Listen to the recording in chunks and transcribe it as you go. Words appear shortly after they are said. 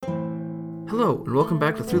Hello, and welcome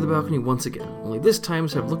back to Through the Balcony once again, only this time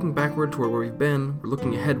instead of looking backward toward where we've been, we're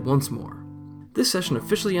looking ahead once more. This session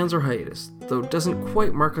officially ends our hiatus, though it doesn't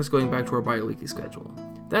quite mark us going back to our bi-weekly schedule.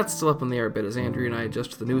 That's still up in the air a bit as Andrea and I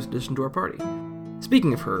adjust to the newest addition to our party.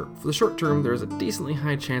 Speaking of her, for the short term there is a decently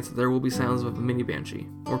high chance that there will be sounds of a mini banshee,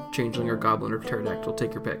 or changeling or goblin or pterodactyl,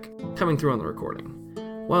 take your pick, coming through on the recording.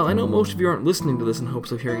 While I know most of you aren't listening to this in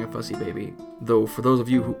hopes of hearing a fussy baby, though for those of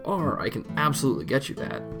you who are, I can absolutely get you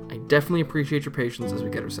that, I definitely appreciate your patience as we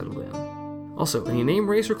get her settled in. Also, any name,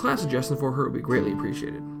 race, or class suggestion for her would be greatly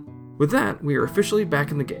appreciated. With that, we are officially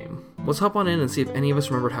back in the game. Let's hop on in and see if any of us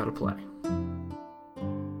remembered how to play.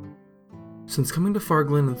 Since coming to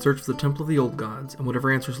Farglen in search for the Temple of the Old Gods, and whatever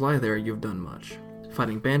answers lie there, you have done much.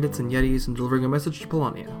 Fighting bandits and yetis and delivering a message to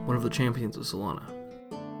Polania, one of the champions of Solana.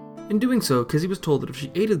 In doing so, Kizzy was told that if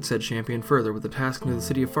she aided said champion further with the task near the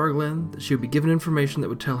city of Farglen, that she would be given information that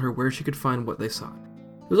would tell her where she could find what they sought.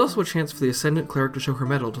 There was also a chance for the Ascendant Cleric to show her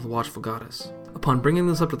mettle to the Watchful Goddess. Upon bringing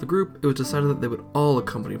this up to the group, it was decided that they would all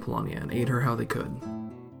accompany Polania and aid her how they could.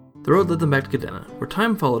 The road led them back to Cadena, where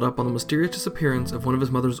Time followed up on the mysterious disappearance of one of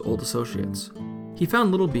his mother's old associates. He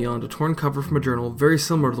found little beyond a torn cover from a journal very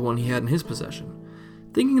similar to the one he had in his possession.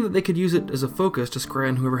 Thinking that they could use it as a focus to scry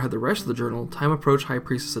on whoever had the rest of the journal, Time approached High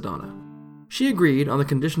Priestess Adana. She agreed on the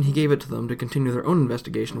condition he gave it to them to continue their own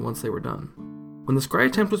investigation once they were done. When the scry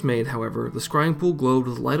attempt was made, however, the scrying pool glowed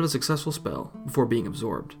with the light of a successful spell before being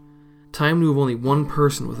absorbed. Time knew of only one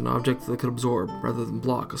person with an object that could absorb rather than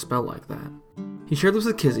block a spell like that. He shared this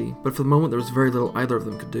with Kizzy, but for the moment there was very little either of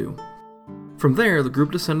them could do. From there, the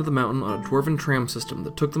group descended the mountain on a dwarven tram system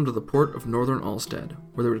that took them to the port of Northern Alstead,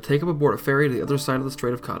 where they were to take up aboard a ferry to the other side of the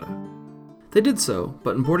Strait of Kata. They did so,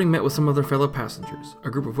 but in boarding met with some of their fellow passengers,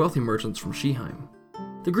 a group of wealthy merchants from Sheheim.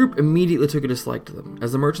 The group immediately took a dislike to them,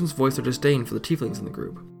 as the merchants voiced their disdain for the tieflings in the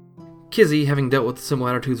group. Kizzy, having dealt with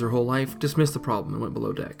similar attitudes her whole life, dismissed the problem and went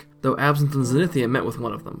below deck, though Absinthe and Zenithia met with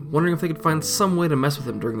one of them, wondering if they could find some way to mess with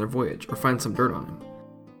him during their voyage, or find some dirt on him.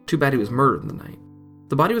 Too bad he was murdered in the night.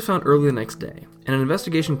 The body was found early the next day, and an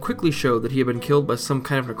investigation quickly showed that he had been killed by some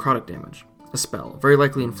kind of necrotic damage, a spell, very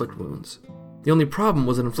likely inflict wounds. The only problem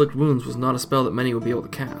was that inflict wounds was not a spell that many would be able to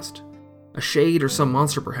cast. A shade or some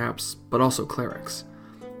monster perhaps, but also clerics.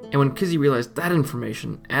 And when Kizzy realized that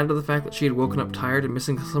information, added to the fact that she had woken up tired and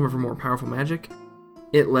missing some of her more powerful magic,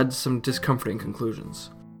 it led to some discomforting conclusions.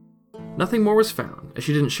 Nothing more was found, as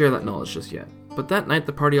she didn't share that knowledge just yet, but that night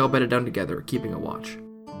the party all bedded down together, keeping a watch.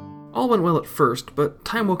 All went well at first, but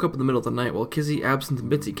Time woke up in the middle of the night while Kizzy, Absinthe, and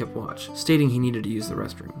Bitsy kept watch, stating he needed to use the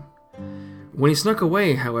restroom. When he snuck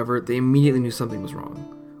away, however, they immediately knew something was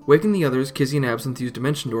wrong. Waking the others, Kizzy and Absinthe used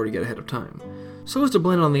Dimension Door to get ahead of Time. So as to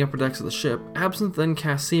blend on the upper decks of the ship, Absinthe then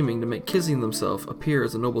cast Seeming to make Kizzy and themselves appear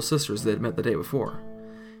as the noble sisters they had met the day before.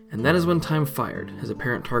 And that is when Time fired, his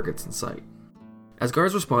apparent targets in sight. As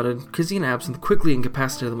guards responded, Kizzy and Absinthe quickly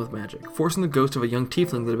incapacitated them with magic, forcing the ghost of a young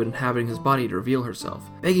tiefling that had been inhabiting his body to reveal herself,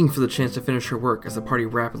 begging for the chance to finish her work as the party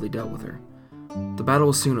rapidly dealt with her. The battle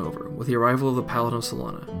was soon over, with the arrival of the Paladin of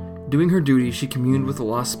Solana. Doing her duty, she communed with the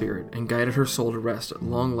lost spirit and guided her soul to rest at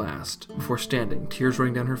long last, before standing, tears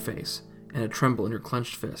running down her face, and a tremble in her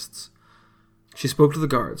clenched fists. She spoke to the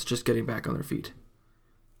guards, just getting back on their feet.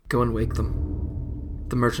 "Go and wake them.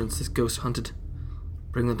 The merchants this ghost hunted.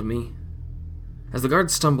 Bring them to me." As the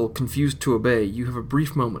guards stumble, confused to obey, you have a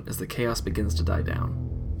brief moment as the chaos begins to die down.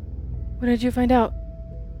 What did you find out?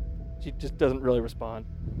 She just doesn't really respond.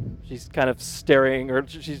 She's kind of staring, or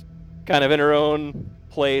she's kind of in her own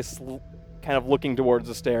place, kind of looking towards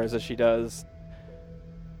the stairs as she does.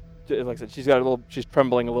 Like I said, she's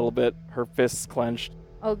trembling a little bit, her fists clenched.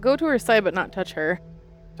 I'll go to her side but not touch her.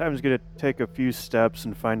 Time's gonna take a few steps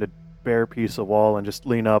and find a bare piece of wall and just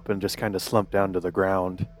lean up and just kind of slump down to the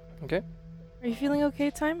ground. Okay. Are you feeling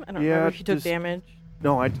okay, Time? I don't remember if you took damage.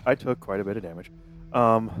 No, I took quite a bit of damage.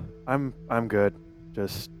 I'm good.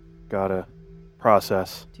 Just gotta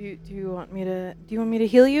process. Do you want me to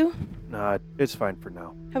heal you? Nah, it's fine for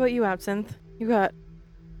now. How about you, Absinthe? You got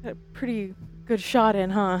a pretty good shot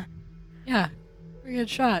in, huh? Yeah, pretty good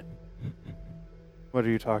shot. What are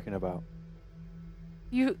you talking about?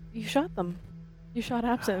 You shot them. You shot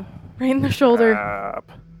Absinthe right in the shoulder.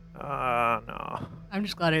 Crap. No. I'm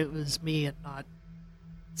just glad it was me and not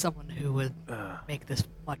someone who would make this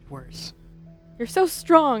much worse. You're so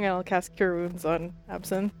strong, and I'll cast Cure Wounds on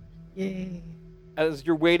Absinthe. Yay. As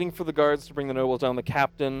you're waiting for the guards to bring the nobles down, the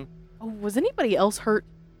captain... Oh, was anybody else hurt?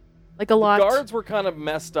 Like a lot? The guards were kind of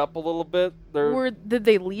messed up a little bit. Did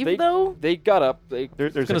they leave, though? They got up. There's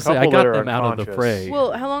I was a gonna say, couple I got that are them out of the unconscious. fray.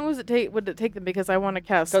 Well, how long would it take them? Because I want to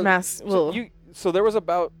cast mass. So there was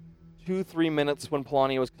about 2-3 minutes when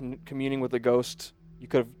Polania was communing with the ghost You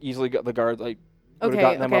could have easily got the guard. Like, would've Okay,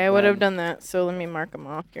 gotten them okay, up I would have then. done that. So let me mark them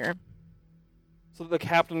off here. So the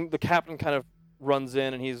captain kind of runs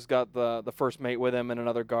in, and he's got the first mate with him and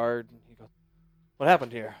another guard. And he goes, "What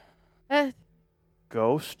happened here?"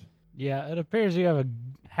 Ghost? Yeah, it appears you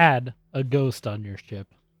had a ghost on your ship.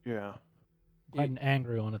 Yeah. Quite an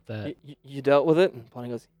angry one at that. You dealt with it? And Polani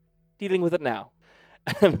goes, "Dealing with it now."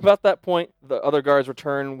 And about that point, the other guards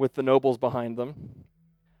return with the nobles behind them.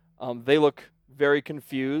 They look very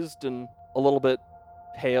confused and a little bit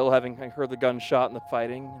pale, having heard the gunshot and the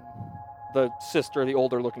fighting. The sister, the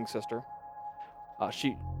older-looking sister,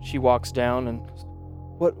 she walks down and goes,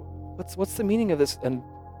 what's the meaning of this? And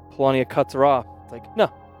Polania cuts her off. It's like, no,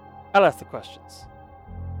 I'll ask the questions.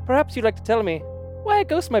 Perhaps you'd like to tell me why a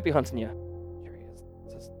ghost might be hunting you. Here he is.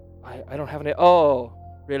 Says, I don't have any. Oh,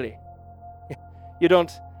 really? You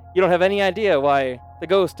don't have any idea why the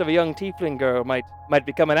ghost of a young tiefling girl might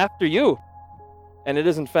be coming after you. And it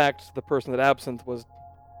is in fact the person that Absinthe was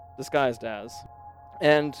disguised as.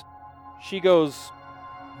 And she goes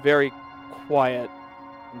very quiet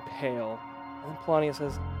and pale. And then Polania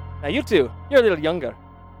says, "Now you two, you're a little younger.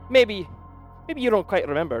 Maybe you don't quite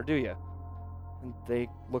remember, do you?" And they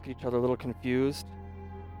look at each other a little confused.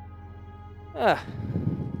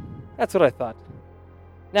 That's what I thought.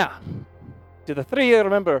 Now, do the three of you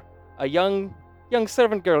remember a young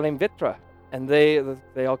servant girl named Vitra? And they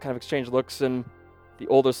all kind of exchange looks, and the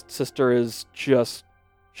oldest sister is just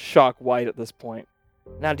shock white at this point.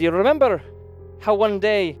 Now, do you remember how one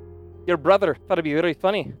day your brother thought it'd be very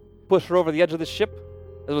funny, push her over the edge of the ship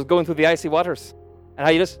as it was going through the icy waters, and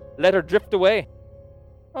how you just let her drift away?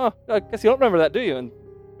 Oh, I guess you don't remember that, do you? And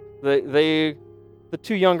the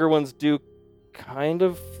two younger ones do kind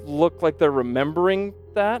of look like they're remembering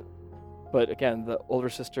that, but again, the older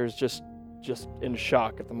sister is just in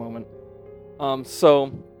shock at the moment.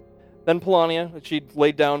 So then Polania, she'd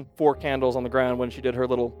laid down 4 candles on the ground when she did her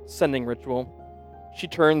little sending ritual. She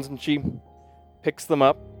turns and she picks them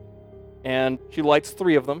up, and she lights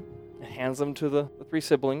 3 of them and hands them to the 3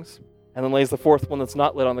 siblings, and then lays the 4th one that's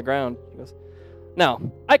not lit on the ground. She goes, "Now,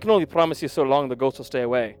 I can only promise you so long the ghost will stay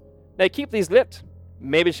away. Now keep these lit.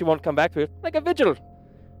 Maybe she won't come back to it, like a vigil.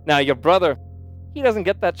 Now, your brother, he doesn't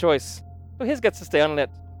get that choice, so his gets to stay unlit,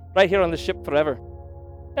 right here on the ship forever.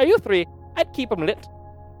 Now, you 3, I'd keep them lit.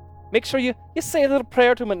 Make sure you say a little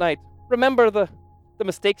prayer to him at night. Remember the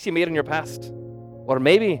mistakes you made in your past. Or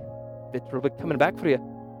maybe Vitra will be coming back for you,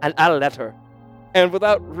 and I'll let her." And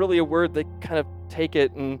without really a word, they kind of take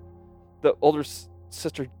it, and the older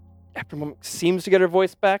sister, after a moment, seems to get her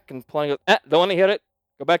voice back, and Polania goes, "Don't want to hear it.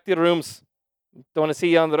 Go back to your rooms. Don't want to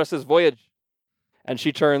see you on the rest of this voyage." And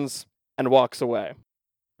she turns and walks away.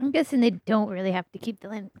 I'm guessing they don't really have to keep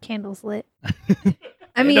the candles lit.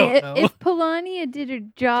 I I mean, don't know. if Polania did her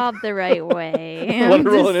job the right way. Want I'm to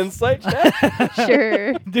roll an just- insight check?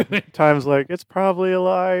 Sure. Do it. Times like, it's probably a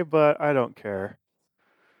lie, but I don't care.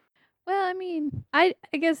 Well, I mean, I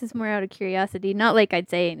guess it's more out of curiosity. Not like I'd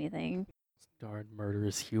say anything. Darn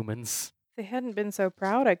murderous humans. If they hadn't been so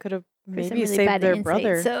proud, I could have For some maybe really saved bad their insight.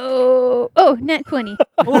 brother. So, nat 20.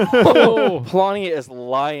 Oh, Polania is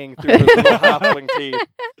lying through her little halfling teeth.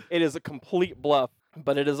 It is a complete bluff,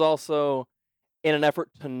 but it is also in an effort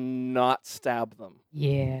to not stab them.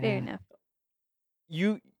 Yeah. Fair enough.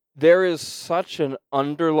 There is such an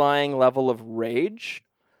underlying level of rage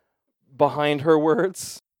behind her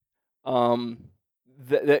words,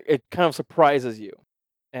 that it kind of surprises you.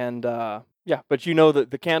 And but you know that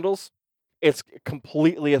the candles, it's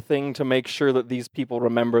completely a thing to make sure that these people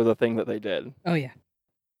remember the thing that they did. Oh yeah.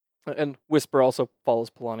 And Whisper also follows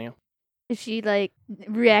Polania. Is she like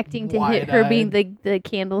reacting to her being the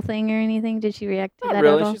candle thing or anything? Did she react to Not that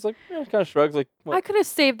really. at all? She's like, kind of shrugs, like, what? I could have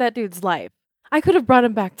saved that dude's life. I could have brought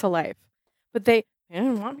him back to life. But they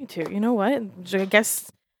didn't want me to. You know what? I guess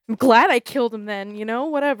I'm glad I killed him then,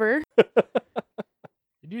 whatever.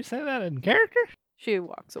 Did you say that in character? She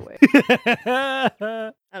walks away.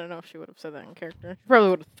 Oh, I don't know if she would have said that in character. She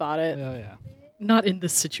probably would have thought it. yeah. Not in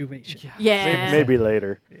this situation. Yeah. Maybe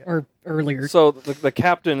later. Or earlier. So the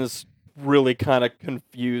captain is really kind of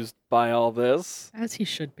confused by all this. As he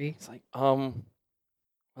should be. It's like, well,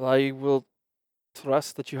 I will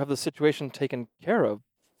trust that you have the situation taken care of.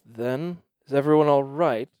 Then, is everyone all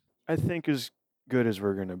right? I think as good as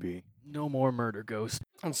we're going to be. No more murder ghost.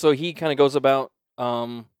 And so he kind of goes about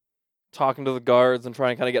talking to the guards and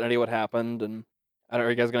trying to kind of get an idea what happened. And I don't know, are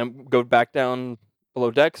you guys going to go back down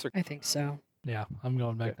below decks? Or I think so. Yeah, I'm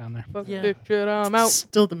going back down there. Fuck Yeah. this shit, I'm It's out.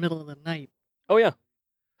 still the middle of the night. Oh yeah.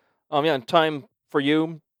 And time for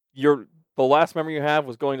you. The last memory you have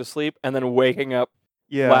was going to sleep and then waking up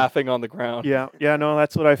Yeah. laughing on the ground. Yeah. Yeah, no,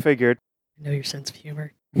 that's what I figured. I know your sense of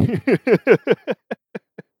humor. I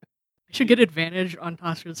should get advantage on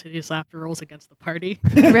Tasha's hideous laughter rolls against the party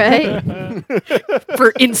Right? for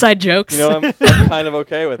inside jokes. I'm kind of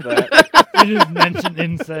okay with that. You just mentioned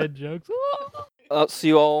inside jokes. So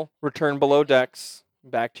you all return below decks,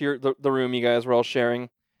 back to the room you guys were all sharing.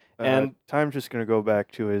 And Time's just gonna go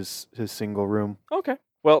back to his single room. Okay.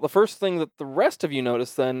 Well, the first thing that the rest of you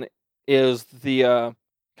notice then is the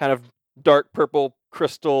kind of dark purple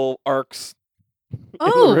crystal arcs in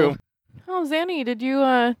Oh. the room. Oh, Zanny, did you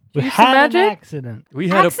We use some had an magic? accident. We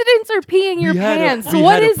had Accidents are peeing your we had a- pants. we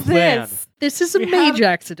What had a is plan. this? This is a We had mage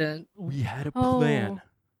accident. we had a Oh. plan.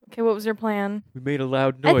 Okay, what was your plan? We made a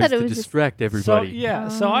loud I noise thought it to was just- distract everybody.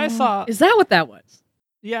 So I Oh. saw. Is that what that was?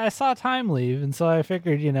 Yeah, I saw Time leave, and so I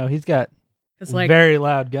figured, he's got Because like very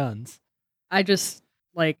loud guns. I just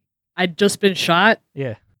I'd just been shot,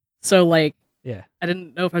 Yeah, so like yeah. I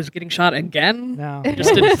didn't know if I was getting shot again. No, I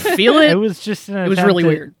just didn't feel it. It was just an It was attempt really at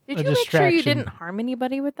weird. Did a you make sure you distraction. didn't harm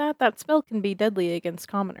anybody with that? That spell can be deadly against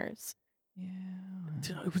commoners.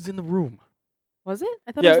 It was in the room. Was it?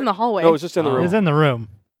 I thought Yeah, it was in the hallway. No, it was just in the Oh. room. He's in the room.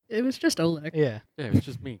 It was just Oleg. Yeah, Yeah, it was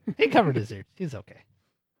just me. he covered his ears. He's okay.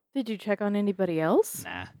 Did you check on anybody else?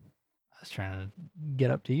 Nah, I was trying to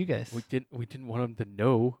get up to you guys. We didn't want him to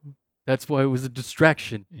know. That's why it was a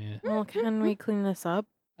distraction. Yeah. Well, can we clean this up?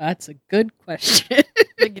 That's a good question.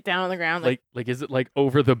 Like, get down on the ground. Like is it like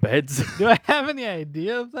over the beds? Do I have any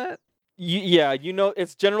idea of that? Yeah,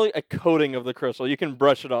 it's generally a coating of the crystal. You can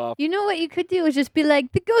brush it off. You know what you could do is just be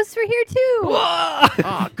like, the ghosts were here too.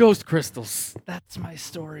 Ah, ghost crystals. That's my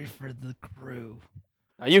story for the crew.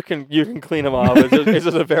 You can clean them off. It's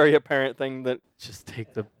just a very apparent thing that Just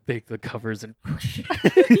take the covers and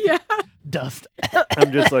Yeah. Dust.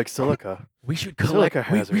 I'm just like silica. we should Silica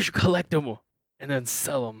collect. We hazard. should collect them and then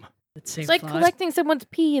sell them. It's like collecting someone's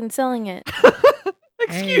pee and selling it.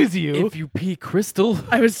 Excuse you. If you pee crystal,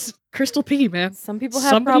 I was Crystal P, man. Some people have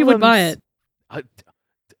Somebody would buy problems. it.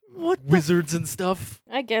 what wizards and stuff.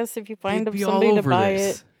 I guess if you find They'd be somebody all to over buy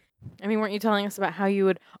this. it. I mean, weren't you telling us about how you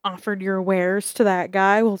had offered your wares to that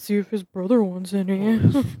guy? We'll see if his brother wants any.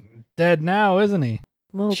 A Dead now, isn't he?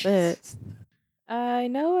 little bit. I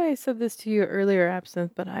know I said this to you earlier,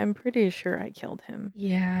 Absinthe, but I'm pretty sure I killed him.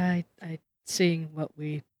 Yeah, I seeing what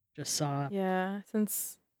we just saw. Yeah,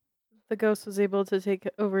 since the ghost was able to take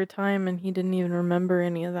over time and he didn't even remember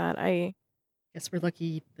any of that, I Guess we're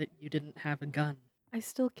lucky that you didn't have a gun.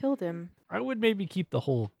 still killed him. I would maybe keep the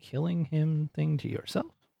whole killing him thing to yourself,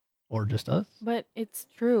 or just us. But it's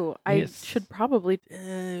true. I Yes. should probably.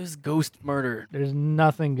 It was ghost murder. There's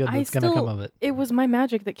nothing good I that's gonna come still- of it. It was my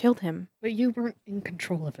magic that killed him. But you weren't in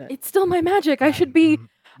control of it. It's still my magic. I should be. Mm,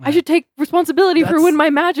 I should take responsibility for when That's- my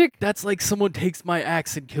magic. That's like someone takes my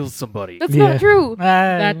axe and kills somebody. That's Yeah. not true.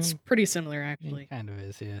 That's pretty similar, actually. It kind of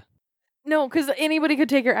is, yeah. No, because anybody could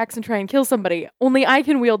take your axe and try and kill somebody. Only I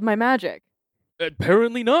can wield my magic.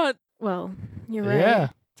 Apparently not. Well, you're right. Yeah,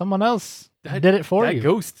 someone else That- did it for that you.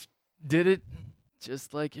 ghost did it.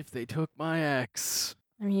 Just like if they took my axe.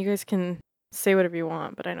 I mean, you guys can say whatever you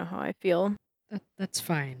want, but I know how I feel. That's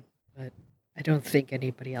fine, but I don't think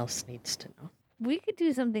anybody else needs to know. We could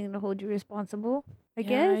do something to hold you responsible, I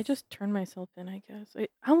Yeah, guess. I just turned myself in, I guess.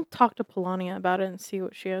 I'll talk to Polania about it and see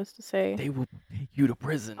what she has to say. They will take you to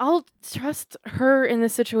prison. I'll trust her in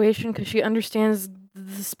this situation because she understands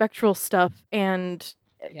the spectral stuff, and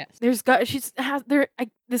Yes. this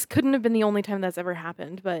couldn't have been the only time that's ever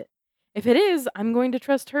happened, but if it is, I'm going to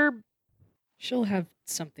trust her. She'll have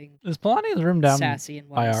something Is Polania's room down? sassy and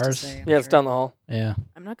by wise to ours? say. I'm Yeah, it's sure. down the hall. Yeah.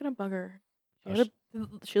 I'm not gonna bug her. Oh,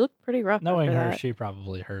 She looked pretty rough. Knowing after her, that. she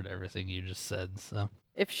probably heard everything you just said. So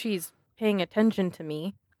If she's paying attention to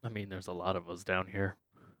me, I mean, there's a lot of us down here.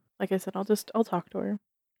 like I said, I'll talk to her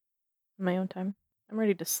in my own time. I'm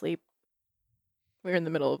ready to sleep. We're in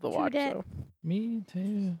the middle of the True watch, dat. so me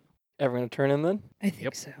too. Ever gonna turn in then? I think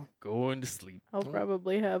Yep. so. Going to sleep. I'll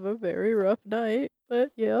probably have a very rough night.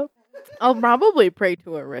 But yeah, I'll probably pray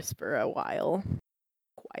to Eris for a while,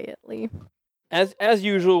 quietly. As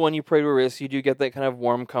usual, when you pray to Eris, you do get that kind of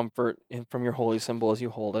warm comfort from your holy symbol as you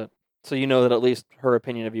hold it. So you know that at least her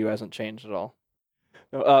opinion of you hasn't changed at all.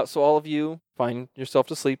 So all of you find yourself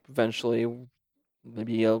to sleep eventually.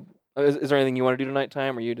 Maybe is there anything you want to do tonight,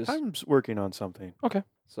 Time? Or you just I'm working on something.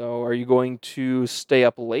 so are you going to stay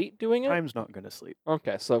up late doing it? Time's not gonna sleep.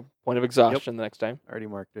 Okay, so point of exhaustion the next time. I already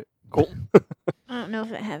marked it. Cool. I don't know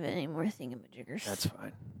if I have any more thingamajiggers. That's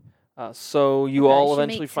fine. So you I all should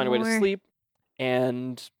eventually make find a some way to more. sleep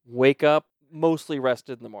and wake up mostly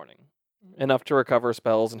rested in the morning, enough to recover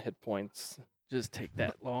spells and hit points. Just take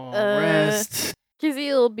that long Uh, rest. Kizzy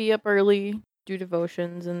will be up early, do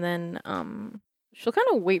devotions, and then she'll kind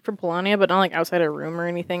of wait for Polania, but not like outside her room or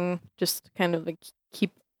anything. Just kind of like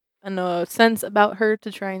keep a sense about her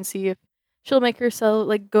to try and see if she'll make herself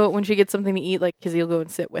like go when she gets something to eat. Like Kizzy will go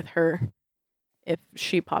and sit with her if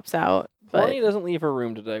she pops out. But Polania doesn't leave her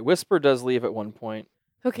room today. Whisper does leave at one point.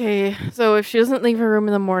 okay, so if she doesn't leave her room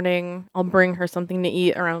in the morning, I'll bring her something to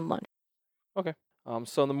eat around lunch.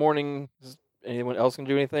 So in the morning, is anyone else gonna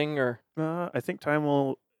do anything, or I think Time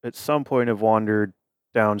will at some point have wandered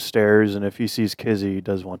downstairs, and if he sees Kizzy, he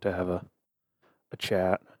does want to have a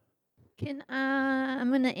chat. Can I'm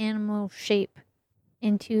gonna animal shape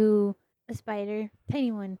into a spider,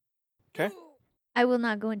 tiny one. 'Kay. I will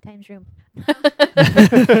not go in Time's room.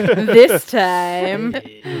 This time.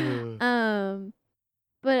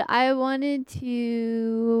 But I wanted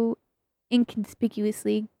to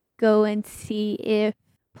inconspicuously go and see if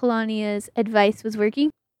Polania's advice was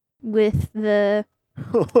working with the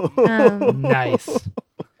Nice.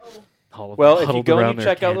 All of well, them if you huddled go and around you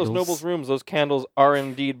their check out those candles. nobles' rooms, those candles are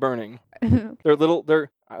indeed burning. They're little.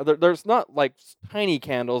 There's not like tiny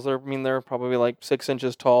candles. They're probably like 6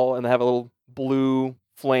 inches tall, and they have a little blue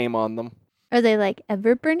flame on them. Are they like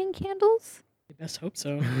ever burning candles? I best hope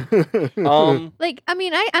so. Like, I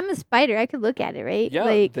mean, I'm a spider. I could look at it, right? Yeah,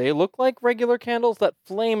 Like, they look like regular candles. That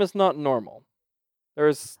flame is not normal.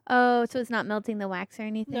 There's oh, so it's not melting the wax or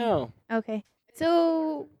anything? no. Okay.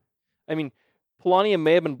 So, I mean, Polania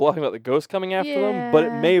may have been bluffing about the ghost coming after them, but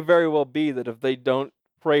it Yeah. may very well be that if they don't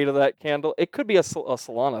pray to that candle, it could be a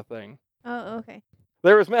Solana thing. oh, okay.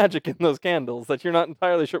 There is magic in those candles that you're not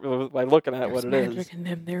entirely sure by looking at what it There's is. magic in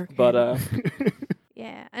them there. But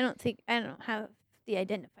Yeah, I don't have the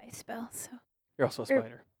identify spell, so. you're also a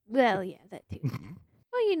spider. Well, yeah, that too.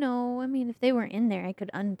 Well, you know, I mean, if they weren't in there, I could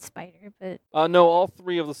unspider, but. No, all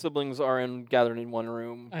 3 of the siblings are gathered in one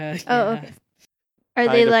room. Oh, Yeah. okay. Are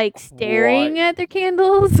Kind they of like staring quiet. at their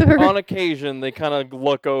candles, or? On occasion, they kind of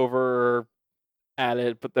look over at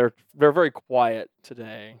it, but they're very quiet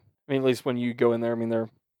today. I mean, at least when you go in there, they're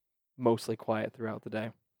mostly quiet throughout the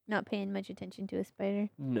day. Not paying much attention to a spider.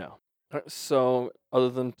 No. So, other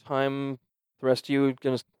than Time, the rest of you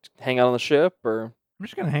gonna hang out on the ship, or I'm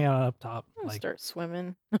just gonna hang out up top. I'll Like, start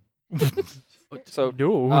swimming. so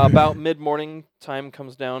No. about mid-morning, Time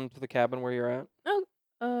comes down to the cabin where you're at.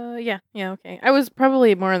 Yeah, okay. I was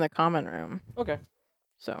probably more in the common room. Okay.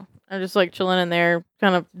 So I'm just like chilling in there,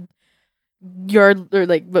 kind of yard or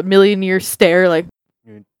like a million year stare, like,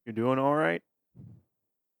 You doing all right?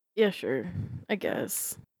 yeah, sure, I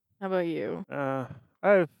guess. How about you?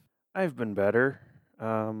 I've been better.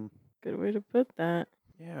 Good way to put that.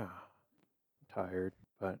 Yeah, I'm tired,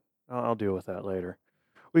 but I'll deal with that later.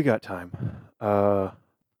 We got time.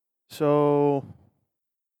 So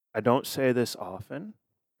I don't say this often.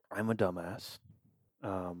 I'm a dumbass.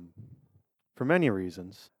 For many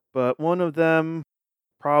reasons, but one of them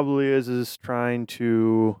probably is trying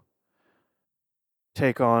to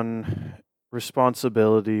take on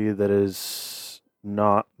responsibility that is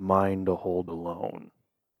not mine to hold alone.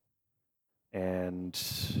 And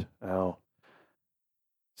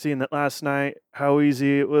seeing that last night, how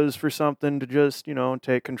easy it was for something to just,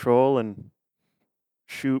 take control and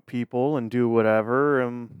shoot people and do whatever,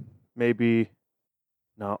 and maybe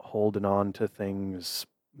not holding on to things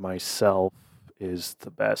myself is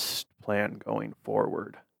the best plan going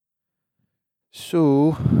forward.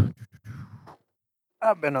 So,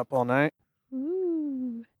 I've been up all night.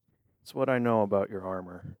 Ooh. It's what I know about your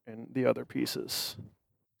armor and the other pieces.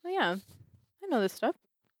 Oh yeah, I know this stuff.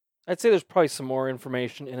 I'd say there's probably some more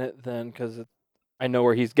information in it than because I know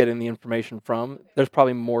where he's getting the information from. There's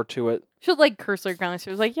probably more to it. She'll like curse her ground. She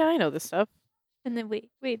was like, yeah, I know this stuff. And then wait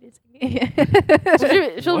a Well,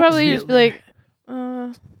 second. she'll probably just be like,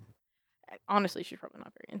 honestly, she's probably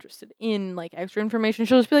not very interested in like extra information.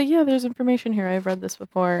 She'll just be like, yeah, there's information here. I've read this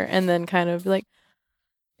before. And then kind of be like,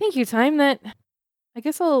 thank you, Time. That I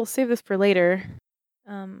guess I'll save this for later.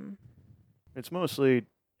 It's mostly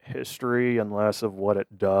history and less of what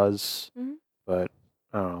it does. Mhm. But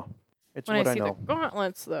I don't know. It's When what I I see know. the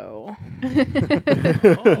gauntlets, though.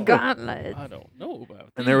 Oh, Gauntlets. I don't know about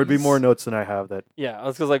And there would be more these. notes than I have that Yeah,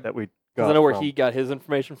 that's because we Because got. I know where from. he got his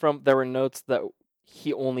information from. There were notes that he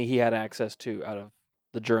had access to out of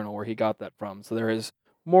the journal where he got that from. So there is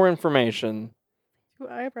more information. Two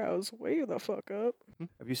eyebrows way the fuck up.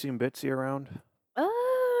 Have you seen Bitsy around?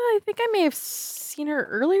 I think I may have seen her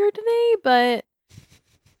earlier today, but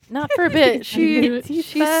not for a bit.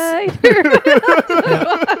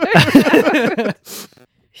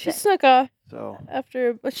 She snuck off So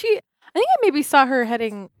after, but I think I maybe saw her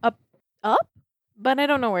heading up, but I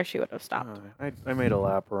don't know where she would have stopped. I made a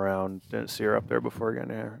lap around. Didn't see her up there before getting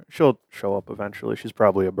there. She'll show up eventually. She's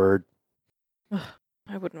probably a bird.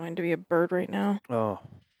 I wouldn't mind to be a bird right now. Oh,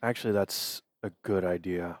 actually, that's a good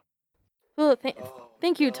idea. Well,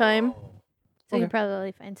 thank you, Time. So he Okay.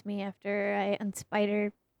 probably finds me after I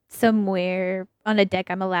unspider somewhere on a deck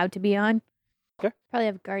I'm allowed to be on. Okay. Probably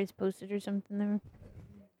have guards posted or something there.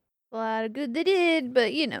 A lot of good they did,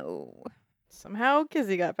 but you know. Somehow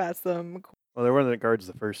Kizzy got past them. Well, there weren't guards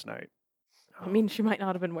the first night. I mean, she might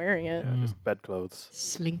not have been wearing it. Yeah, just bedclothes.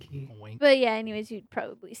 Slinky. Wink. But yeah, anyways, you'd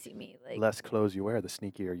probably see me like. Less clothes you wear, the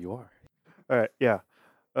sneakier you are. All right, yeah.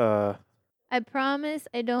 I promise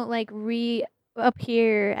I don't like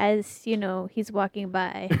reappear as he's walking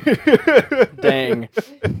by. Dang.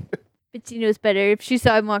 But she knows better. If she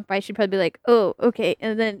saw him walk by, she'd probably be like, "Oh, okay,"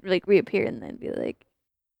 and then like reappear and then be like,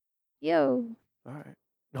 "Yo." All right.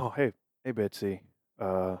 No, hey, Bitsy.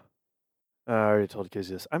 I already told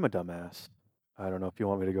Kizzy this. I'm a dumbass. I don't know if you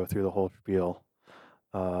want me to go through the whole spiel.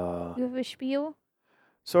 You have a spiel?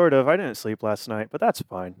 Sort of. I didn't sleep last night, but that's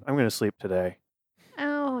fine. I'm gonna sleep today.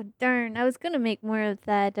 Oh darn! I was gonna make more of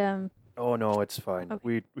that. Oh no, it's fine.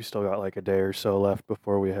 Okay. We still got like a day or so left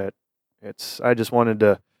before we hit. I just wanted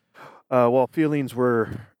to while feelings were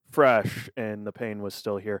fresh and the pain was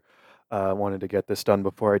still here, I wanted to get this done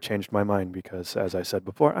before I changed my mind because as I said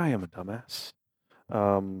before, I am a dumbass.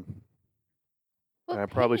 What I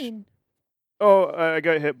probably pain? Oh, I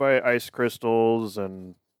got hit by ice crystals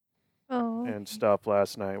and Oh. stuff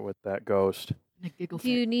last night with that ghost. And a giggle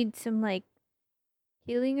Do you need some like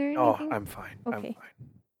healing or anything? Oh, I'm fine. I'm Okay. fine.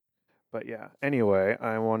 But yeah, anyway,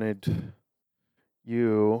 I wanted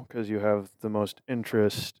you, because you have the most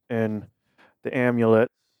interest in the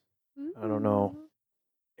amulet. I don't know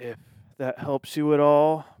if that helps you at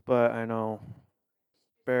all, but I know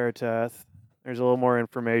Barateth, there's a little more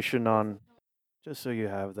information on, just so you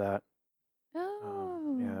have that.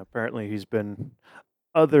 Oh. Yeah, apparently he's been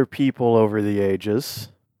other people over the ages.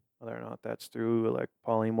 Whether or not that's through like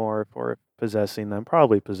polymorph or possessing them,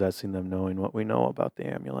 probably possessing them, knowing what we know about the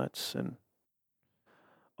amulets and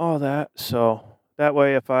all that. So that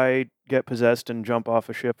way, if I get possessed and jump off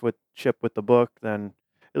a ship with the book, then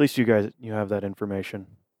at least you have that information.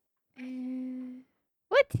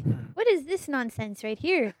 What? What is this nonsense right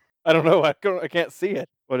here? I don't know. I can't see it.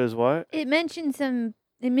 What is what? It mentions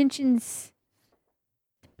It mentions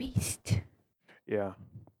the beast. Yeah,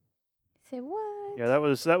 Say what? yeah.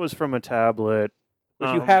 That was from a tablet. Which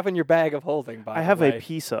you have in your bag of holding, by I the have way. a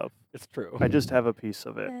piece of. It's true. I just have a piece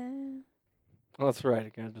of it. Oh, that's right.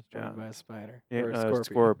 It got destroyed Yeah. by a spider. Yeah, Or a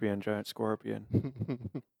scorpion, giant scorpion.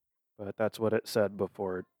 But that's what it said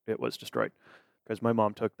before it was destroyed. Because my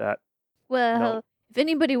mom took that. Well, if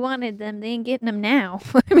anybody wanted them, they ain't getting them now.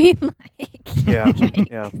 I mean, like. Yeah,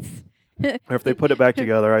 yeah. yikes. Or if they put it back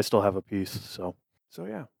together, I still have a piece. So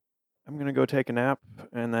yeah. I'm going to go take a nap,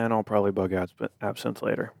 and then I'll probably bug Absinthe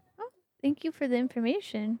later. Thank you for the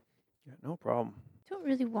information. Yeah, no problem. Don't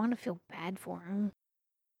really want to feel bad for him.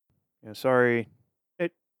 Yeah, sorry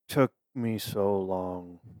it took me so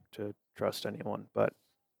long to trust anyone, but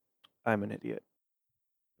I'm an idiot.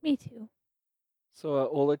 Me too. So,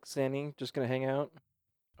 Oleg, Zanny, just going to hang out?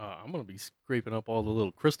 I'm gonna be scraping up all the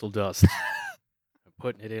little crystal dust and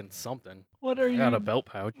putting it in something. What are I got a belt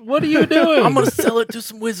pouch. What are you doing? I'm gonna sell it to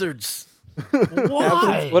some wizards.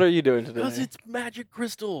 Why? What are you doing today? Because it's magic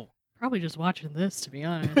crystal. Probably just watching this, to be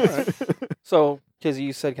honest. So, Kizzy,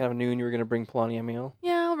 you said kind of noon you were going to bring Polania a meal.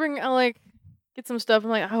 Yeah, I'll like get some stuff. I'm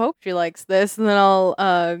like, I hope she likes this, and then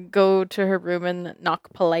I'll go to her room and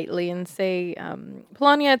knock politely and say,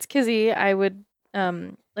 Polania, it's Kizzy. I would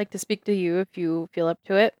like to speak to you if you feel up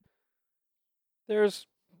to it. There's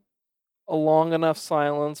a long enough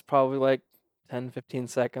silence, probably like 10, 15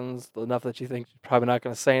 seconds, enough that you think she's probably not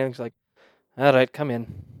going to say anything. She's like, all right, come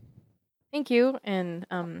in. Thank you, and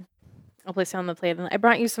I'll place down the plate. And I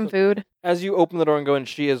brought you some food. As you open the door and go in,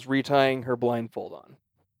 she is retying her blindfold on.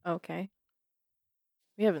 Okay.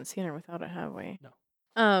 We haven't seen her without it, have we?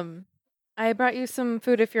 No. I brought you some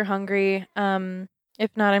food if you're hungry. If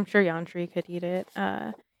not, I'm sure Yantri could eat it.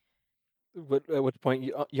 At which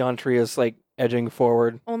point, Yantri is like edging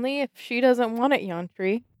forward. Only if she doesn't want it,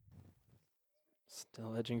 Yantri.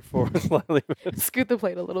 Still edging forward slightly. Scoot the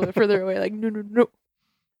plate a little bit further away, like, no.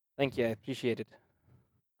 Thank you, I appreciate it.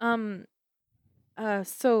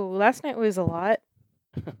 So last night was a lot.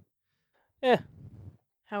 Yeah.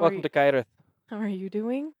 Welcome to Kairos. How are you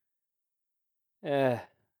doing? I'm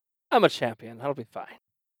a champion. That'll be fine.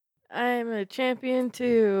 I'm a champion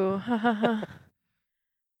too. I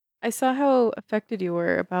saw how affected you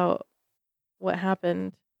were about what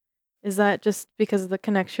happened. Is that just because of the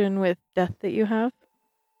connection with death that you have?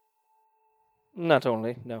 Not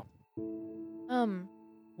only, no. Um,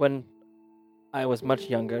 When I was much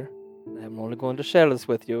younger, I'm only going to share this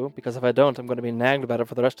with you, because if I don't, I'm going to be nagged about it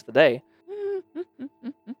for the rest of the day.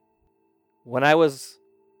 When I was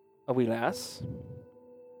a wee lass,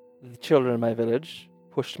 the children in my village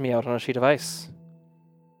pushed me out on a sheet of ice.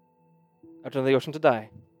 Out into the ocean to die.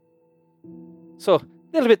 So, a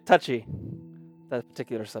little bit touchy, that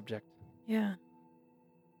particular subject. Yeah.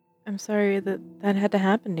 I'm sorry that had to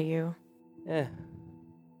happen to you, Yeah.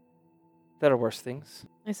 There are worse things.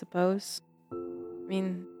 I suppose. I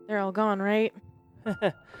mean, they're all gone, right?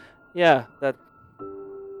 Yeah, that's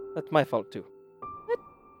my fault too.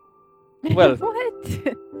 Well,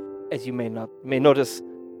 What? as you may notice,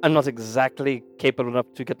 I'm not exactly capable enough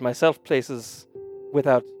to get myself places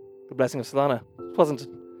without the blessing of Solana. Wasn't a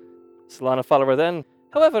Solana follower then.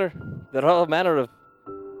 However, there are all manner of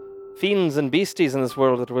fiends and beasties in this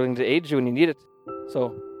world that are willing to aid you when you need it. So,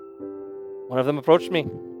 one of them approached me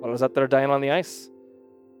while I was out there dying on the ice.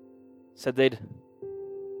 Said they'd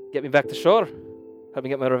get me back to shore, help me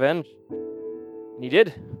get my revenge. And he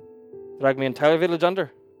did. Dragged my entire village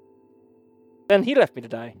under. Then he left me to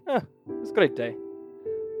die. It was a great day.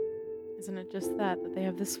 Isn't it just that they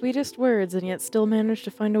have the sweetest words and yet still manage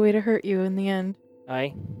to find a way to hurt you in the end?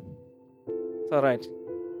 Aye. It's alright.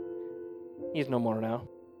 He's no more now.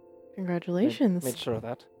 Congratulations. Made sure of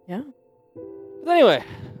that. Yeah. But anyway,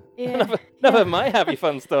 Yeah. enough of my happy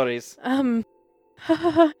fun stories.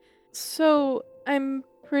 So I'm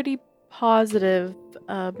pretty positive,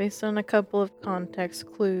 based on a couple of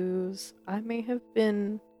context clues, I may have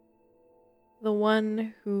been the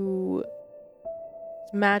one whose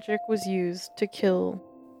magic was used to kill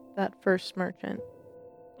that first merchant.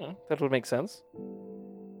 That would make sense.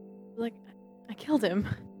 Like, I killed him.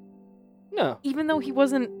 No. Even though he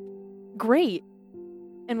wasn't great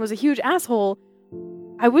and was a huge asshole,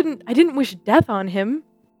 I didn't wish death on him.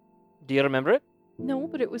 Do you remember it? No,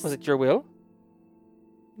 but it was... Was it your will?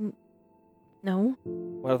 No.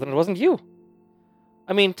 Well, then it wasn't you.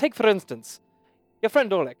 I mean, take for instance, your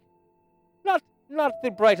friend Oleg. Not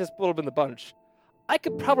the brightest bulb in the bunch. I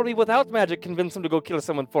could probably, without magic, convince him to go kill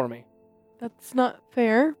someone for me. That's not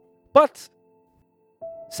fair. But,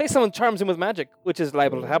 say someone charms him with magic, which is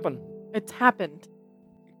liable to happen. It's happened.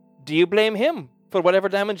 Do you blame him for whatever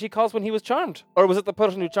damage he caused when he was charmed? Or was it the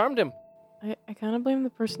person who charmed him? I kind of blame the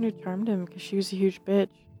person who charmed him because she was a huge bitch.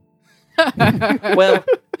 Well,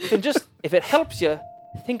 then just, if it helps you,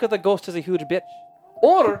 think of the ghost as a huge bitch.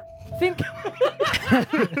 Or, think...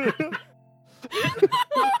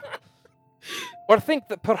 or think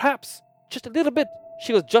that perhaps, just a little bit,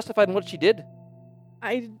 she was justified in what she did.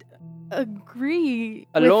 I'd agree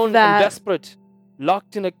Alone with that. and desperate,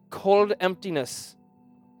 locked in a cold emptiness,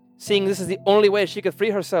 seeing this is the only way she could free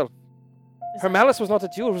herself. Her malice was not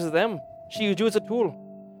at you, it was at them. She used you as a tool,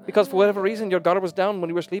 because for whatever reason your guard was down when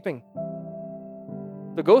you were sleeping.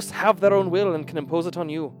 The ghosts have their own will and can impose it on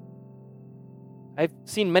you. I've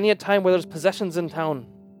seen many a time where there's possessions in town,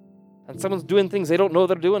 and someone's doing things they don't know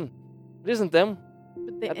they're doing. It isn't them.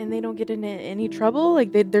 But they don't get into any trouble?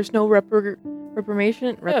 Like, there's no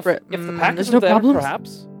reprimation? Yeah, if the pack there's isn't no there, problems?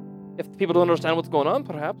 perhaps. If people don't understand what's going on,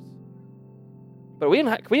 perhaps. But we in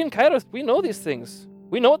Kairos, we know these things.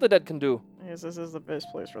 We know what the dead can do. I guess this is the best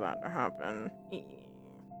place for that to happen.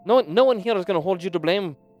 No one here is going to hold you to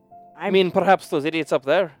blame. I mean, perhaps those idiots up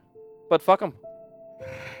there. But fuck them.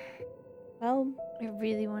 Well, I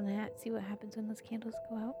really want to see what happens when those candles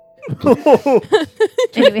go out.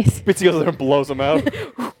 Anyways, Bitsy goes there and blows them out.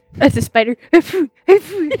 that's a spider.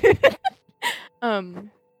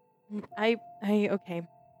 Okay.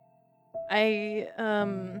 I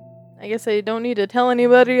guess I don't need to tell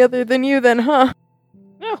anybody other than you then, huh?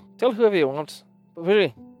 No, tell whoever you want. But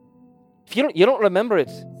really, if you don't remember it,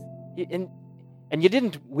 and you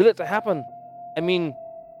didn't will it to happen, I mean,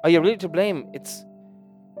 are you really to blame?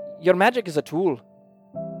 Your magic is a tool.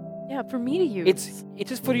 Yeah, for me to use.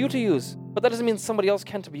 It is for you to use, but that doesn't mean somebody else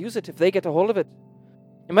can't abuse it if they get a hold of it.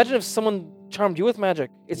 Imagine if someone charmed you with magic.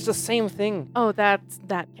 It's the same thing. Oh, that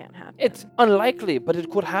can't happen. It's unlikely, but it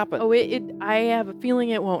could happen. Oh, I have a feeling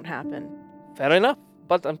it won't happen. Fair enough,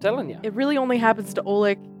 but I'm telling you. It really only happens to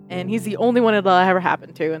Oleg, and he's the only one it'll ever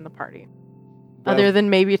happen to in the party. Well, Other than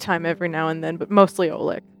maybe time every now and then, but mostly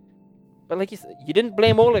Oleg. But like you said, you didn't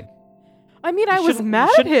blame Oleg, I mean, You I was shouldn't- mad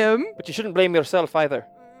you at shouldn't- him. but you shouldn't blame yourself either.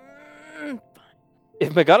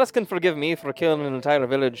 If Megalis can forgive me for killing an entire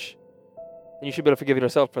village, then you should be able to forgive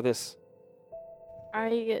yourself for this.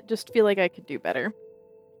 I just feel like I could do better.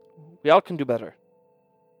 We all can do better.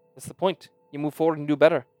 That's the point. You move forward and do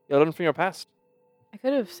better. You learn from your past. I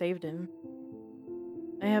could have saved him.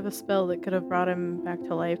 I have a spell that could have brought him back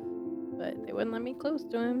to life, but they wouldn't let me close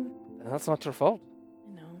to him. And that's not your fault.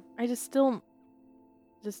 I know. I just still,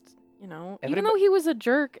 you know, Everybo- even though he was a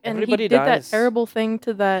jerk and he everybody did that dies. terrible thing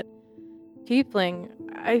to that tiefling,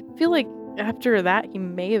 I feel like after that he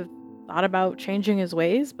may have thought about changing his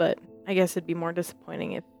ways, but I guess it'd be more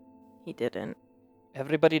disappointing if he didn't,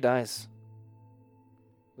 Everybody dies.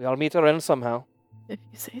 We all meet our end somehow. if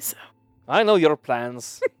you say so. I know your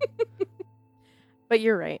plans. But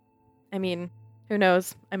you're right. I mean, who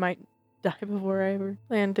knows? I might die before I ever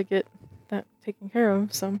plan to get that taken care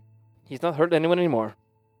of, so. He's not hurt anyone anymore.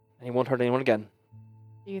 And he won't hurt anyone again.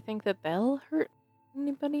 Do you think that they'll hurt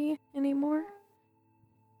anybody anymore?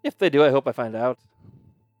 If they do, I hope I find out.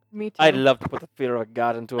 Me too. I'd love to put the fear of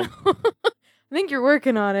God into him. I think you're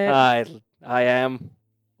working on it. I am.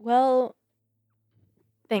 Well,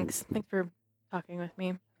 thanks. Thanks for talking with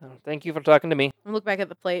me. Thank you for talking to me. I'll look back at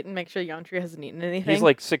the plate and make sure Yantri hasn't eaten anything. He's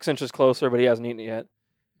like 6 inches closer, but he hasn't eaten it yet.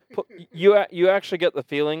 You actually get the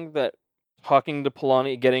feeling that talking to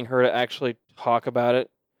Polani, getting her to actually talk about it,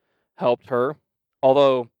 helped her.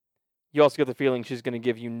 Although, you also get the feeling she's going to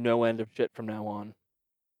give you no end of shit from now on.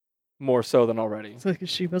 More so than already. It's like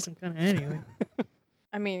she wasn't gonna anyway.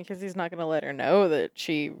 I mean, because he's not going to let her know that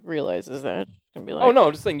she realizes that. She's going to be like, Oh no,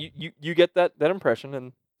 I'm just saying you get that impression,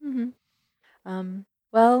 and Mm-hmm.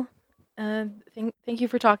 Well, thank you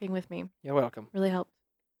for talking with me. you're welcome. Really helped.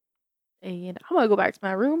 And I'm going to go back to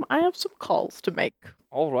my room. I have some calls to make.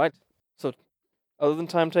 All right. So, other than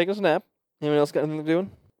time taking a nap, anyone else got anything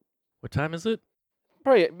doing? What time is it?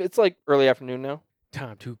 Probably it's like early afternoon now.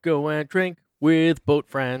 Time to go and drink with boat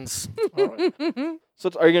friends. All right. So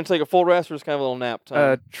are you going to take a full rest or just kind of a little nap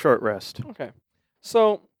time? Short rest. Okay.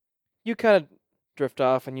 So you kind of drift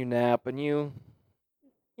off and you nap and you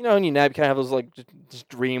nap, you kind of have those like just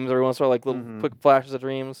dreams every once in a while, like little Mhm. quick flashes of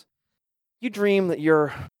dreams. You dream that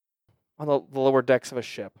you're on the lower decks of a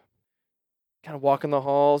ship. Kind of walk in the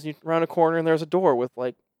halls, you round a corner and there's a door with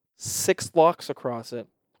like 6 locks across it.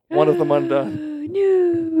 One of them undone.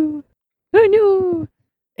 No. Oh no.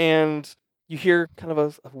 And you hear kind of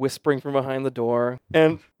a whispering from behind the door,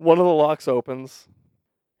 and one of the locks opens,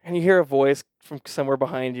 and you hear a voice from somewhere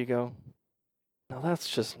behind you go, "Now that's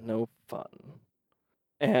just no fun."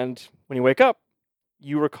 And when you wake up,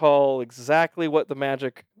 you recall exactly what the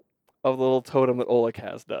magic of the little totem that Oleg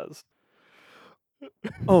has does.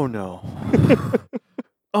 Oh no.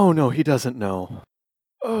 Oh no, he doesn't know.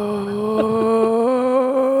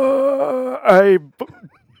 I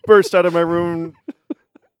burst out of my room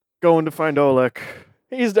going to find Oleg.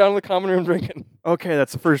 He's down in the common room drinking. Okay,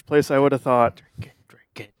 that's the first place I would have thought.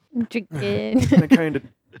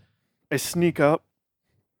 Drinking. I sneak up.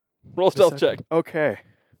 Roll stealth check. Okay.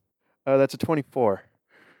 That's a 24.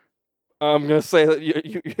 I'm going to say that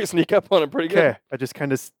you sneak up on him pretty good. Okay. I just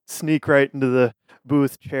kind of sneak right into the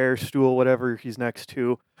booth, chair, stool, whatever he's next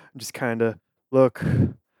to. And just kind of look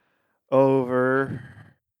over.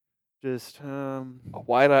 Just, A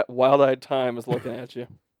wild-eyed time is looking at you.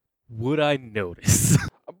 Would I notice?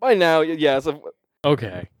 By now, yeah, so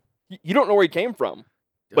Okay. you don't know where he came from,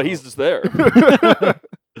 but he's just there.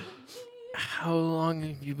 How long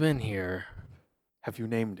have you been here? Have you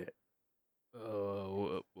named it?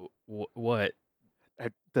 What?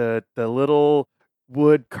 The little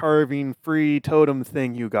wood carving free totem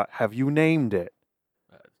thing you got. Have you named it?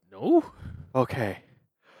 No. Okay.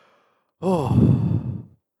 Oh.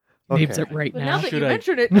 Names Okay. it right But now. now that you Should I-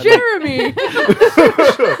 mentioned it, Jeremy!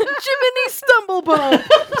 Jiminy Stumblebone!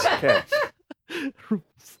 Okay.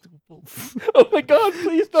 Oh my god,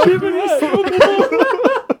 please don't do that.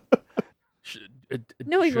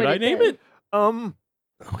 Knowing Should what I it name does. it?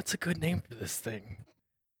 What's a good name for this thing?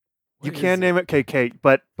 You What can is name it, Kate,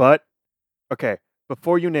 but okay,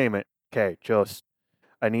 before you name it, okay, just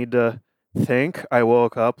I need to think. I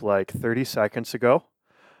woke up like 30 seconds ago.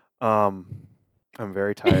 I'm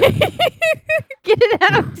very tired. Get it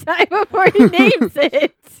out of time before he names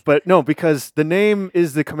it. But no, because the name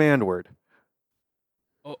is the command word.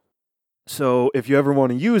 Oh. So if you ever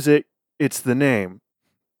want to use it, it's the name.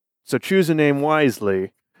 So choose a name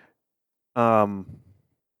wisely.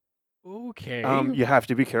 Okay. You have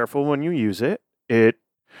to be careful when you use it. It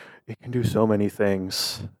can do so many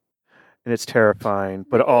things. And it's terrifying,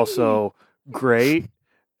 but also great.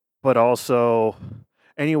 But also,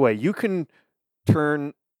 anyway, you can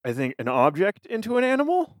turn, I think, an object into an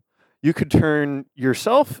animal. You could turn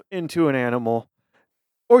yourself into an animal,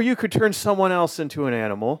 or you could turn someone else into an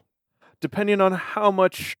animal. Depending on how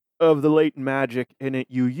much of the latent magic in it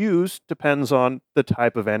you use, depends on the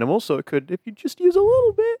type of animal. So it could, if you just use a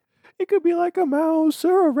little bit, it could be like a mouse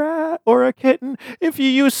or a rat or a kitten. If you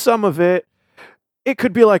use some of it, it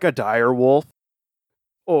could be like a dire wolf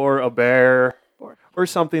or a bear or or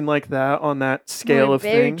something like that on that scale More of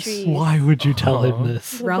bear things. trees. Why would you tell Uh-huh. him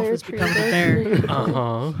this? The Ralph bear is tree, becoming a bear bear. tree.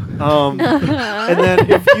 Uh-huh. And then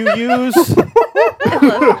if you use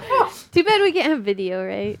Too bad we can't have video,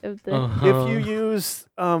 right? Of the Uh-huh. if you use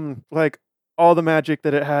like all the magic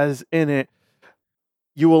that it has in it,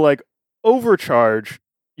 you will like overcharge.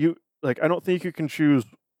 You like I don't think you can choose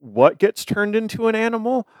what gets turned into an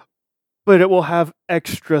animal, but it will have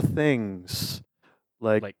extra things.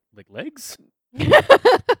 like legs?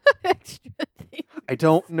 extra thing. I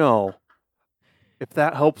don't know if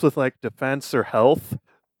that helps with like defense or health.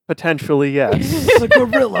 Potentially, yes. It's a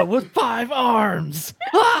gorilla with 5 arms.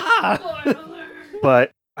 Ah!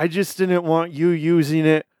 But I just didn't want you using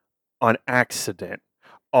it on accident.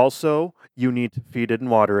 Also, you need to feed it and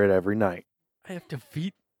water it every night. I have to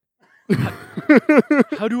feed.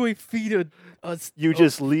 How do I feed a You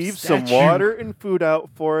just leave some statue? water and food out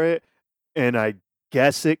for it, and I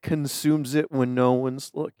guess it consumes it when no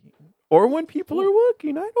one's looking. Or when people are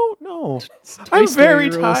looking. I don't know. I'm Toy Story very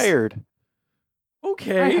rules. tired. I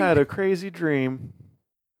Okay. had a crazy dream.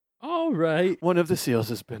 All right. One of the seals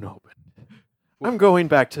has been opened. I'm going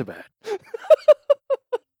back to bed.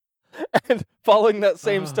 And following that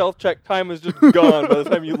same Ah. stealth check, time is just gone by the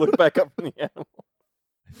time you look back up from the animal.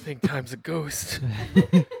 I think time's a ghost.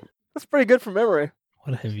 That's pretty good from memory.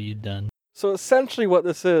 What have you done? So essentially what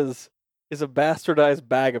this is a bastardized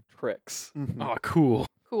bag of tricks. Mhm. Oh, cool.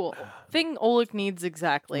 Cool. Thing Oleg needs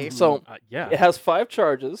exactly. So Yeah. it has 5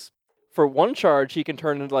 charges. For 1 charge, he can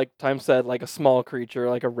turn into, like Time said, like a small creature,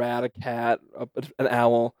 like a rat, a cat, an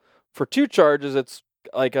owl. For 2 charges, it's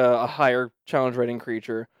like a higher challenge rating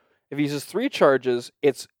creature. If he uses 3 charges,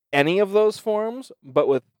 it's any of those forms, but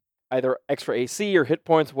with either extra AC or hit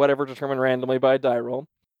points, whatever, determined randomly by a die roll.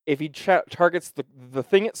 If he targets the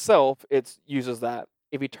thing itself, it uses that.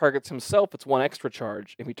 If he targets himself, it's 1 extra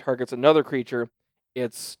charge. If he targets another creature,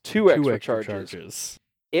 it's 2 Two extra charges.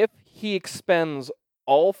 If he expends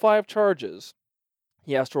all 5 charges,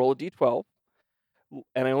 he has to roll a d12.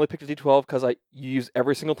 And I only picked a d12 because I use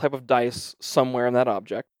every single type of dice somewhere in that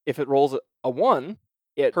object. If it rolls a 1,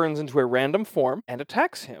 it turns into a random form and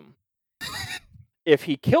attacks him. If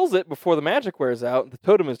he kills it before the magic wears out, the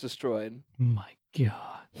totem is destroyed. My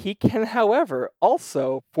God. He can, however,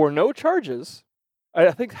 also, for no charges,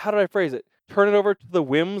 I think, how did I phrase it? Turn it over to the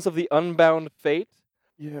whims of the unbound fate.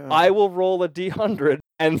 Yeah. I will roll a d100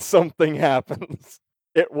 and something happens.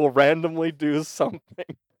 It will randomly do something.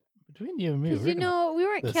 Between you and me, Because we're you gonna know we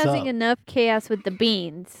weren't this causing up. enough chaos with the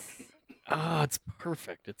beans. Ah, it's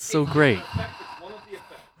perfect. It's so great.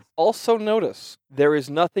 Also notice, there is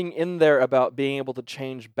nothing in there about being able to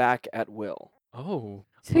change back at will. Oh.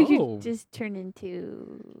 So Oh. you just turn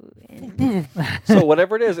into. an- So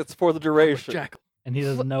whatever it is, it's for the duration. Jack. and he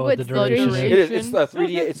doesn't Wh- know what the what's the duration duration? It is. is, it's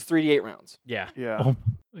 3d8, it's 3d8 rounds. Yeah. Yeah. Oh.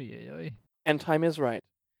 Oy, oy, oy. And time is right.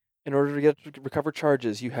 In order to get to recover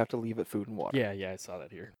charges, you have to leave it food and water. Yeah, I saw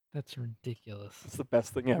that here. That's ridiculous. It's the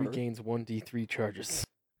best thing ever. Regains 1d3 charges.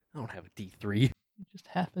 I don't have a d3. Just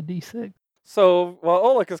half a d6. So while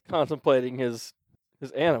Oleg is contemplating his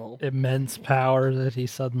animal, Immense power that he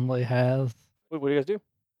suddenly has. what do you guys do?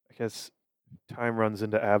 I guess time runs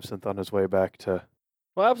into Absinthe on his way back to.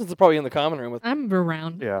 Well, Absinthe is probably in the common room with. I'm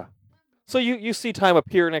around. Yeah. So you see time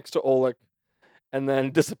appear next to Oleg, and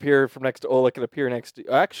then disappear from next to Oleg and appear next to.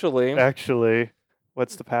 Actually, Actually,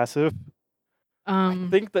 what's the passive? I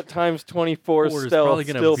think that times 24 Four is stealth probably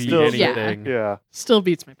gonna still beat still. Yeah. anything. Yeah. Still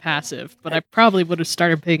beats my passive, but I probably would have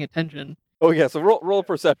started paying attention. Oh yeah, so roll a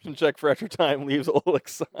perception check for extra time leaves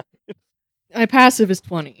Oleg's side. My passive is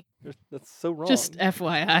 20. That's so wrong. Just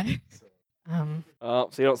FYI. Oh,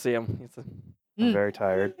 so you don't see him. He's I'm Mm. very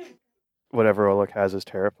tired. Whatever Oleg has is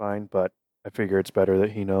terrifying, but I figure it's better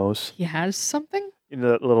that he knows. He has something? You know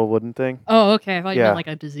that little wooden thing? Oh, okay. I thought you Yeah. meant like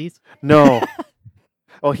a disease. No.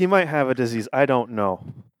 Oh, he might have a disease. I don't know.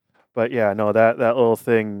 But yeah, no, that little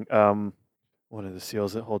thing, one of the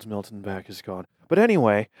seals that holds Milton back is gone. But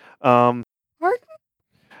anyway,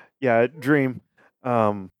 yeah, dream.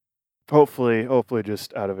 Hopefully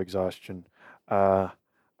just out of exhaustion. I'm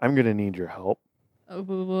gonna need your help.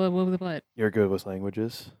 What? You're good with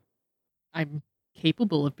languages. I'm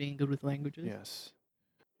capable of being good with languages. Yes.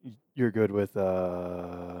 You're good with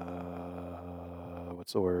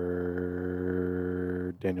what's the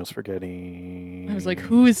word? Daniel's forgetting. I was like,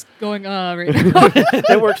 who is going on right now?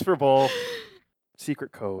 It works for both.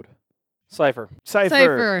 Secret code. Cipher. Cipher.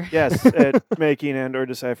 Cipher. Yes, at making and or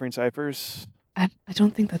deciphering ciphers. I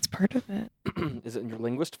don't think that's part of it. Is it in your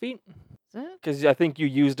linguist feat? Is it? Because I think you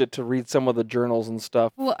used it to read some of the journals and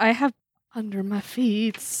stuff. Well, I have under my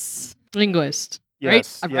feet linguist.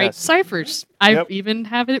 Yes. Right? I write yes. ciphers. I Yep. even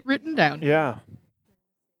have it written down. Yeah.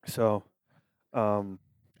 So,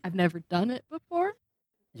 I've never done it before.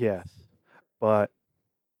 yes, but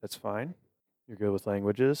that's fine. You're good with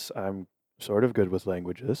languages. I'm sort of good with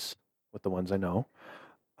languages, with the ones I know.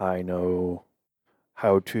 I know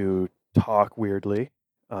how to talk weirdly.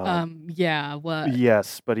 Yeah, what?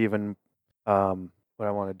 Yes, but even what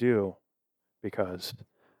I want to do, because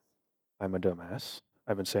I'm a dumbass.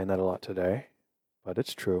 I've been saying that a lot today, but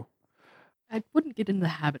it's true. I wouldn't get in the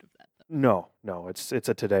habit of that, though. No, it's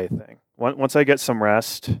a today thing. Once I get some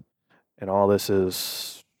rest and all this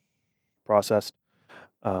is processed,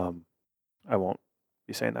 I won't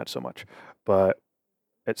be saying that so much. But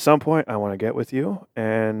at some point, I want to get with you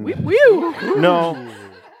and no,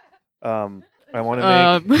 I want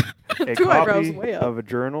to make a Two eyebrows copy way up. of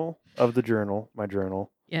my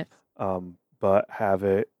journal. Yes. But have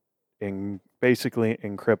it basically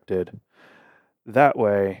encrypted. That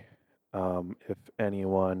way, if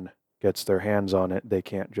anyone gets their hands on it, they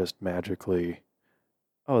can't just magically,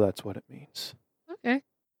 oh, that's what it means. Okay.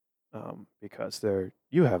 Because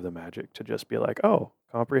you have the magic to just be like, oh,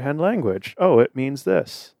 comprehend language. Oh, it means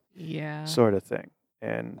this Yeah. sort of thing.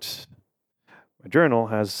 And my journal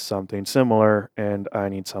has something similar, and I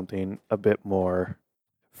need something a bit more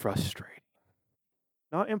frustrating.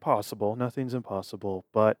 Not impossible. Nothing's impossible,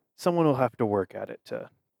 but someone will have to work at it to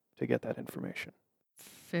get that information.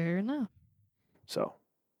 Fair enough. So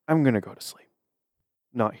I'm going to go to sleep.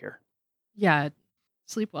 Not here. Yeah.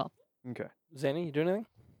 Sleep well. Okay. Zanny, you doing anything?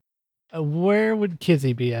 Where would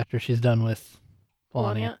Kizzy be after she's done with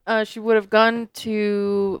Polania? She would have gone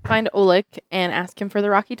to find Oleg and ask him for the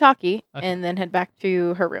Rocky Talkie, Okay. and then head back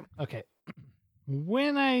to her room. Okay.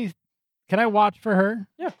 Can I watch for her?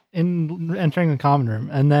 Yeah. In entering the common room,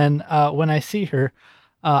 and then when I see her,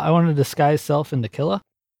 I want to disguise self into Killa.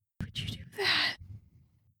 Would you do that?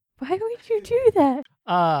 Why would you do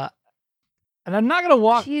that? And I'm not gonna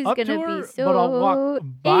walk She's up gonna to her, be so but I'll walk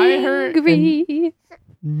by her and angry.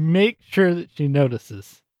 make sure that she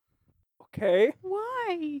notices, Okay.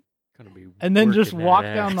 Why? Gonna be and then just working that walk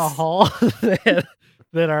down the ass. hall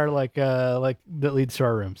that are like that leads to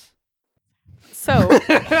our rooms. So,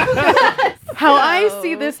 how I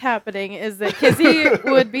see this happening is that Kizzy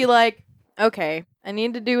would be like, okay, I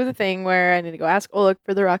need to do the thing where I need to go ask Oleg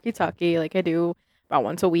for the Rocky Talkie, like I do about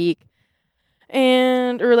once a week.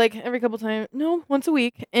 Or like every couple times. No, once a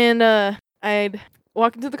week. And I'd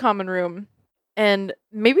walk into the common room and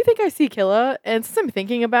maybe think I see Killa. And since I'm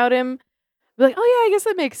thinking about him, be like, oh yeah, I guess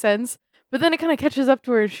that makes sense. But then it kind of catches up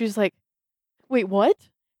to her and she's like, wait, what?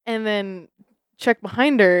 And then check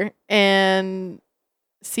behind her and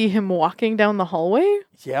see him walking down the hallway.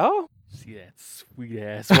 Yeah. See that sweet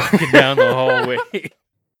ass walking down the hallway.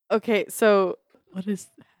 Okay, so What is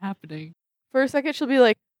happening? for a second she'll be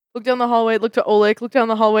like, look down the hallway, look to Oleg, look down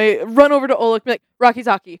the hallway, run over to Oleg, be like, Rocky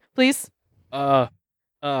Talkie, please. Rocky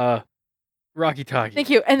Talkie. Thank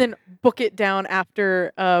you. And then book it down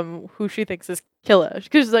after who she thinks is Killa.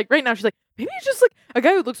 Because like right now she's like, maybe it's just like a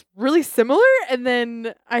guy who looks really similar, and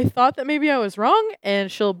then I thought that maybe I was wrong, and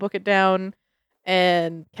she'll book it down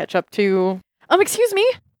and catch up to excuse me.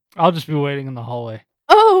 I'll just be waiting in the hallway,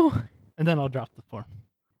 Oh, and then I'll drop the form.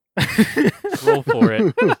 Roll for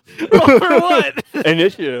it. Roll for what?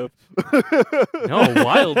 Initiative. No,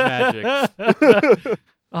 wild magic.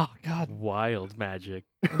 Oh God! Wild magic.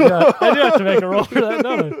 Yeah, I do have to make a roll for that,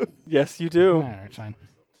 don't I? Yes, you do. Alright, fine.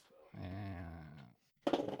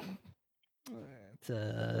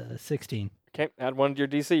 It's 16. Okay, add one to your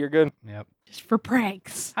DC. You're good. Yep. Just for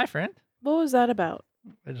pranks. Hi, friend. what was that about?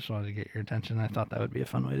 I just wanted to get your attention. I thought that would be a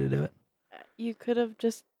fun way to do it. You could have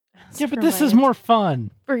just asked Yeah, but for this my is more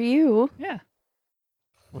fun. for you. Yeah.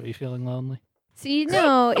 What, are you feeling lonely? So you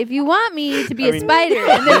know, if you want me to be I a mean- spider,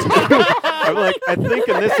 and then I'm like, I think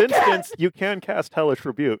in this instance, you can cast Hellish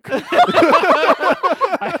Rebuke.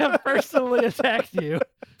 I have personally attacked you.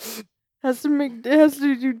 It has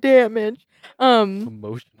to do damage.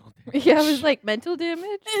 Emotional damage. yeah, it was like mental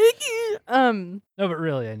damage. No, but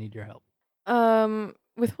really, I need your help.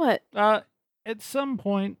 With what? At some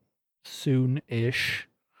point soon-ish,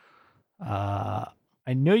 I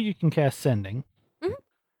know you can cast Sending. Mhm.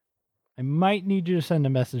 I might need you to send a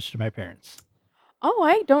message to my parents. Oh,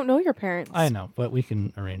 I don't know your parents. I know, but we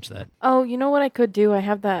can arrange that. Oh, you know what I could do? I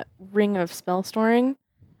have that ring of spell storing.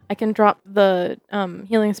 I can drop the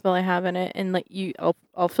healing spell I have in it and let you.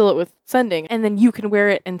 I'll fill it with sending, and then you can wear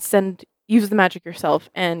it and use the magic yourself.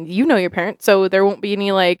 And you know your parents, so there won't be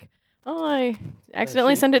any like, oh, I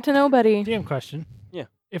accidentally send it to nobody. DM question. Yeah.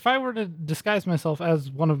 If I were to disguise myself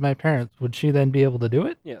as one of my parents, would she then be able to do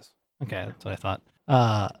it? Yes. Okay, that's what I thought.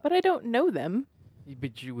 But I don't know them.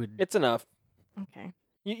 But you would. It's enough. Okay.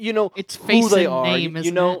 You know It's who face they and are. name, You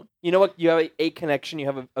isn't know. it? You know what? You have a connection. You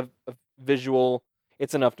have a visual.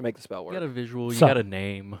 It's enough to make the spell You work. got a visual. You So- got a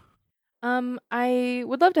name. I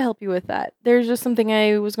would love to help you with that. There's just something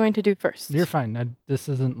I was going to do first. You're fine. This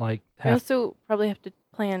isn't like I also probably have to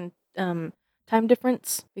plan time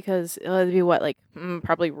difference because it'll be what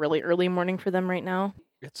probably really early morning for them right now.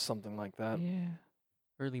 It's something like that. yeah,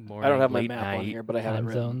 Early morning. I don't have my late map on night. here, but I have it time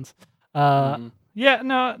written. zones. Mhm. Yeah,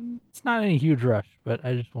 no, it's not any huge rush, but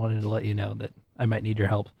I just wanted to let you know that I might need your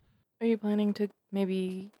help. Are you planning to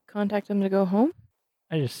maybe contact them to go home?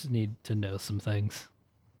 I just need to know some things.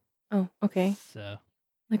 Oh, okay. So,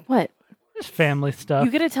 Like what? just family stuff.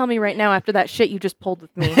 You gotta tell me right now after that shit you just pulled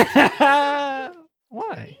with me.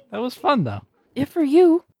 Why? That was fun though. Yeah, for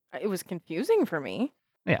you. It was confusing for me.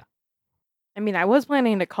 Yeah. I mean, I was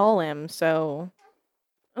planning to call him, so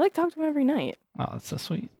I talk to him every night. Oh, that's so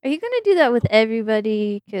sweet. Are you gonna do that with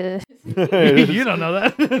everybody? 'Cause You don't know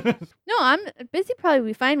that. no, I'm Busy. Probably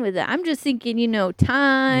be fine with that. I'm just thinking,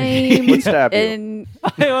 time Would stab you. and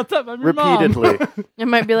Hey, what's up? I'm your mom. Repeatedly. It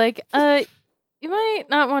might be like, you might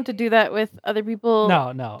not want to do that with other people.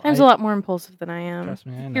 No. Time's a lot more impulsive than I am. Trust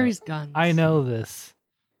me, I know. Carries guns. I know this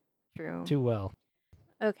True. too well.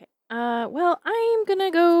 Okay. Well, I'm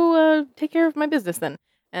gonna go take care of my business then,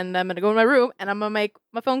 and I'm gonna go in my room and I'm gonna make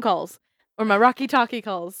my phone calls or my walkie-talkie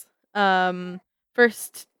calls.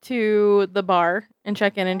 First to the bar and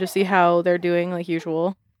check in and just see how they're doing, like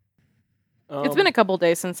usual. It's been a couple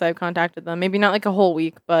days since I've contacted them. Maybe not like a whole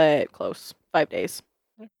week, but close. 5 days.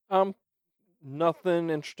 Nothing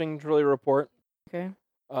interesting to really report. Okay.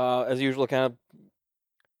 As usual, kind of.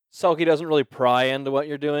 Selkie doesn't really pry into what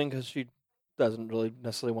you're doing because she doesn't really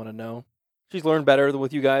necessarily want to know. She's learned better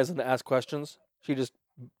with you guys than to ask questions. She just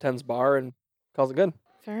tends bar and calls it good.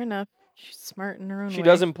 Fair enough. She's smart in her own way. She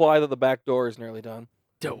does imply that the back door is nearly done.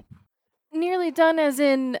 Dope. Nearly done as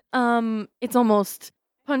in it's almost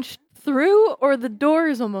punched through or the door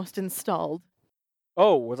is almost installed.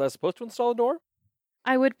 Oh, was I supposed to install a door?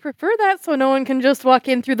 I would prefer that so no one can just walk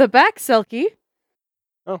in through the back, Selkie.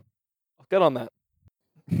 I'll get on that.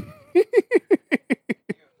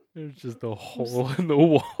 There's just a hole in the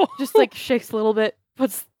wall. Just shakes a little bit,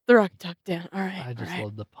 puts the rock duck down. All right. I just all right.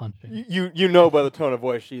 love the punching. You know by the tone of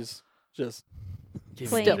voice she's just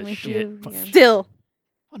Give me playing the with shit. you. Yeah. Still,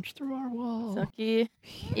 Punch through our wall. Selkie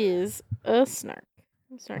is a snarky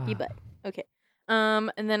Ah. butt. Okay.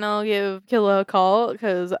 And then I'll give Killa a call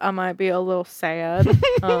because I might be a little sad.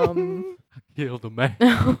 Kill the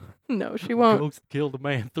man. No, she won't. Ghost killed the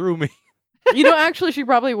man through me. Actually, she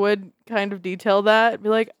probably would kind of detail that. Be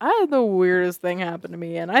like, I had the weirdest thing happen to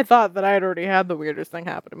me, and I thought that I had already had the weirdest thing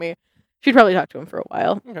happen to me. She'd probably talk to him for a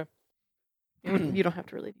while. Okay. You don't have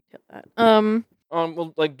to really detail that.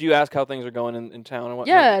 well, do you ask how things are going in town and whatnot?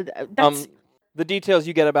 Yeah, that's The details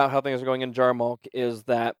you get about how things are going in Jarmalk is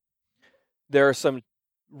that there are some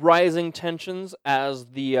rising tensions as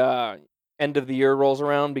the end of the year rolls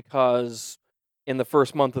around because in the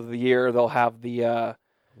first month of the year they'll have the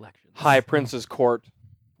Elections. High Prince's Court,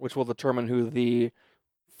 which will determine who the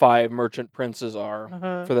 5 merchant princes are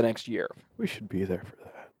for the next year. We should be there for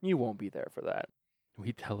that. You won't be there for that.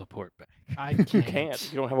 We teleport back. I You can't. can't.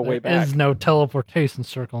 You don't have a way There back is no teleportation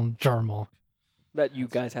circle in Jarmal. that you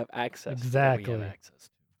guys have access to, Exactly. We have access to.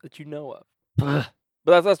 that you know of. Ugh.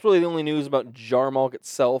 But that's really the only news about Jarmalk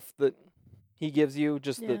itself that he gives you.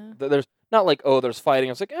 Just Yeah. that there's not like, oh, there's fighting.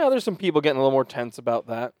 It's like, there's some people getting a little more tense about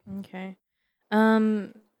that. okay.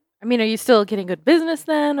 I mean, are you still getting good business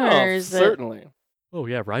then, or Oh, is certainly. Oh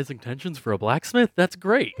yeah, rising tensions for a blacksmith. That's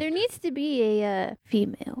great. There needs to be a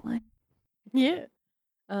female one. it?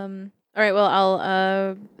 Yeah. All right. Well,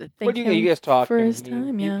 I'll thank What do him you guys talk? for and his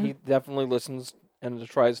time. Yeah. He definitely listens and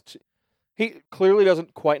tries to. He clearly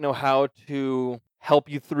doesn't quite know how to help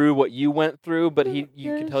you through what you went through, but you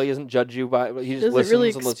can tell he doesn't judge you by. He just Doesn't listens really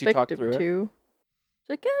and lets you talk expect through him it. to. It's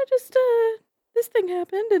like, yeah, just this thing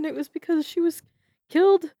happened, and it was because she was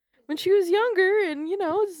killed when she was younger, and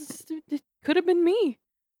it could have been me.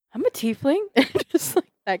 I'm a tiefling, just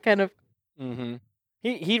like that kind of. Mm-hmm.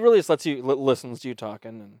 He really just lets you listens to you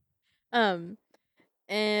talking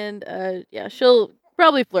Yeah, she'll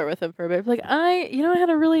probably flirt with him for a bit. Like, I had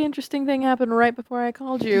a really interesting thing happen right before I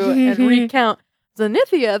called you, and recount.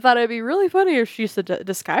 Zenithia thought it'd be really funny if she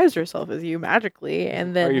disguised herself as you magically,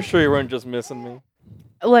 and then. Are you sure you weren't just missing me?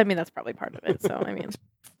 Well, I mean, that's probably part of it. So, I mean,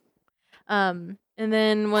 and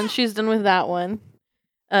then when she's done with that one,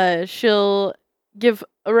 she'll give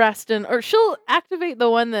Rastin, or she'll activate the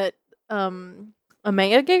one that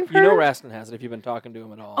Amaya gave her. You know Rastin has it if you've been talking to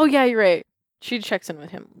him at all. Oh yeah, you're right. She checks in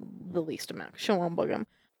with him the least amount. She won't bug him,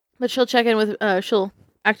 but she'll check in with. She'll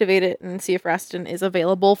activate it and see if Rastin is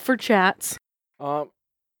available for chats.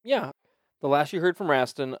 Yeah. The last you heard from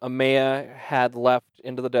Rastin, Amaya had left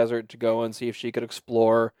into the desert to go and see if she could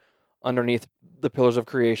explore underneath the Pillars of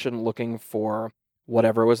Creation looking for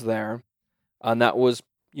whatever was there. And that was,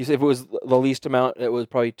 you said if it was the least amount, it was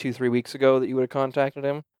probably 2-3 weeks ago that you would have contacted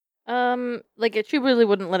him? She really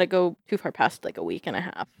wouldn't let it go too far past like a week and a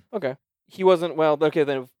half. Okay. He wasn't, well, okay,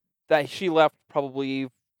 then that she left probably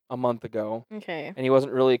a month ago. Okay. And he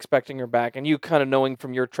wasn't really expecting her back. And you kind of knowing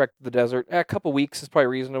from your trek to the desert, a couple weeks is probably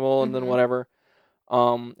reasonable, and then whatever.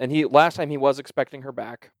 And last time he was expecting her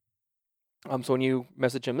back. So when you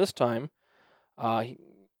message him this time,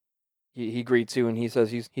 he greets you and he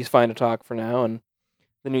says he's fine to talk for now. And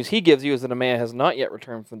the news he gives you is that Amaya has not yet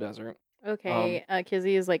returned from the desert. Okay.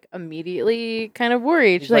 Kizzy is like immediately kind of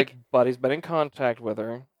worried. He's She's like, Buddy's been in contact with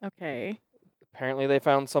her. okay. Apparently they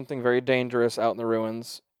found something very dangerous out in the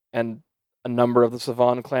ruins, and a number of the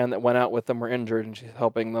Savan clan that went out with them were injured, and she's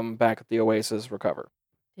helping them back at the oasis recover.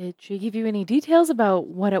 Did she give you any details about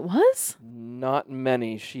what it was? Not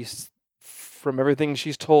many. From everything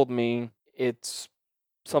she's told me, it's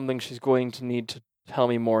something she's going to need to tell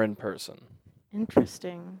me more in person.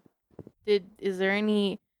 Interesting. Is there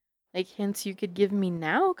any like hints you could give me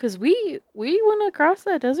now? Because we went across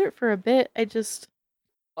that desert for a bit.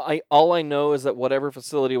 All I know is that whatever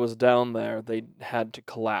facility was down there, they had to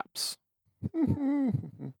collapse.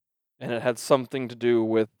 And it had something to do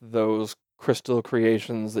with those crystal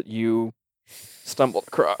creations that you stumbled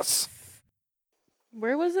across.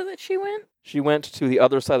 Where was it that she went? She went to the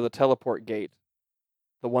other side of the teleport gate,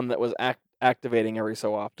 the one that was activating every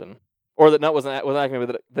so often, or that wasn't activated,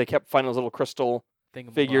 but they kept finding those little crystal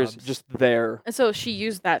figures just there. And so she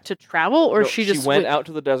used that to travel, or No, she just went out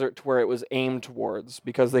to the desert to where it was aimed towards,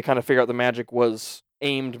 because they kind of figured out the magic was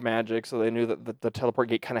aimed magic, so they knew that the teleport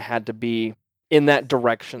gate kind of had to be in that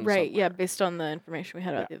direction. Right, somewhere. yeah, based on the information we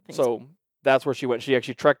had about the other things. So that's where she went. She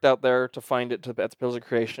actually trekked out there to find it at the Pillars of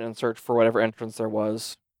Creation and search for whatever entrance there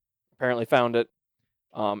was. Apparently found it,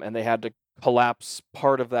 and they had to collapse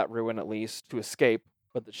part of that ruin at least to escape,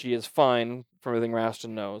 but that she is fine from everything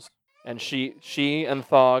Rastin knows. And she and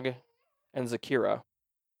Thog and Zakira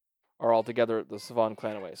are all together at the Savan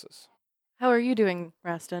clan oasis. How are you doing,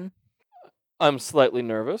 Rastin? I'm slightly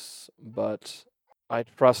nervous, but I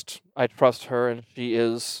trust her, and she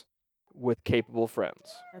is with capable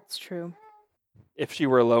friends. That's true. If she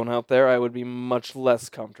were alone out there, I would be much less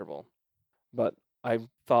comfortable. But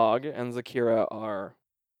Thog and Zakira are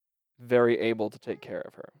very able to take care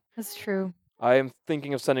of her. That's true. I am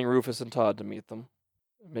thinking of sending Rufus and Todd to meet them.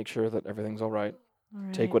 Make sure that everything's all right.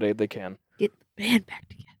 Take what aid they can. Get the band back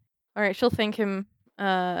together. All right, she'll thank him.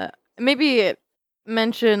 Maybe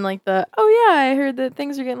mention like I heard that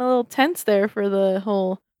things are getting a little tense there for the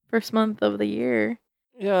whole first month of the year.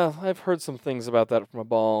 Yeah, I've heard some things about that from a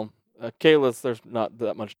ball. Kalis, there's not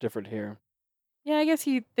that much different here. Yeah, I guess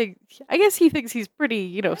he thinks he's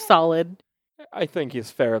pretty, solid. I think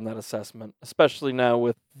he's fair in that assessment, especially now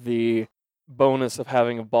with the bonus of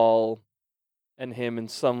having a ball and him in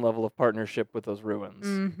some level of partnership with those ruins.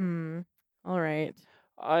 Mm-hmm. All right.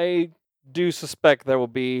 I do suspect there will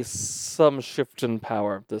be some shift in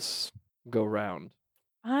power this go round.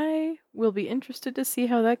 I will be interested to see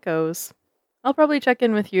how that goes. I'll probably check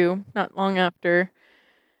in with you not long after.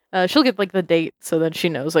 She'll get like the date so that she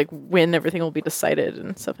knows like when everything will be decided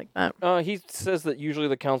and stuff like that. He says that usually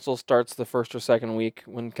the council starts the first or second week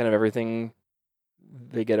when kind of everything,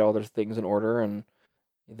 they get all their things in order, and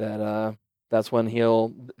that that's when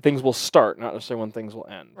things will start, not necessarily when things will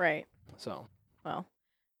end. Right. So. Well,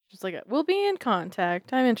 just like we'll be in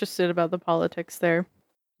contact. I'm interested about the politics there.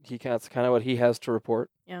 That's kind of what he has to report.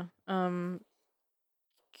 Yeah.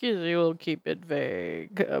 Kizzy will keep it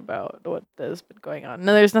vague about what has been going on.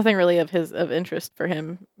 No, there's nothing really of interest for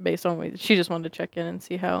him based on what she just wanted to check in and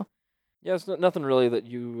see how. Yeah, it's nothing really that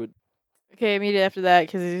you would. Okay, immediately after that,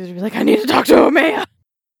 Kizzy's gonna be like, I need to talk to Amaya.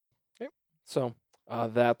 Okay. So,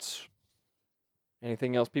 that's.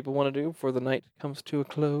 Anything else people want to do before the night comes to a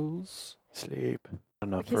close? Sleep.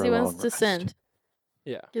 Enough for Kizzy a wants long to rest. send.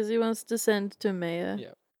 Yeah. Kizzy wants to send to Maya.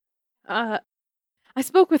 Yeah. I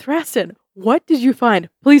spoke with Rastin. What did you find?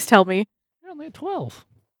 Please tell me. You're only at 12.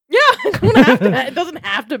 Yeah, it doesn't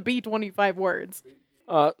have to be 25 words.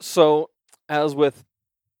 So, as with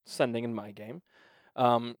sending in my game,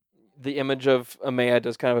 the image of Amaya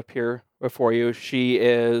does kind of appear before you. She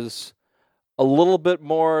is a little bit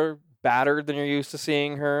more battered than you're used to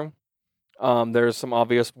seeing her. There's some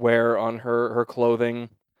obvious wear on her clothing.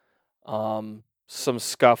 Some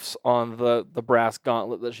scuffs on the brass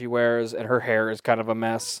gauntlet that she wears, and her hair is kind of a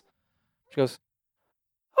mess. She goes,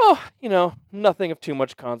 Oh, nothing of too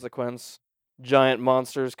much consequence. Giant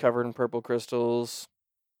monsters covered in purple crystals.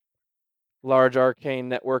 Large arcane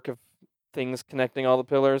network of things connecting all the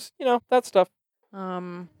pillars. That stuff.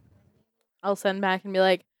 I'll send back and be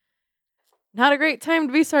like, not a great time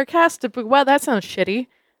to be sarcastic, but wow, that sounds shitty.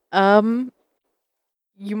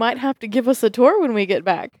 You might have to give us a tour when we get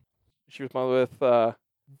back. She responded with,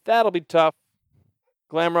 that'll be tough.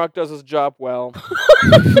 Glamrock does his job well.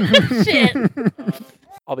 Shit.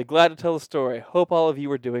 I'll be glad to tell the story. Hope all of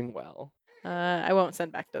you are doing well. I won't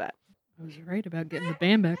send back to that. I was right about getting the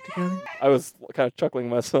band back together. I was kind of chuckling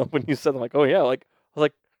myself when you said, I'm like, oh yeah, I was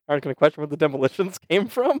like, aren't going to question where the demolitions came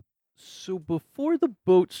from? So before the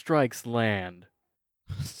boat strikes land,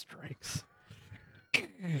 strikes.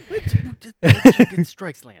 Chicken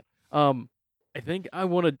strikes land. I think I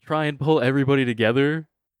want to try and pull everybody together.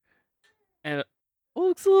 And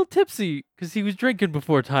looks a little tipsy because he was drinking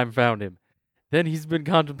before time found him. Then he's been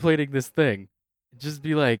contemplating this thing. Just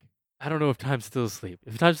be like, I don't know if Time's still asleep.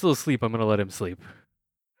 If Time's still asleep, I'm gonna let him sleep.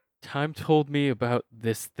 Time told me about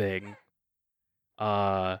this thing.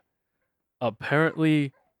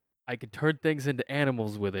 Apparently, I could turn things into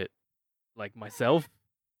animals with it, like myself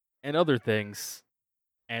and other things.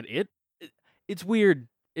 And it's weird.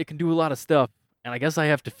 It can do a lot of stuff, and I guess I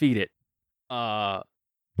have to feed it. But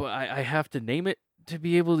I have to name it to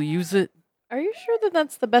be able to use it. Are you sure that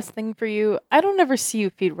that's the best thing for you? I don't ever see you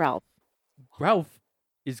feed Ralph. Ralph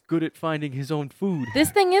is good at finding his own food.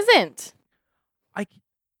 This thing isn't.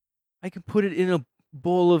 I can put it in a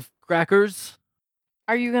bowl of crackers.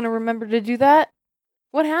 Are you going to remember to do that?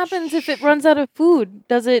 What happens if it runs out of food?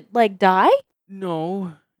 Does it, die?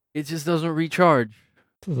 No, it just doesn't recharge.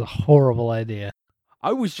 This is a horrible idea.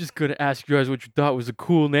 I was just going to ask you guys what you thought was a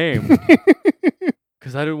cool name.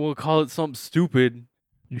 Because I didn't want to call it something stupid.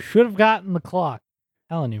 You should have gotten the clock.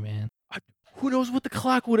 I'm telling you, man. Who knows what the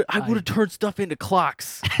clock would have... I would have turned stuff into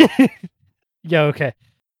clocks. Yeah, okay.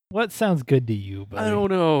 What sounds good to you, buddy? I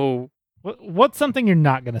don't know. What's something you're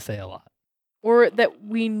not going to say a lot? Or that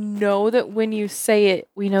we know that when you say it,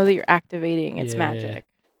 we know that you're activating its Yeah. magic.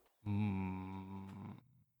 And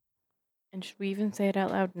should we even say it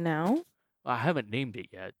out loud now? I haven't named it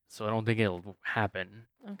yet, so I don't think it'll happen.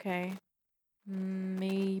 Okay.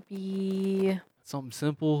 Maybe... Something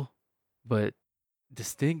simple, but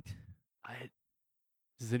distinct.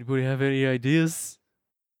 Does anybody have any ideas?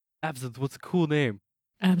 Absinthe, what's a cool name?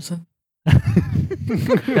 Absinthe.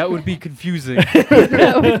 That would be confusing.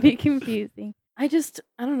 That would be confusing. I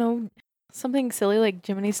don't know, something silly like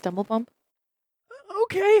Jiminy Stumblebump.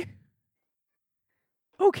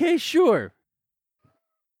 Okay, sure.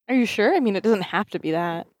 Are you sure? I mean, it doesn't have to be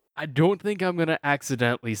that. I don't think I'm gonna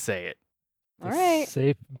accidentally say it. All right.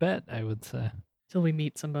 Safe bet, I would say. Till we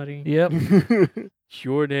meet somebody. Yep.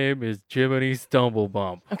 Your name is Jiminy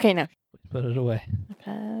Stumblebump. Okay, now. Put it away.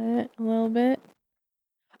 Pat it a little bit.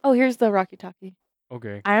 Oh, here's the Rocky Talkie.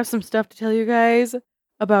 Okay. I have some stuff to tell you guys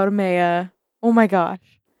about Amaya. Oh my gosh.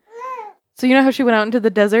 So you know how she went out into the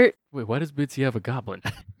desert? Wait, why does Bitsy have a goblin?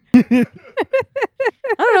 I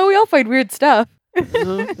don't know, we all find weird stuff.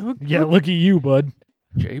 Yeah, look at you, bud.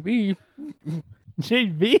 JB.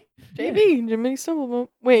 JB? JB, Jiminy Stumblebump.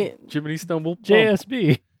 Wait, Jiminy Stumble.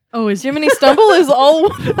 JSB. Oh, is Jiminy Stumble is all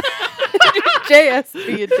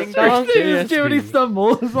JSB, ding dong. His name is Jiminy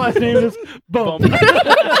Stumble. His last name is Bump.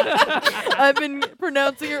 I've been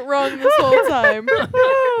pronouncing it wrong this whole time.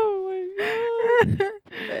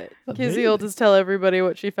 Kizzy will just tell everybody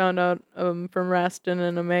what she found out from Rastin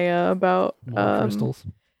and Amaya about More crystals.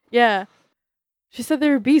 Yeah. She said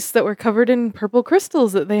there were beasts that were covered in purple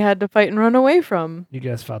crystals that they had to fight and run away from. You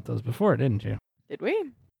guys fought those before, didn't you? Did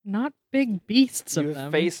we? not big beasts of You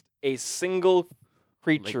them. faced a single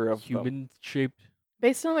creature Like of them. human shaped.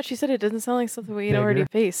 Based on what she said, it doesn't sound like something we'd already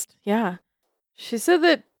Bigger. faced. Yeah. She said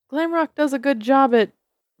that Glamrock does a good job at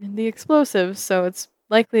the explosives, so it's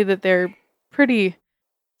likely that they're pretty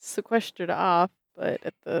sequestered off, but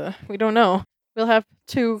we don't know. We'll have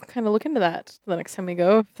to kind of look into that the next time we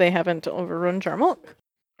go if they haven't overrun Jarmulk.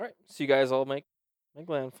 All right, so you guys all make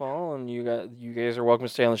landfall, and you guys are welcome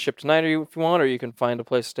to stay on the ship tonight, if you want, or you can find a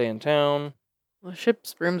place to stay in town. The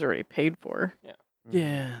ship's room's already paid for.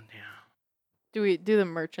 Yeah. Do the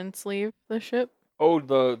merchants leave the ship? Oh,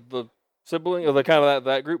 the sibling, or the kind of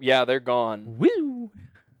that group. Yeah, they're gone. Woo!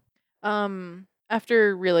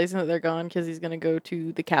 After realizing that they're gone, Kizzy's gonna go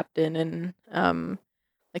to the captain and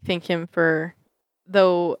thank him for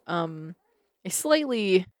a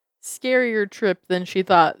slightly scarier trip than she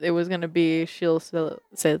thought it was gonna be. She'll still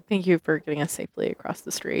say thank you for getting us safely across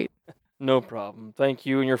the strait. No problem. Thank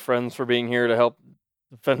you and your friends for being here to help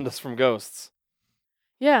defend us from ghosts.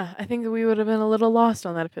 Yeah, I think we would have been a little lost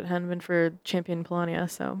on that if it hadn't been for Champion Polania,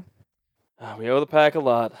 so. We owe the pack a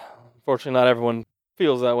lot. Unfortunately, not everyone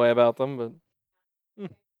feels that way about them,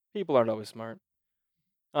 but people aren't always smart.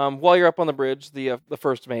 While you're up on the bridge, the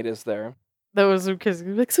first mate is there. That was because,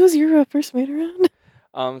 like, so is your first mate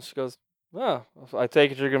around? She goes, "Well, I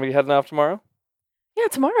take it you're going to be heading off tomorrow? Yeah,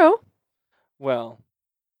 tomorrow. Well,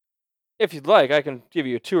 if you'd like, I can give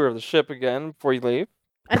you a tour of the ship again before you leave.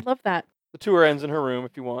 I'd love that. The tour ends in her room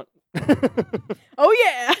if you want." Oh,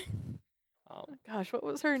 yeah! Um, Gosh, what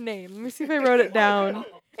was her name? Let me see if I wrote it down.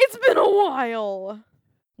 It's been a while!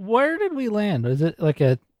 Where did we land? Is it like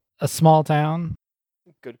a small town?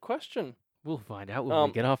 Good question. We'll find out when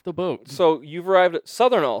we get off the boat. So you've arrived at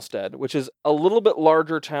Southern Alstead, which is a little bit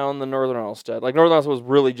larger town than Northern Alstead. Like Northern Alstead was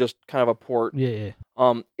really just kind of a port. Yeah.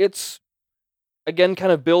 It's again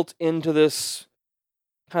kind of built into this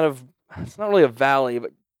kind of, it's not really a valley,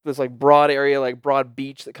 but this like broad area, like broad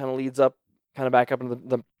beach that kind of leads up, kind of back up into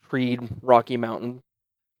the treed rocky mountain.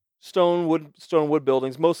 Stone wood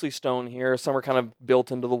buildings, mostly stone here. Some are kind of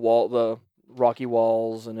built into the rocky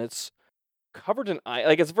walls, and it's covered in ice.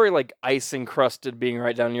 Like it's very like ice encrusted, being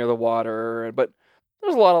right down near the water. But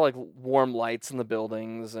there's a lot of like warm lights in the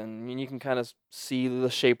buildings, and you can kind of see the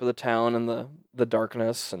shape of the town and the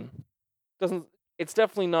darkness. And it's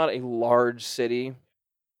definitely not a large city,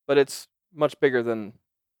 but it's much bigger than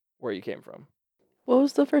where you came from. What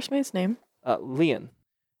was the first mate's name? Leon.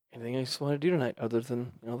 Anything else you want to do tonight other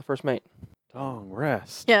than the first mate? Long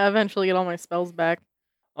rest. Yeah, eventually get all my spells back.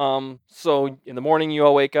 So in the morning you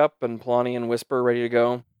all wake up and Polania and Whisper are ready to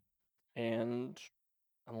go. And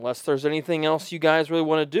unless there's anything else you guys really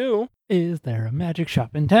want to do, Is there a magic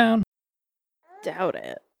shop in town? Doubt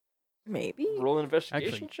it. Maybe? roll an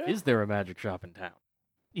investigation Actually, check. is there a magic shop in town?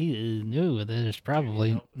 No, there's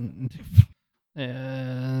probably.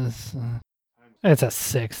 Yes. It's a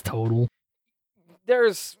 6 total.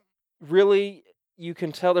 There's really, you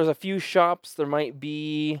can tell there's a few shops. There might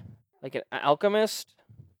be like an alchemist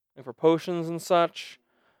like for potions and such.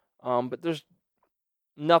 But there's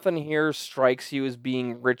nothing here strikes you as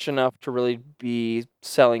being rich enough to really be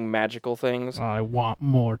selling magical things. I want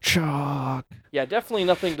more chalk. Yeah, definitely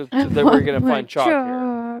nothing that we're going to find chalk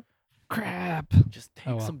here. Crap. Just take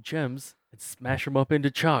Oh, well. some gems and smash them up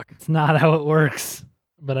into chalk. It's not how it works,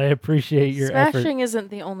 but I appreciate your effort. Smashing isn't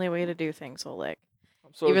the only way to do things, Oleg.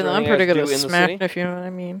 So is Even there though I'm anything pretty else good to at do in the smashing, city? if you know what I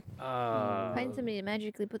mean. Find somebody to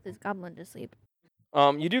magically put this goblin to sleep.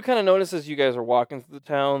 You do kind of notice as you guys are walking through the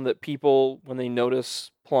town that people, when they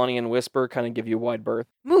notice Polania and Whisper, kind of give you a wide berth.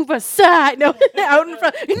 Move aside! No, out in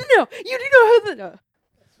front. No, you do know how the.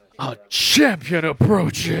 A champion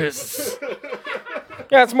approaches.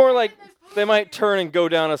 Yeah, it's more like they might turn and go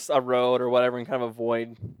down a road or whatever and kind of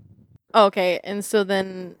avoid. Okay, and so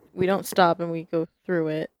then we don't stop and we go through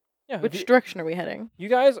it. Yeah, Which direction are we heading? you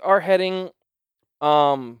guys are heading.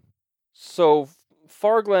 So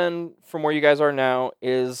Farglen, from where you guys are now,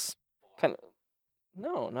 is kind of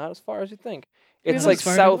not as far as you think. It's like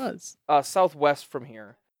southwest from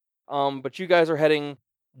here. But you guys are heading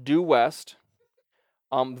due west.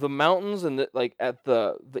 The mountains and at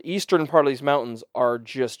the eastern part of these mountains are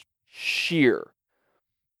just sheer.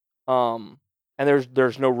 And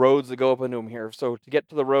there's no roads that go up into them here. So to get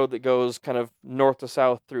to the road that goes kind of north to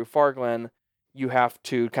south through Farglen, you have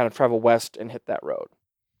to kind of travel west and hit that road.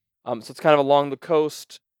 So it's kind of along the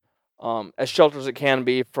coast, as sheltered as it can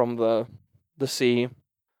be from the sea.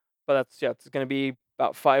 But it's going to be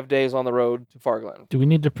about 5 days on the road to Farglen. Do we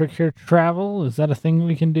need to procure travel? Is that a thing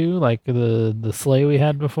we can do, like the sleigh we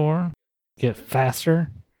had before? Get faster?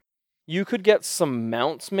 You could get some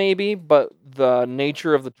mounts maybe, but the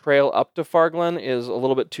nature of the trail up to Farglen is a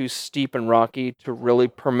little bit too steep and rocky to really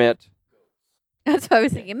permit. That's what I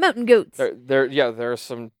was thinking. Mountain goats. There are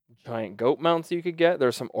some giant goat mounts you could get.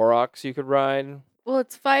 There's some aurochs you could ride. Well,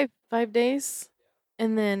 it's 5 days,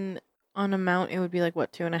 and then on a mount it would be like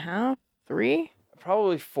what, 2.5, 3?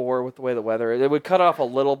 Probably 4 with the way the weather is. It would cut off a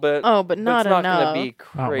little bit. Oh, but not it's not enough. going to be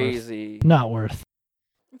crazy. Not worth.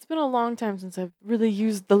 It's been a long time since I've really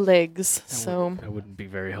used the legs, so That wouldn't be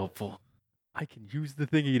very helpful. I can use the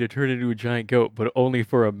thingy to turn into a giant goat, but only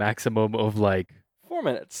for a maximum of like 4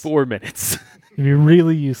 minutes. 4 minutes. It'd be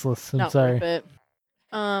really useless. I'm not sorry. worth it.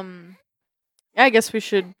 I guess we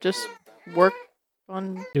should just work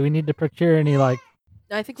on. Do we need to procure any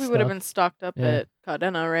I think we would have Stuff. been stocked up Yeah. at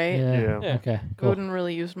Cardena, right? Yeah. Yeah. Okay. We Cool. wouldn't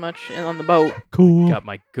really use much on the boat. Cool. Got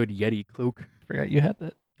my good Yeti cloak. Forgot you had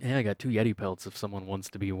that. Yeah, I got 2 Yeti pelts if someone wants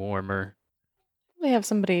to be warmer. We have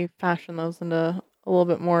somebody fashion those into a little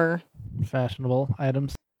bit more. Fashionable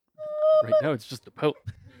items. Right now it's just a pelt.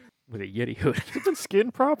 with a Yeti hood. Has it been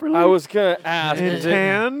skinned properly? I was gonna ask. and Is it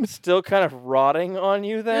tanned? still kind of rotting on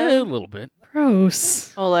you a then? little bit.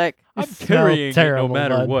 Gross. Oleg. I'm smell carrying it no terrible,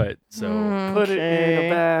 matter bud. what. So Put it in Okay. a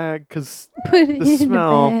bag, because Put it The in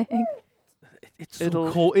smell. a bag. it's so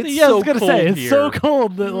It'll- cold. It's yeah, I so was gonna cold say it's here. so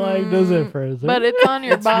cold that like does it Mm, for us. But it's on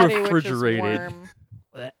your It's body, refrigerated. which is warm.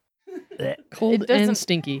 Cold doesn't- and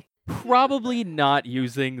stinky. Probably not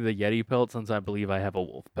using the Yeti pelt since I believe I have a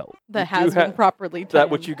wolf pelt. That You do has been have- properly That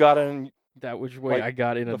what you tanned. got in That which way Like, I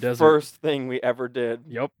got in a the desert. first thing we ever did.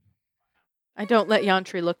 Yep. I don't let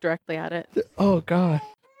Yantri look directly at it. Oh god.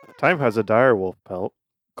 Time has a direwolf pelt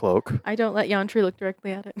cloak. I don't let Yantri look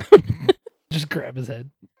directly at it. Just grab his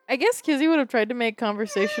head. I guess Kizzy would have tried to make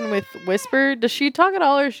conversation with Whisper. Does she talk at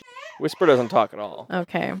all, or Whisper doesn't talk at all.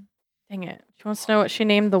 okay? Dang it! She wants to know what she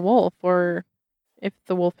named the wolf, or if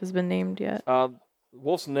the wolf has been named yet. The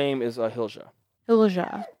wolf's name is Hilja.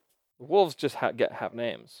 Hilja. The wolves just have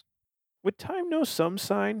names. Would Time know some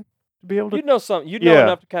sign to be able to? You'd know some. You'd know Yeah.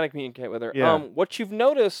 enough to kind of communicate with her. Yeah. What you've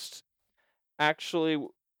noticed, actually,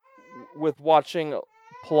 with watching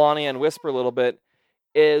Polania and Whisper a little bit,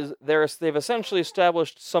 is they've essentially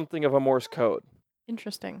established something of a Morse code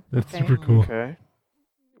Interesting. That's Okay. super cool. Okay.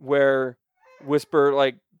 where Whisper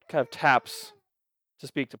like kind of taps to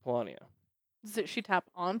speak to Polania. Does she tap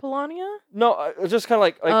on Polania? No, it's just kind of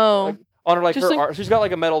like Oh. like on her like Just her like- arm. She's got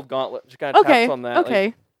like a metal gauntlet. She kind of Okay. taps on that. like-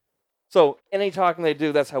 Okay. so any talking they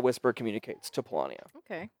do, that's how Whisper communicates to Polania.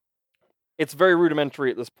 Okay. It's very rudimentary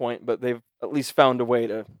at this point, but they've at least found a way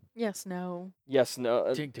to Yes. No. yes,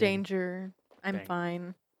 no, Ding, ding. Danger. I'm Dang.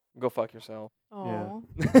 fine. go fuck yourself. Oh.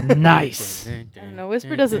 Nice. I don't know.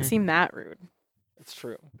 Whisper doesn't seem that rude. It's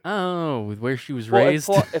true. Oh, with where she was Well, raised.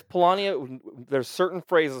 if Polania, there's certain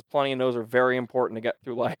phrases Polania knows are very important to get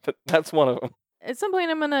through life, but that's one of them. At some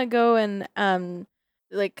point, I'm gonna go and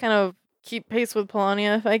like kind of keep pace with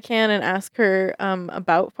Polania if I can, and ask her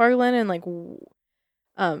about Farglen and like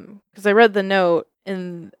because I read the note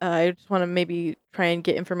and I just want to maybe try and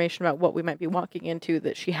get information about what we might be walking into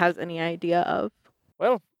that she has any idea of.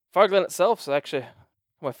 Well, Farglen itself is actually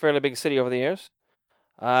a fairly big city over the years.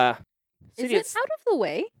 City Is it out of the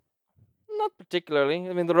way? Not particularly.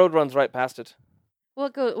 I mean, the road runs right past it.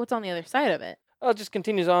 What's on the other side of it? Oh, it just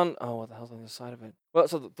continues on. Oh, what the hell's on the other side of it? Well,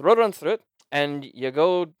 so the road runs through it, and you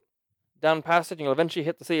go down past it, and you'll eventually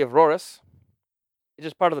hit the city of Rorus. It's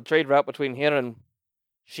just part of the trade route between here and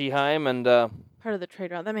Sheheim, and Part of the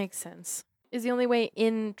trade route. That makes sense. Is the only way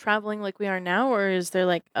in traveling like we are now, or is there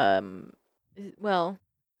like is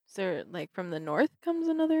there like from the north comes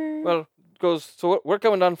another? well, it goes. So we're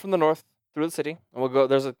coming down from the north through the city, and we'll go.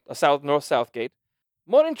 There's a north-south gate.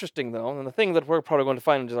 More interesting though, and the thing that we're probably going to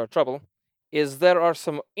find is our trouble, is there are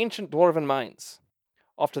some ancient dwarven mines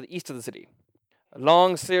off to the east of the city. A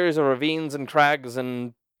long series of ravines and crags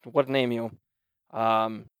and what name you.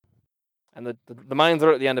 And the mines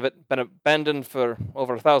are at the end of it, been abandoned for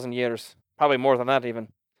over 1,000 years, probably more than that even.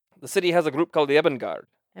 The city has a group called the Ebengard.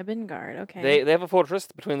 Ebengard. Okay. They have a fortress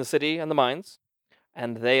between the city and the mines,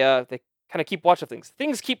 and they kind of keep watch of things.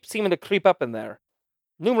 Things keep seeming to creep up in there,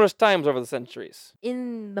 numerous times over the centuries.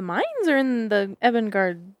 in the mines or in the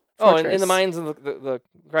Ebengard? Oh, in the fortress? mines and the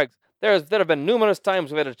crags. There have been numerous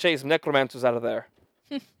times we've had to chase necromancers out of there.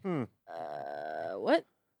 What?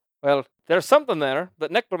 Well, there's something there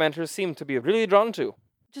that necromancers seem to be really drawn to.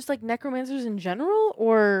 Just like necromancers in general,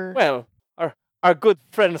 or Well, our good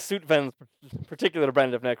friend Suitven's particular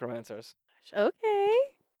brand of necromancers. okay.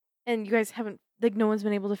 And you guys haven't like no one's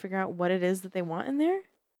been able to figure out what it is that they want in there.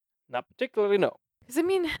 Not particularly, no. Because I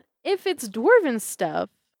mean, if it's dwarven stuff,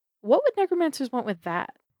 what would necromancers want with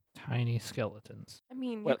that? Tiny skeletons. I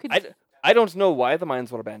mean, Well, you could. I don't know why the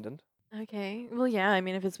mines were abandoned. Okay. Well, yeah. I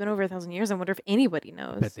mean, if it's been over 1,000 years, I wonder if anybody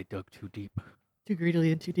knows. Bet they dug too deep. Too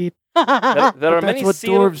greedily and too deep. There are But many that's what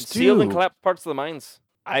sealed dwarves and do. collapsed parts of the mines.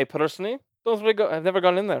 I personally don't really go. I've never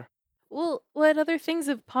gone in there. Well, what other things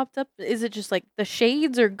have popped up? Is it just like the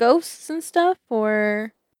shades or ghosts and stuff,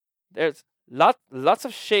 or There's lots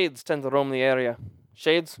of shades tend to roam the area.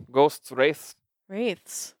 Shades, ghosts, wraiths.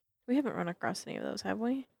 wraiths? We haven't run across any of those, have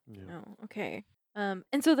we? Yeah. No. Okay. And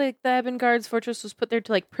so the Ebengard's fortress was put there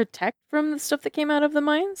to like protect from the stuff that came out of the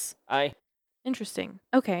mines. Aye, Interesting.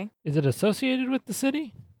 Okay. Is it associated with the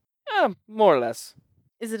city? more or less.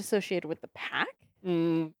 Is it associated with the pack?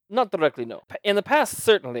 Not directly, no. In the past,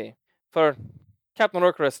 certainly. For Captain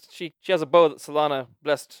Orcrist, she has a bow that Solana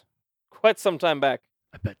blessed quite some time back.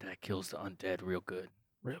 I bet that kills the undead real good.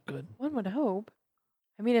 Real good. One would hope.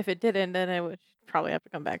 I mean, if it didn't, then I would probably have to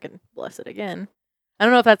come back and bless it again. I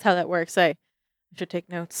don't know if that's how that works. I should take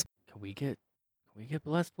notes. Can we get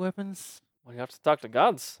blessed weapons? Well, you have to talk to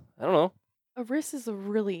gods. I don't know. Eris is a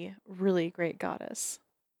really, really great goddess.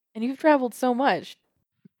 And you've traveled so much.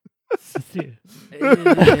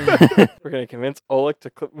 We're gonna convince Oleg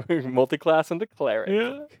to multi-class into cleric.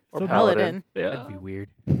 Yeah. Or So paladin. That'd be weird.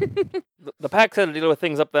 The pack's had to deal with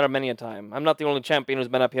things up there many a time. I'm not the only champion who's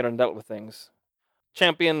been up here and dealt with things.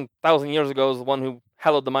 Champion 1,000 years ago is the one who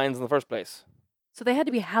hallowed the mines in the first place. So they had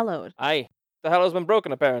to be hallowed. Aye. The hallow's been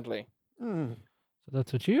broken, apparently. Hmm. So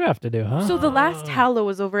that's what you have to do, huh? So the last hallow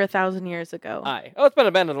was over 1,000 years ago. Aye. Oh, it's been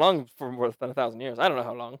abandoned long for more than 1,000 years. I don't know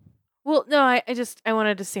how long. Well, no, I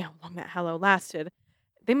wanted to see how long that hallow lasted.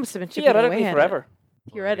 They must have been chipping away Theoretically, at forever.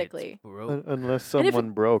 it. Theoretically. Unless And if it-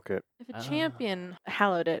 someone broke it. If a champion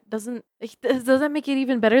hallowed it, does that make it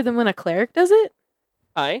even better than when a cleric does it?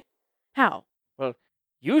 Aye. How?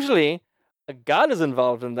 Usually, a god is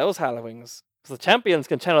involved in those hallowings. So the champions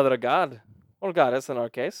can channel their god. Or goddess, in our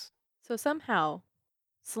case. So somehow,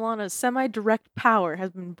 Solana's semi-direct power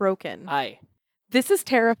has been broken. Aye. This is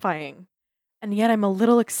terrifying. And yet I'm a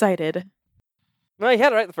little excited. No, you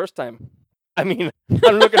had it right the first time. I mean,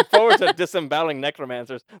 I'm looking forward to disemboweling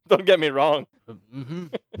necromancers. Don't get me wrong.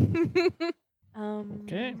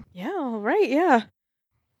 Okay. Yeah, all right, yeah.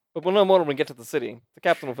 But we'll know more when we get to the city. The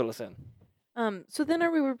captain will fill us in. So then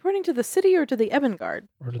are we reporting to the city or to the Ebengard?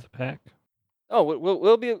 Or to the pack. Oh,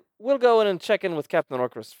 we'll go in and check in with Captain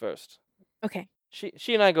Orchrist first. Okay.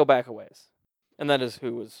 She and I go back a ways, and that is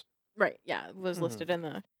who was Right, yeah, it was listed in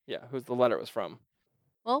the... who's the letter was from.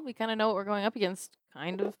 Well, we kind of know what we're going up against.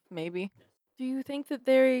 Kind of, maybe. Do you think that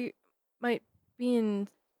they might be in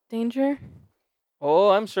danger? Oh,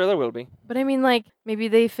 I'm sure there will be. But I mean, like, maybe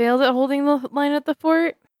they failed at holding the line at the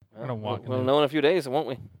fort? We're gonna walk We'll into- know in a few days, won't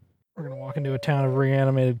we? We're gonna walk into a town of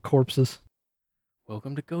reanimated corpses.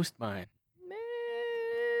 Welcome to Ghost Mine. Man,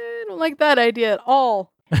 I don't like that idea at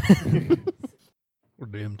all. We're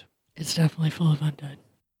doomed. It's definitely full of undead.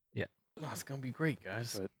 Oh, it's gonna be great,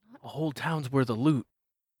 guys. But- A whole town's worth of loot.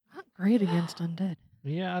 Not great against undead.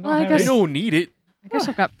 Yeah, I don't Well, I have They guess- any- don't need it. I guess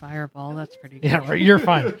I've got fireball. That's pretty good. Yeah, right. You're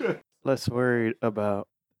fine. Less worried about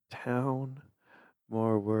town,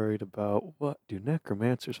 more worried about what do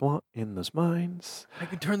necromancers want in those mines. I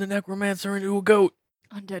can turn the necromancer into a goat.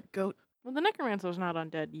 Undead goat. Well, the necromancer's not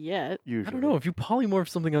undead yet. Usually. I don't know. If you polymorph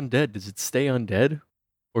something undead, does it stay undead?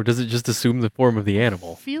 Or does it just assume the form of the I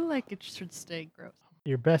animal? feel like it should stay gross.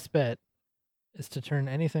 Your best bet is to turn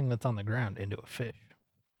anything that's on the ground into a fish.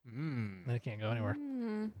 Then it can't go anywhere.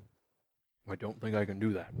 I don't think I can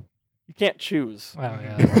do that. You can't choose. Wow,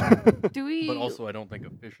 yeah. Do we... But also, I don't think a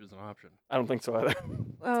fish is an option. I don't think so either.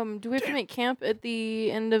 do we have to make camp at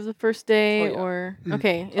the end of the first day, Oh, yeah. or...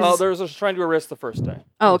 Okay. Oh, there's a shrine to Eris the first day.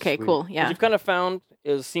 Oh, Oh, okay, sweet. cool, What yeah. you've kind of found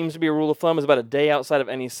seems to be a rule of thumb is about a day outside of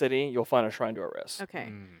any city, you'll find a shrine to Eris.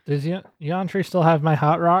 Okay. Does Yantri still have my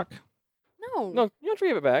hot rock? No, No, you don't have to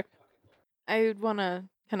give it back. I would want to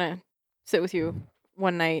kind of sit with you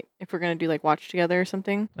one night if we're going to do, like, watch together or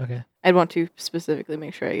something. Okay. I'd want to specifically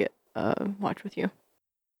make sure I get watch with you.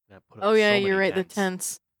 That put up Oh, yeah, so you're many right, the tents.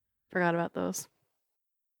 tents. Forgot about those.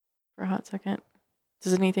 For a hot second.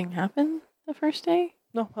 Does anything happen the first day?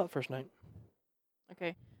 No, not the first night.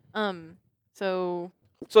 Okay. So...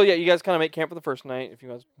 So yeah, you guys kind of make camp for the first night. If you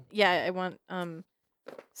guys, Yeah, I want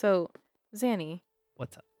so Zanny,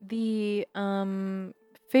 What's up? the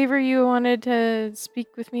favor you wanted to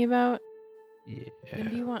speak with me about, Yeah. when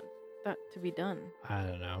do you want that to be done? I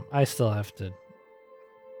don't know. I still have to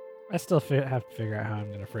have to figure out how I'm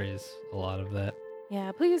going to phrase a lot of that.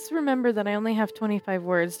 Yeah, please remember that I only have 25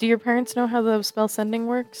 words. Do your parents know how the spell sending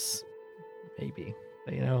works? Maybe.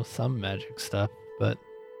 They know some magic stuff, but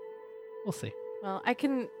we'll see. Well, I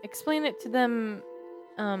can explain it to them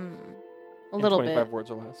a in little 25 bit. words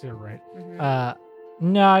or less. You're right. Mhm.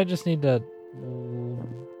 No, I just need to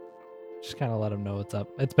just kind of let them know what's up.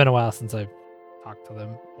 It's been a while since I've talked to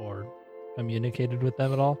them or communicated with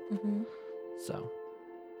them at all. Mhm. So,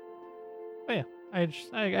 but yeah, I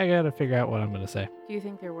got to figure out what I'm going to say. Do you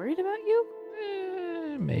think they're worried about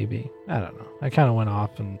you? Maybe. I don't know. I kind of went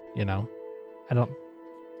off and, I don't.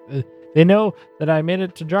 They know that I made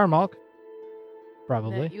it to Jarmalk.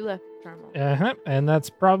 Probably. That you left Jarmal. Uh-huh. And that's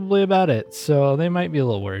probably about it. So they might be a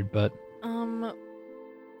little worried, but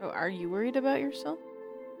Oh, are you worried about yourself?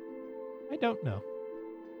 I don't know.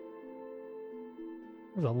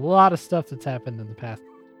 There's a lot of stuff that's happened in the past,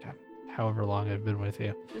 God, however long I've been with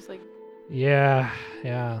you. Just like, Yeah.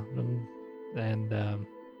 And it's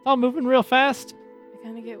all moving real fast. I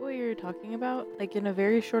kind of get what you're talking about. Like, in a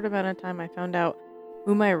very short amount of time, I found out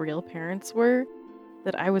who my real parents were.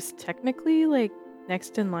 That I was technically, like,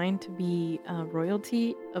 next in line to be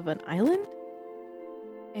royalty of an island.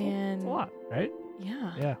 And It's a lot, right?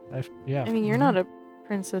 yeah. Yeah. Yeah. I mean, you're not a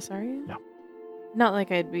princess, are you? No. not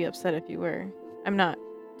like I'd be upset if you were. I'm not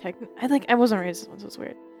I wasn't raised once, it's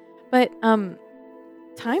weird. But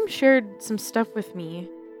Time shared some stuff with me,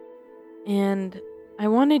 and I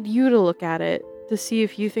wanted you to look at it to see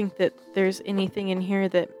if you think that there's anything in here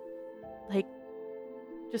that like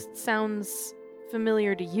just sounds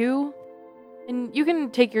familiar to you. And you can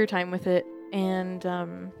take your time with it, and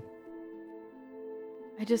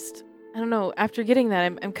I don't know, after getting that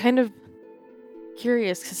I'm kind of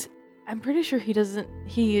curious cuz I'm pretty sure I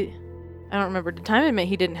don't remember. Did Time admit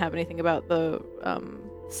he didn't have anything about the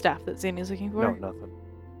staff that Zanny's looking for? No, nothing.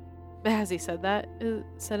 But has he said that?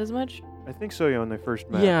 Said as much? I think so. Yeah, when they first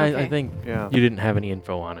met. Yeah, Okay. I think Yeah. you didn't have any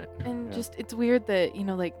info on it. And Yeah. just it's weird that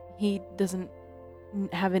like he doesn't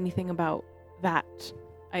have anything about that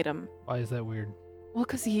item. Why is that weird? Well,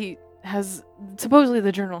 because he has supposedly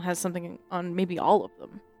the journal has something on maybe all of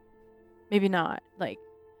them, maybe not, like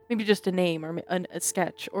maybe just a name or a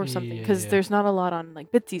sketch or something. Because Yeah. there's not a lot on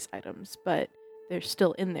like Bitsy's items, but they're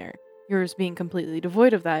still in there. Yours being completely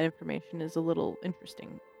devoid of that information is a little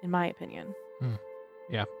interesting, in my opinion.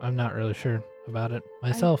 Yeah, I'm not really sure about it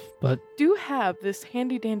myself, but Do have this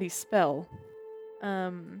handy dandy spell.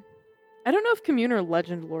 I don't know if commune or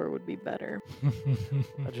legend lore would be better.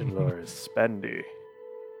 Legend lore is spendy.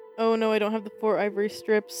 Oh no, I don't have the 4 ivory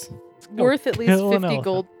strips. go Worth at least kill an 50 elephant.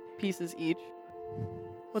 gold pieces each.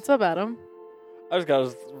 What's up, Adam? I just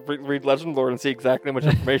gotta read Legend Lore and see exactly how much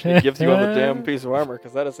information it gives you on the damn piece of armor,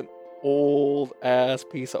 because that is an old ass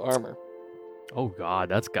piece of armor. Oh god,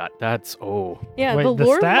 that's Yeah, Wait, the the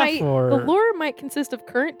lore staff the or- lore might consist of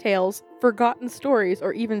current tales, forgotten stories,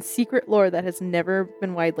 or even secret lore that has never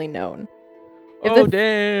been widely known. If oh the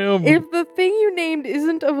damn. If the thing you named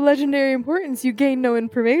isn't of legendary importance, you gain no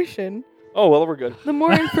information. Oh well, we're good. The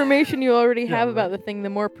more information you already Yeah, have right. about the thing, the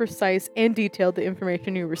more precise and detailed the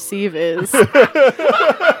information you receive is.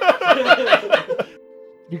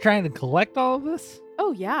 You're trying to collect all of this?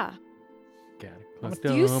 Oh yeah. Gotta collect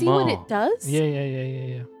Do you see them what all. it does?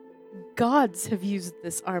 Yeah. Gods have used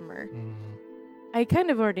this armor. Mm. I kind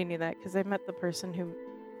of already knew that because I met the person who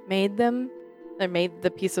made them. Or made the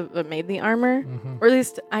piece of made the armor. Mhm. Or at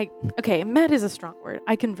least met is a strong word.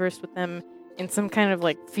 I conversed with them in some kind of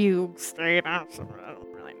like fugue state. I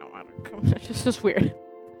don't really know how to. It's just weird.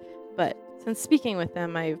 But since speaking with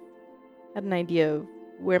them, I've had an idea of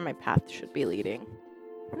where my path should be leading.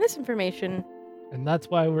 And this information, And that's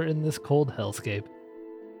why we're in this cold hellscape.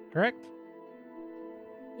 Correct?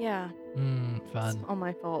 yeah, Fun. it's all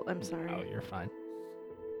my fault. I'm sorry. Oh, you're fine.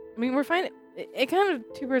 I mean, we're fine. It kind of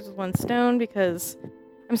 2 birds with 1 stone because,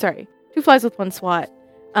 I'm sorry, 2 flies with 1 swat.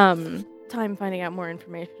 Time finding out more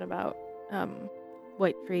information about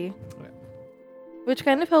White Tree, Yeah. which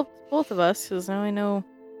kind of helped both of us because now I know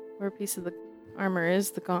where a piece of the armor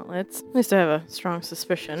is, the gauntlets. At least I have a strong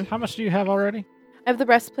suspicion. How much do you have already? I have the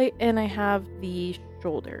breastplate and I have the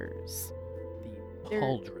shoulders. The They're-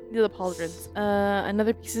 pauldron. The pauldrons.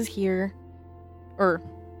 Another piece is here, or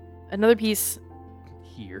another piece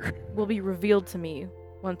Here. will be revealed to me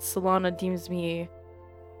once Solana deems me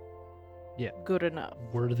good enough.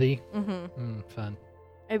 Worthy? Mm-hmm. Fun.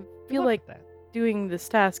 I feel like doing this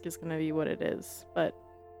task is going to be what it is, but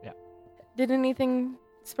Yeah. Did anything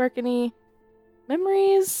spark any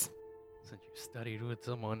memories? Since you studied with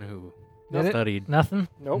someone who Did it? studied. Nothing?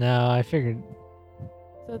 Nope. No, I figured.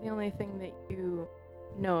 So the only thing that you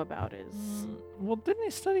know about is Well, didn't he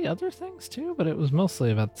study other things too? But it was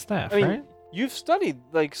mostly about the staff, I mean, right? You've studied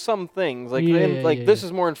like some things, like Yeah, this yeah.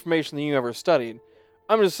 is more information than you ever studied.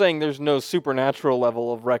 I'm just saying there's no supernatural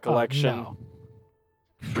level of recollection. no.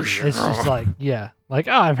 It's just like,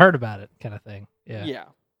 I've heard about it kind of thing. Yeah. Yeah.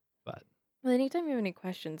 Well, anytime you have any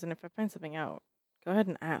questions, and if I find something out, go ahead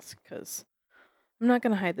and ask, because I'm not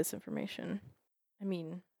going to hide this information. I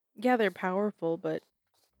mean, yeah, they're powerful, but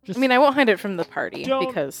Just I won't hide it from the party don't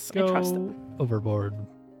because I go trust them. overboard.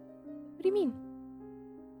 What do you mean?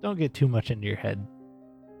 Don't get too much into your head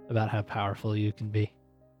about how powerful you can be.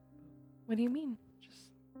 What do you mean?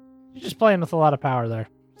 You're just playing with a lot of power there.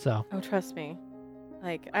 So, Oh, trust me.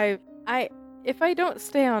 Like if I don't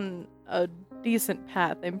stay on a decent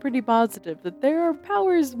path, I'm pretty positive that there are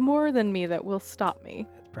powers more than me that will stop me.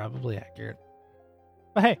 it's probably accurate.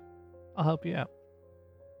 But hey, I'll help you out.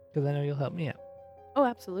 Because I know you'll help me out. Oh,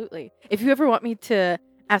 absolutely. If you ever want me to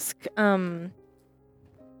ask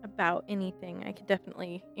about anything, I could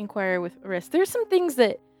definitely inquire with Aris. There's some things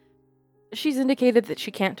that she's indicated that she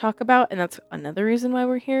can't talk about, and that's another reason why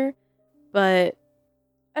we're here. But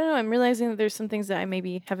I don't know, I'm realizing that there's some things that I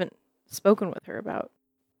maybe haven't spoken with her about.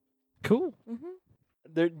 Cool.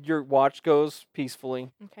 Mm-hmm. Your watch goes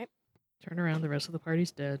peacefully. Okay. Turn around, the rest of the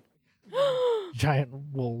party's dead. giant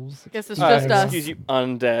wolves. Guess it's Uh, just us. excuse you,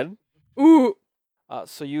 undead. Ooh.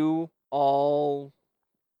 So you all,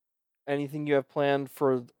 anything you have planned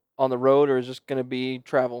for on the road, or is just going to be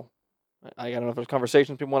travel? I don't know if there's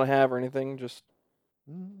conversations people want to have or anything. Just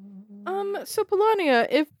So Polania,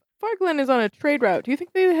 if Farglen is on a trade route, do you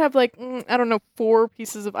think they have like I don't know 4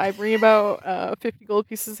 pieces of ivory, about 50 gold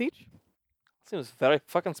pieces each? seems very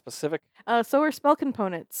fucking specific. So are spell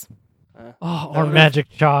components. Oh, What or if- magic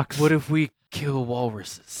chalks. What if we kill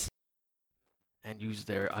walruses and use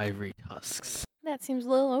their ivory tusks? That seems a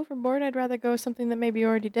little overboard. I'd rather go with something that may be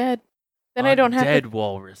already dead. Then I don't have dead to.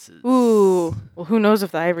 walruses. Ooh. Well, who knows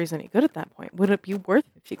if the ivory's any good at that point? Would it be worth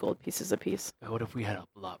 50 gold pieces apiece? What if we had a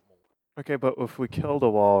lot more? Okay, but if we killed a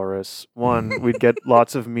walrus, one, we'd get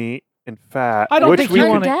lots of meat and fat. I don't which think we you could-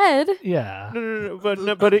 wanna- Dead. Yeah.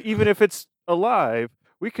 but even if it's alive,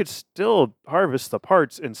 we could still harvest the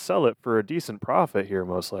parts and sell it for a decent profit here,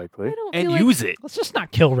 most I likely. don't And feel like. use it. Let's just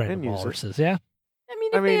not kill random And use it. walruses, yeah? I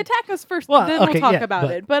mean, I if they mean- attack us first, Well, then okay, we'll talk yeah, about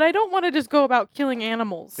but- it. But I don't want to just go about killing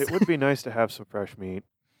animals. It would be nice to have some fresh meat.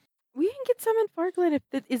 We can get some in Farglen if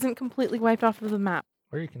it isn't completely wiped off of the map.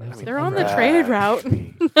 Or you can have some They're on the umbrella. trade fresh route.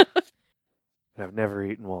 meat. And I've never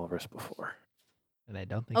eaten walrus before. And I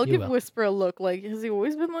don't think I'll you give will. Whisper a look. Like, has he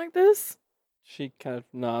always been like this? She kind of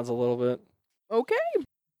nods a little bit. Okay.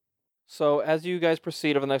 So as you guys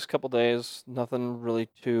proceed over the next couple days, nothing really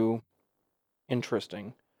too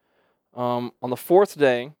interesting. On the 4th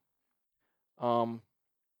day, kind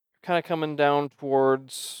of coming down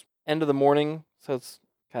towards end of the morning, so it's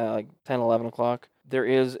kind of like 10, 11 o'clock. There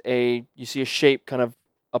is you see a shape kind of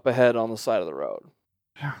up ahead on the side of the road.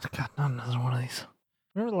 Oh, God, not another one of these.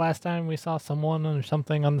 Remember the last time we saw someone or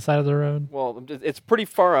something on the side of the road? Well, it's pretty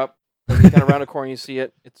far up. You kind of round a corner, you see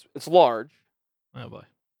it. It's large. Oh boy.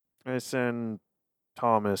 I send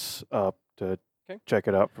Thomas up to Okay. check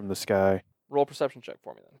it out from the sky. Roll a perception check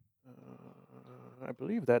for me then. I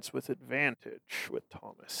believe that's with advantage with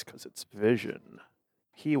Thomas because it's vision.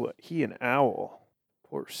 He an owl.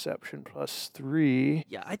 Perception +3.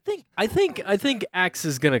 Yeah, I think Axe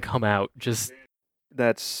is gonna come out. Just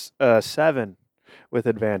That's 7 with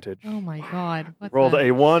advantage. Oh my god. What Rolled the,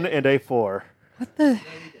 a 1 and a 4. What the?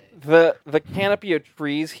 The canopy of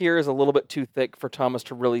trees here is a little bit too thick for Thomas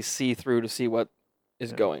to really see through to see what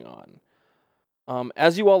is Yeah. going on.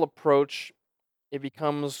 As you all approach, it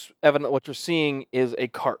becomes evident what you're seeing is a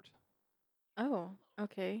cart Oh,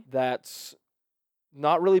 okay. that's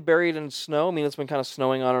not really buried in snow. I mean, it's been kind of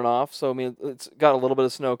snowing on and off, so I mean, it's got a little bit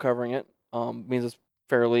of snow covering it. Means it's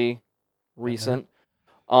fairly recent.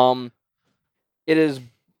 It is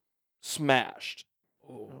smashed.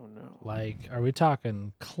 Oh no. Like, are we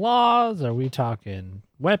talking claws? Are we talking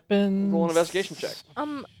weapons? Roll an investigation check.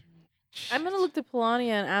 I'm gonna look to Polania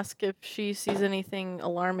and ask if she sees anything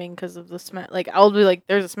alarming because of the smash. Like, I'll be like,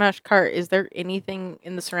 "There's a smashed cart. Is there anything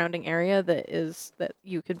in the surrounding area that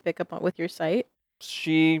you could pick up on with your sight?"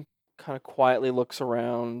 She kind of quietly looks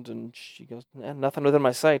around and she goes, nothing within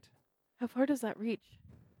my sight. How far does that reach?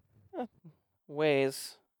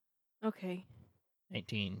 Ways. Okay.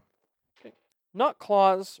 18. Not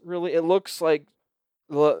claws, really. It looks like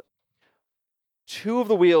the 2 of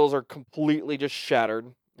the wheels are completely just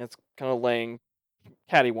shattered. It's kind of laying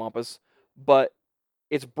cattywampus, but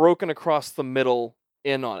it's broken across the middle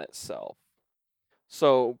in on itself.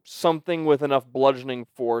 So something with enough bludgeoning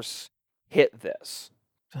force hit this.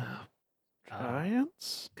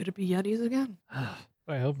 Giants? Could it be Yetis again?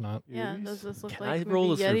 I hope not. Yeah. Yetis? Does this look can like I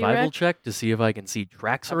roll a maybe Yeti survival wreck? check to see if I can see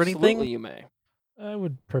tracks or Absolutely, anything? you may. I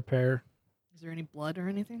would prepare. Is there any blood or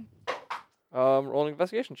anything? Roll an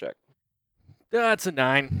investigation check. That's a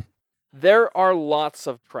 9. There are lots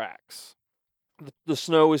of tracks. The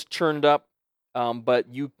snow is churned up, but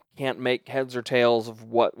you can't make heads or tails of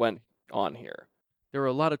what went on here. There are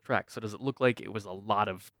a lot of tracks. So does it look like it was a lot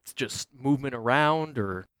of just movement around,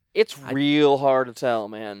 or It's I- real hard to tell,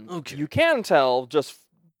 man. Okay. You can tell just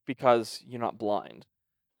because you're not blind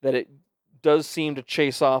that it does seem to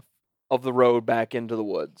chase off of the road back into the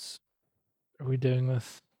woods. Are we doing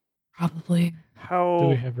this? Probably. Do How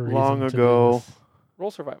we have a reason long to do ago? this?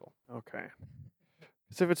 Roll survival. Okay.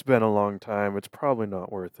 Because if it's been a long time, it's probably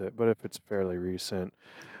not worth it. But if it's fairly recent,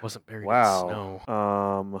 wasn't buried in wow.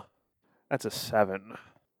 snow? That's a 7.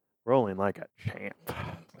 Rolling like a champ.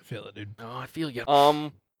 I feel it, dude. Oh, I feel you.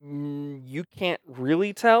 You can't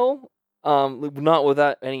really tell. Not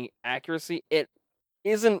without any accuracy. It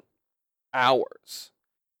isn't hours.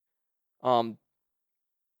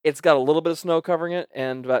 It's got a little bit of snow covering it,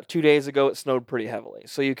 and about 2 days ago it snowed pretty heavily.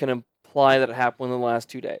 So you can imply that it happened in the last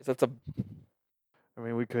 2 days. That's a I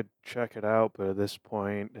mean, we could check it out, but at this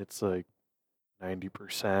point, it's like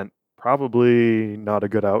 90% probably not a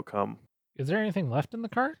good outcome. Is there anything left in the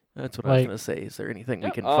cart? That's what I was Like- gonna say. Is there anything Yeah,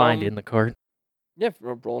 we can find in the cart? Yeah,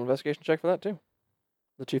 roll an investigation check for that too.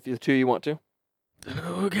 The two you want to.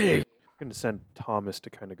 Okay. I'm gonna send Thomas to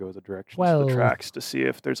kind of go the directions of Well- the tracks to see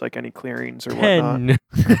if there's like any clearings or whatnot.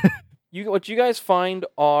 10. What you guys find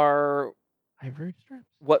are Ivory straps.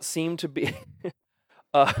 what seem to be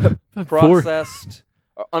Four. processed,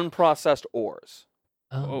 or unprocessed ores.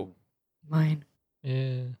 Oh. Mine.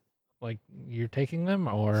 Yeah. Like you're taking them,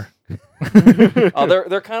 or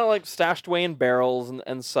They're kind of like stashed away in barrels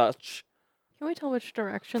and such. Can we tell which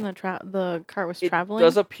direction the cart was It traveling?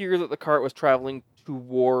 does appear that the cart was traveling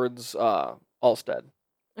towards Alstead.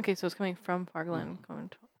 Okay, so it's coming from Farglen going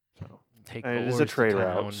to. Take And the it is a ores to trade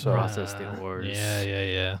route, town, so- process the ores.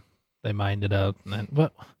 Yeah. They mined it out, and then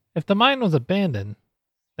what? If the mine was abandoned,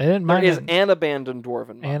 they didn't There mine is it. an abandoned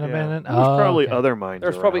dwarven mine. And abandoned. There's probably okay. other mines.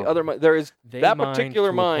 There's probably around. other there is They that mined particular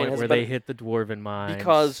to a mine point has where been they hit the dwarven mines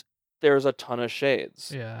because there's a ton of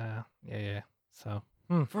shades. Yeah. So.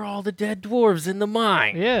 for all the dead dwarves in the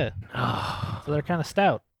mine. Yeah. Ah, So they're kind of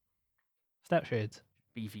stout. Stout shades.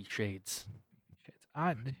 beefy shades.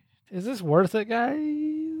 Is this worth it, guys?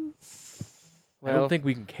 I Well, don't think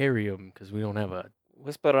we can carry them because we don't have a.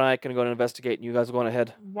 Whisper and I can go and investigate, and you guys are going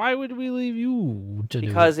ahead. Why would we leave you to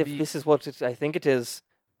Because do if this is what I think it is,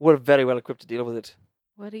 we're very well equipped to deal with it.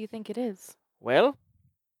 What do you think it is? Well,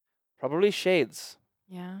 probably shades.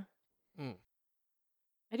 Yeah. Hmm.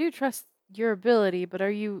 I do trust your ability, but are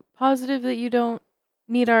you positive that you don't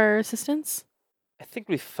need our assistance? I think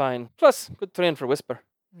we'll be fine. Plus, good terrain for Whisper.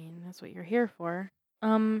 I mean, that's what you're here for.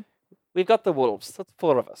 We've got the wolves. That's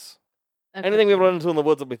 4 of us. Okay. Anything we run into in the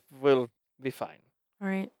woods will be fine. All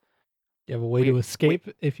right. you have a way to we- escape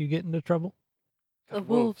if you get into trouble? The Got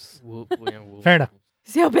wolves. Fair enough.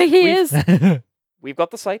 See how big he is? Do Fair We've got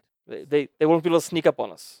the sight. They won't be able to sneak up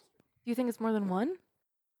on us. you think it's more than one?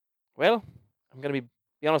 Well, I'm gonna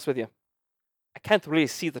be honest with you. I can't really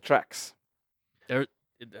see the tracks. There,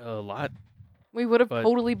 a lot. We would have But-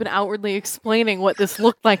 totally been outwardly explaining what this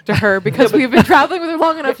looked like to her because we've been traveling with her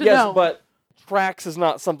long enough to yes, know. but tracks is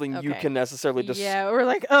not something you Okay. can necessarily just. yeah, we're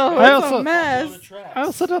like, oh, I it's also- a mess. I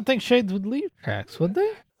also don't think shades would leave tracks, would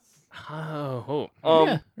they? Oh,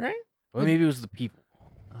 Yeah, right? well, maybe it was the people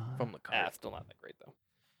from the Ah, cart. it's still not that great though.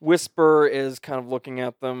 Whisper is kind of looking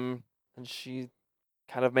at them, and she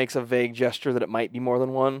kind of makes a vague gesture that it might be more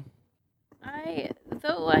than one.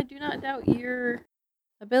 Though I do not doubt your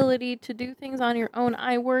ability to do things on your own,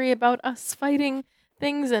 I worry about us fighting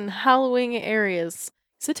things in hallowing areas.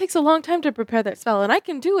 So it takes a long time to prepare that spell, and I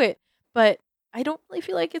can do it, but I don't really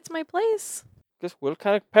feel like it's my place. Just we'll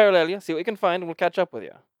kind of parallel you, see what we can find, and we'll catch up with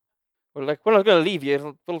you. We're not gonna leave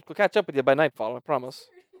you. We'll catch up with you by nightfall, I promise.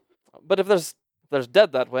 But if there's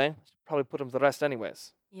dead that way, probably put them to rest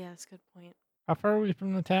anyways. Yes, good point. How far are we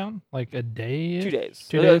from the town? Like a day? 2 days.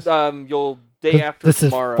 2 days? You'll day after This is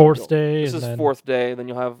tomorrow. fourth you'll- day. This and is then- 4th day. Then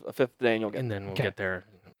you'll have a 5th day, and you'll get. And then we'll Okay. get there.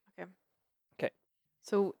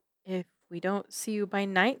 So if we don't see you by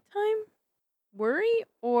nighttime, worry?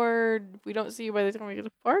 Or if we don't see you by the time we get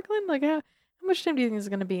to Parkland? Like, how much time do you think this is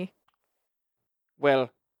going to be? Well,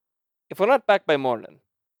 if we're not back by morning,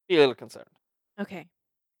 be a little concerned. Okay.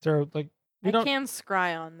 So like we I don't. can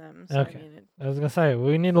scry on them. So Okay. I mean, I was gonna say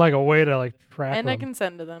we need like a way to like track and them. I can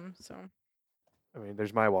send to them. So I mean,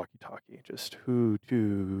 there's my walkie-talkie. Just who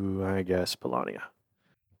to, I guess, Polania.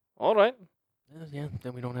 All right. Yeah,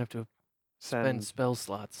 then we don't have to Send. spend spell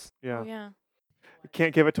slots. Yeah. oh, yeah. You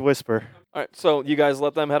can't give it to Whisper. All right. So you guys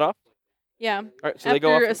let them head off. Yeah. All right. So they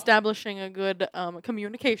go After off. establishing a good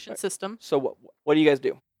communication Right. system, So what do you guys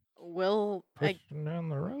do? we'll Pushing down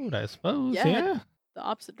the road, I suppose. Yeah. Yeah. the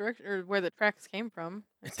opposite direction or where the tracks came from.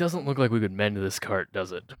 It doesn't look like we could mend this cart,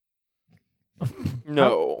 does it?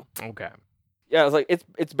 No. Okay. Yeah, it's like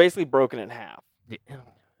it's basically broken in half. Yeah.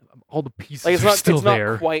 All the pieces Like it's are not still it's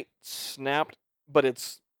there. not quite snapped, but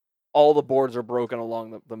it's all the boards are broken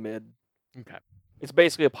along the mid. Okay. It's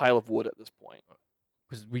basically a pile of wood at this point.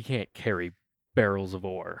 Because we can't carry barrels of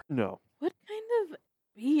ore. No. What kind of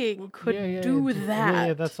being could Yeah, do yeah, that?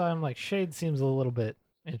 Yeah, that's why I'm like shade seems a little bit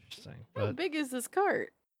interesting. How But big is this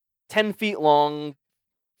cart? 10 feet long,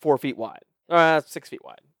 4 feet wide. 6 feet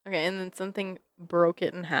wide. Okay, and then something broke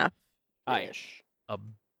it in half. Ish. A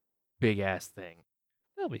big ass thing.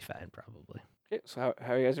 they'll be fine probably. Okay, so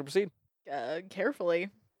how are you guys gonna proceed? Carefully,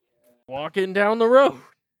 Walking down the road.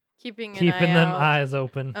 keeping Keeping an eye them out. eyes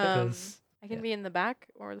open because I can be in the back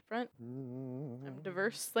or the front. I'm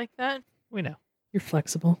diverse like that. we know. You're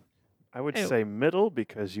flexible. I would Ew. say middle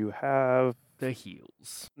because you have The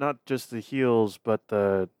heels. not just the heels, but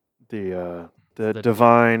the The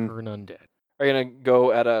divine. Turn undead. Are you gonna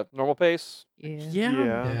go at a normal pace? Yeah.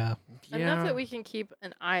 Yeah. Enough that we can keep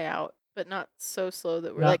an eye out, but not so slow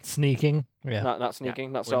that we're Not like sneaking. Yeah. Not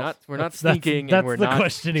sneaking, not We're stealth. not That's- sneaking, That's and we're the not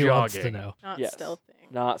question he wants to jogging. know. not Yes.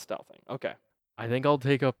 stealthing. Not stealthing. Okay. I think I'll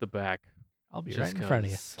take up the back. I'll be just right in front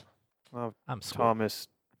of you. 'cause- I'm sweet. Thomas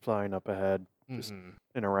flying up ahead, just Mhm.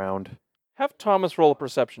 and around. Have Thomas roll a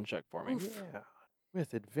perception check for me. Yeah,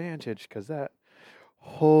 with advantage, because that.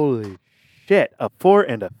 Holy shit! A 4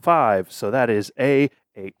 and a 5, so that is a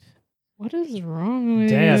 8. What is wrong with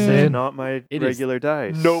Damn, you? dude. It's not my It is regular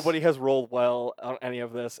dice. Nobody has rolled well on any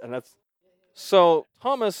of this, and that's so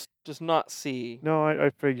Thomas does not see. No, I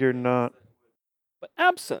figured not. But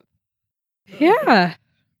Absinthe, Yeah.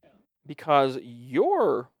 because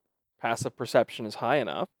your passive perception is high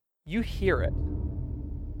enough, you hear it.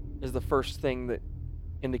 Is the first thing that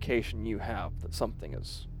indication you have that something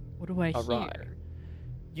is What do I awry. hear?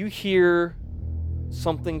 You hear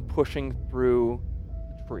something pushing through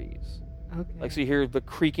the trees. Okay. Like, so you hear the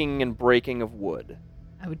creaking and breaking of wood.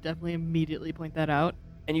 I would definitely immediately point that out.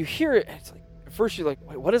 And you hear it, and it's like, at first you're like,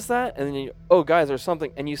 wait, what is that? And then you, oh, guys, there's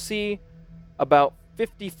something. And you see about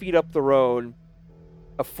 50 feet up the road,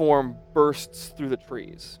 a form bursts through the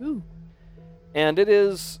trees. Ooh. And it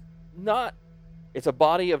is not, it's a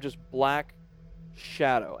body of just black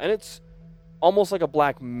shadow. And it's almost like a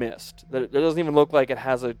black mist. That it doesn't even look like it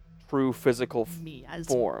has a true physical Me as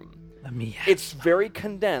form. Me. It's very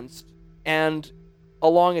condensed, and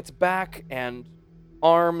along its back and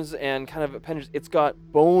arms and kind of appendages, it's got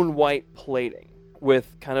bone white plating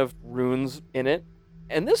with kind of runes in it.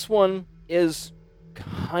 And this one is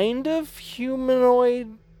kind of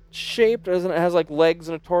humanoid shaped, as in it has like legs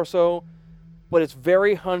and a torso, but it's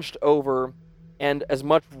very hunched over and as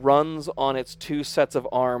much runs on its two sets of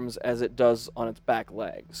arms as it does on its back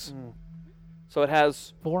legs. Mm. So it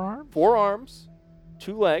has Forearm? 4 arms,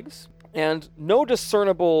 2 legs, and no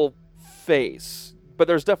discernible face. But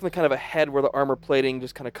there's definitely kind of a head where the armor plating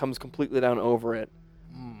just kind of comes completely down over it.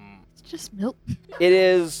 It's just milk. It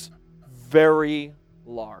is very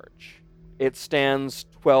large. It stands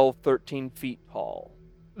 12, 13 feet tall.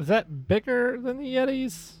 Is that bigger than the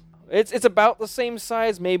Yetis? It's about the same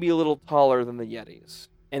size, maybe a little taller than the Yetis.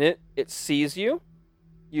 And it sees you,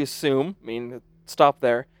 you assume, stop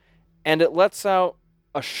there, and it lets out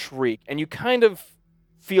a shriek, and you kind of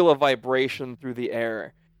feel a vibration through the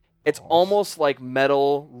air. It's almost like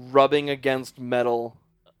metal rubbing against metal,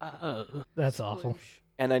 That's awful.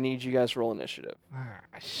 and I need you guys to roll initiative.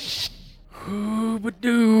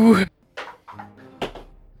 Ooh-ba-doo.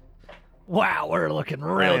 Wow, we're looking I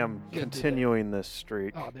real am good continuing this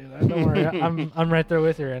streak. today. Oh, dude, don't worry. I'm right there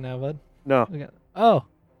with you right now, bud. No, Look at- Oh,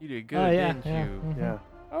 You did good, oh yeah, didn't yeah. you? mhm. yeah.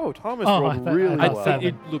 Oh, Thomas Oh, I rolled thought- I really thought well. I seven.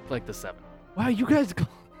 think it looked like the 7. Wow, you guys go.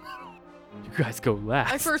 You guys go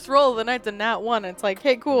last. My first roll of the night's a nat 1. It's like,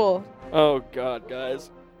 hey, cool. Oh god, guys.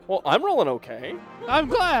 Well, I'm rolling okay. I'm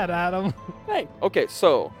glad, Adam. Hey, okay,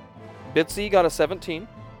 so Bitsy got a 17.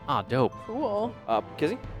 Ah, dope. Cool.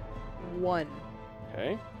 Kizzy? 1.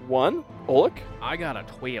 Okay. 1. Oleg? I got a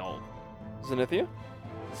 12. Zenithia?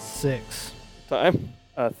 6. Time.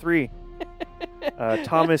 3.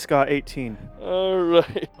 Thomas got 18.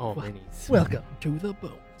 Alright. Oh, minis. Welcome to the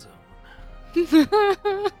Bone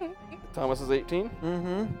Zone. Thomas is 18.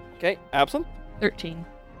 Mm-hmm. Okay, Absinthe? 13.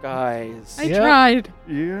 Guys. I Yeah. tried.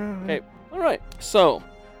 Yeah. Okay, alright. So,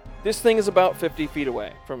 this thing is about 50 feet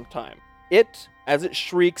away from Time. It, as it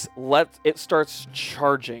shrieks, it starts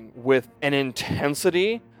charging with an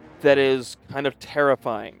intensity that is kind of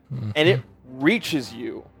terrifying. And it reaches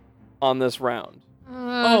you on this round.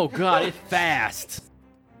 Oh god, it's fast.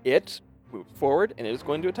 It moves forward and it is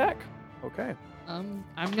going to attack. Okay.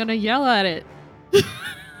 I'm gonna yell at it.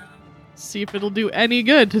 See if it'll do any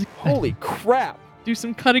good. Holy crap! Do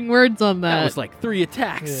some cutting words on That that. was like 3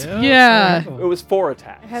 attacks. Yeah. It was 4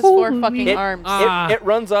 attacks. It has 4 Holy- fucking It- arms. It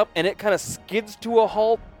runs up and it kind of skids to a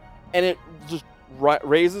halt, and it just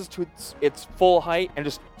raises to its full height and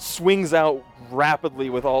just swings out rapidly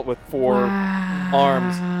with 4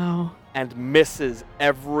 arms Wow. and misses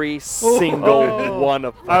every single Oh. one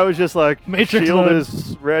of them. I was just like, Matrix shield mode.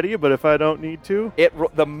 is ready, but if I don't need to,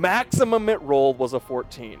 The maximum it rolled was a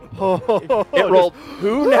 14. it It rolled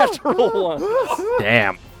 2 natural ones.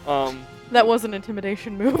 Damn. That was an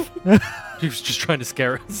intimidation move. He was just trying to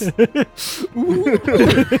scare us.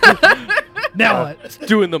 Now what?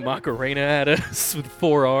 Doing the Macarena at us with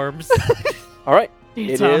 4 arms. All right,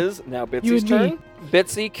 Dance it off. is now You Bitsy's and me. turn.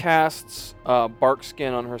 Bitsy casts bark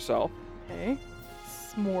skin on herself. Okay.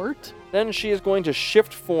 Smart. Then she is going to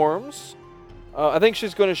shift forms. I think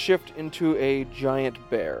she's going to shift into a giant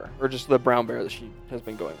bear, or just the brown bear that she has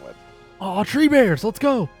been going with. Oh, tree bears, let's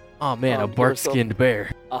go. Oh man, a Give bark herself- skinned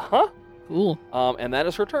bear. Uh-huh. Cool. And that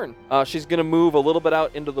is her turn. She's going to move a little bit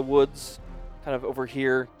out into the woods, kind of over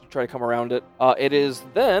here, to try to come around it. It is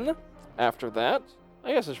then, after that,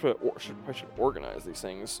 I guess I should organize these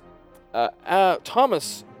things.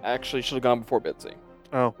 Thomas actually should have gone before Bitsy.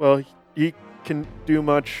 Oh, well, he can do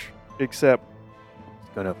much except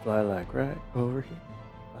it's gonna fly like right over here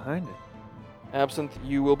behind it. Absinthe,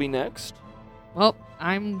 you will be next. Well,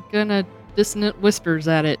 I'm gonna dissonant whispers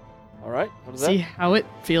at it. All right. What is See how it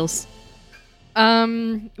feels.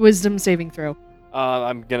 Wisdom saving throw. that?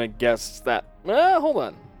 I'm going to guess that. Hold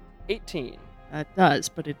on. 18. That does,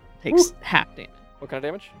 but it takes half damage. What kind of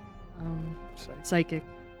damage? Psychic.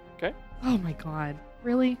 Okay. Oh my god.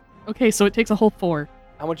 Really? Okay, so it takes a whole 4.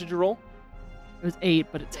 How much did you roll? It was 8,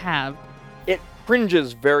 but it's halved. It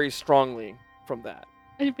cringes very strongly from that.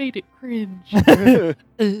 I made it cringe.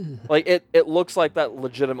 Like, it looks like that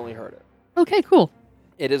legitimately hurt it. Okay, cool.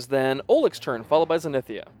 It is then Oleg's turn, followed by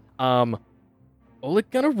Zenithia.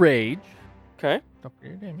 Oleg gonna rage. Okay. Don't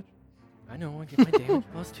forget your damage. I know, I get my damage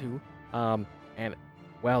 +2. And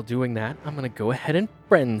while doing that, I'm gonna go ahead and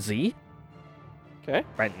frenzy. Okay.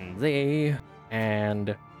 Frenzy.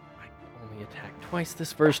 And I can only attack twice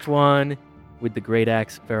this first one. With the Great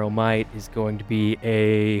Axe, Feral Might is going to be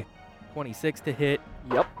a 26 to hit.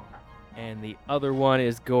 Yep. And the other one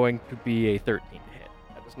is going to be a 13 to hit.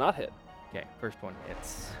 That does not hit. Okay, first one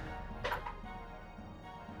hits.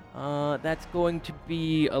 That's going to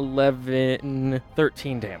be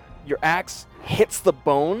 13 damage. Your axe hits the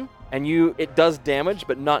bone, and it does damage,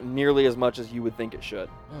 but not nearly as much as you would think it should.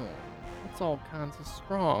 Oh, that's all kinds of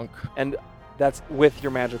strong. And that's with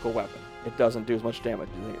your magical weapon. It doesn't do as much damage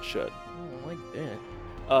as you think it should. Oh, like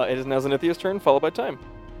that. It is now Zenithia's turn, followed by Time.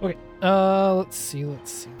 Okay. Let's see.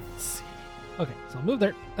 Okay, so I'll move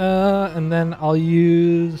there. And then I'll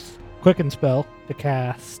use Quicken Spell to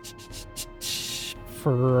cast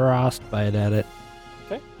Frostbite at it.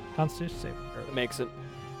 Okay. Constitution saving throw. It makes it.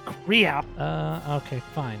 Crap. Okay,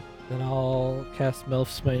 fine. Then I'll cast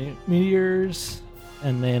Melf's Meteors,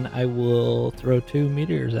 and then I will throw 2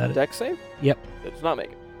 meteors at it. Dex save? Yep. It does not make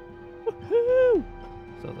it. Woohoo!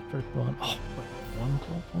 So the first one. Oh, wait, 1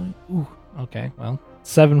 whole point? Ooh. Okay, well.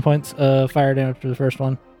 7 points of fire damage for the first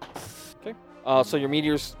one. So your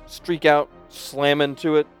meteors streak out, slam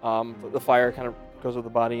into it. The fire kind of goes with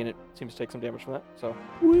the body, and it seems to take some damage from that. So,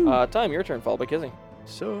 Time, your turn, followed by Kizzy.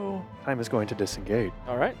 So, Time is going to disengage.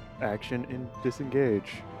 All right. Action in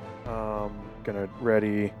disengage. Gonna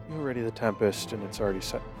ready the Tempest, and it's already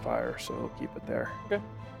set fire, so we'll keep it there. Okay.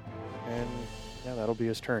 And yeah, that'll be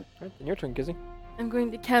his turn. All right, then your turn, Kizzy. I'm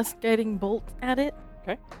going to cast Guiding Bolt at it.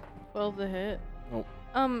 Okay. 12 to hit. Nope.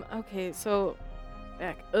 Okay, so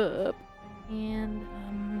back up. And,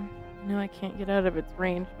 no, I can't get out of its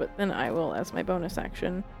range, but then I will, as my bonus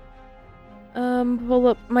action, pull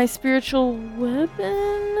up my spiritual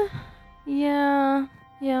weapon. Yeah,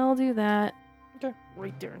 I'll do that. Okay.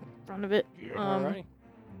 Right there in front of it. Alrighty.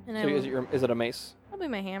 And I So will, is it a mace? probably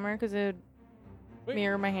my hammer, because it Sweet. would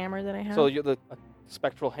mirror my hammer that I have. So a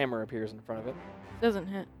spectral hammer appears in front of it. Doesn't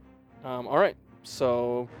hit. All right.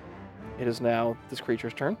 So it is now this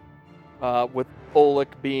creature's turn. With Oleg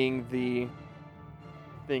being the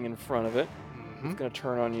thing in front of it, it's going to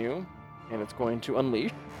turn on you, and it's going to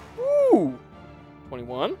unleash. Ooh!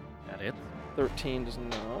 21. That it? 13 does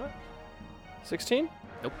not. 16?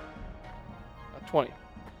 Nope. 20.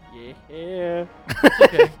 Yeah.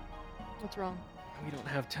 Okay. What's wrong? We don't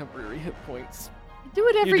have temporary hit points. Do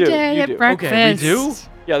it every do, day you at do. breakfast. Okay, we do?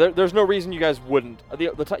 Yeah, there's no reason you guys wouldn't.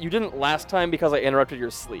 You didn't last time because I interrupted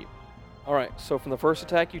your sleep. All right, so from the first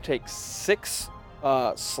attack, you take 6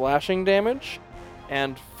 slashing damage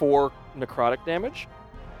and 4 necrotic damage.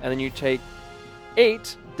 And then you take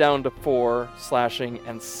 8 down to 4 slashing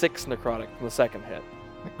and 6 necrotic from the second hit.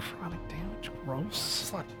 Necrotic damage.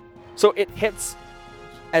 Gross. So it hits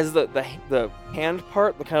as the hand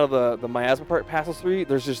part, the miasma part passes through you.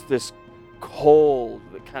 There's just this cold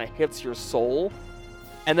that kind of hits your soul,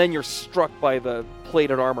 and then you're struck by the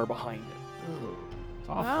plated armor behind it. It's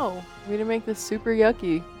awful. Wow. Way to make this super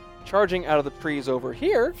yucky. Charging out of the trees over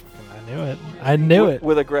here I knew it. I knew it.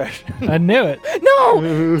 with aggression. I knew it. No!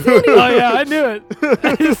 Oh yeah, I knew it.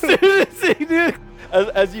 As soon as he knew it.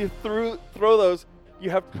 As you throw those, you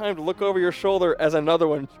have time to look over your shoulder as another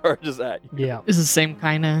one charges at you. Yeah. Is the same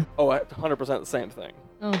kind of. Oh, 100% the same thing.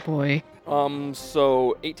 Oh boy.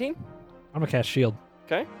 So 18. I'm gonna cast shield.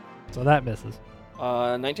 Okay. So that misses.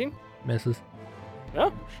 19. Misses.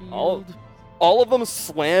 Yeah. All of them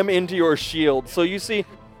slam into your shield. So you see,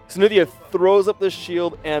 Zenithia throws up this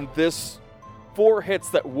shield, and this 4 hits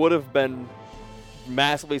that would have been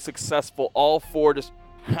massively successful, all 4 just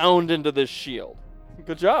pound into this shield.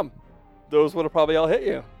 Good job. Those would have probably all hit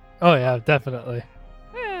you. Oh yeah, definitely.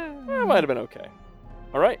 It might have been okay.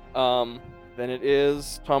 All right. Then it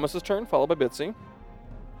is Thomas's turn, followed by Bitsy.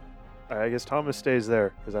 I guess Thomas stays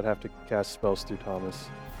there because I'd have to cast spells through Thomas.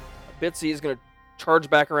 Bitsy is going to charge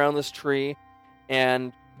back around this tree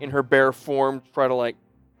and in her bare form try to like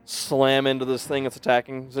slam into this thing that's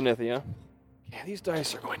attacking Zenithia. Yeah, these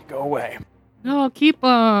dice are going to go away. No, keep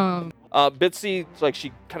them. Bitsy, like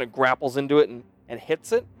she kind of grapples into it and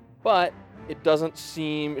hits it, but it doesn't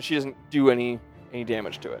seem, she doesn't do any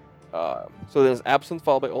damage to it. So there's Absinthe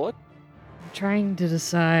followed by Oleg. I'm trying to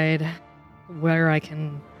decide where I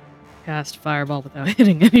can cast Fireball without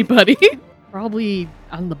hitting anybody. Probably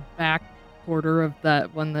on the back quarter of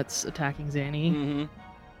that one that's attacking Zanny. Mm-hmm.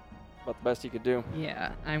 About the best you could do.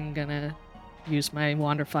 Yeah, I'm gonna use my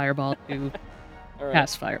Wander Fireball to All right.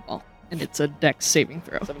 cast Fireball. And it's a Dex saving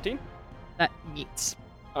throw. 17? That meets.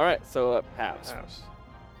 All right, so halves.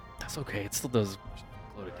 That's okay. It still does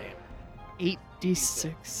loaded damage.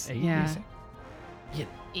 8d6. Yeah.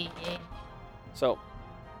 So,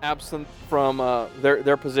 Absinthe from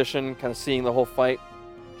their position, kind of seeing the whole fight,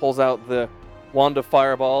 pulls out the wand of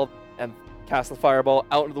Fireball and casts the Fireball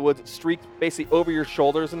out into the woods. It streaks basically over your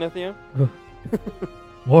shoulders, Zenithia.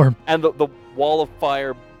 Warm. And the wall of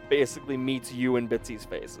fire basically meets you and Bitsy's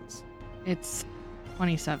faces. It's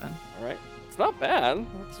 27. All right. It's not bad.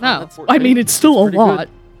 No, I mean, it's still a pretty lot.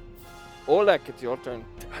 Oleg, it's your turn.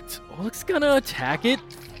 Oleg's gonna attack it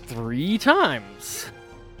 3 times.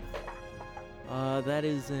 That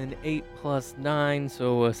is an 8 plus 9,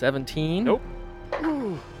 so a 17. Nope.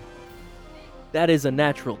 That is a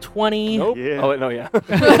natural 20. Nope. Yeah. Oh, wait, no, yeah.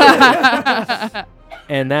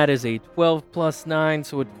 And that is a 12 plus 9,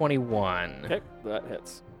 so a 21. Okay, that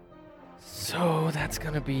hits. So that's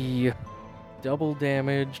gonna be double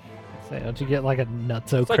damage. Say, don't you get like a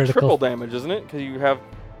nutso It's like critical? triple damage, isn't it? Because you have...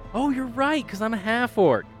 Oh, you're right, because I'm a half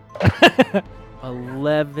orc.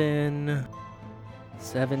 11,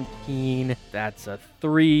 17, that's a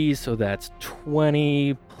 3, so that's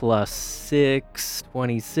 20 plus 6,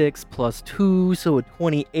 26 plus 2, so a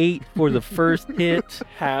 28 for the first hit.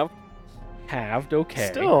 Halved, okay.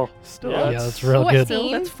 Still. Yeah, that's real good. Still,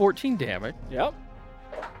 that's 14 damage. Yep.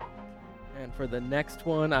 And for the next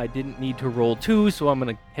one, I didn't need to roll 2, so I'm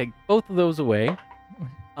going to take both of those away.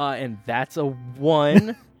 And that's a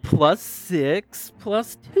 1 plus 6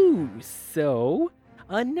 plus 2, so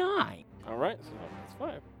a 9. All right, so that's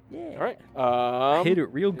 5. Yeah. All right. I hit it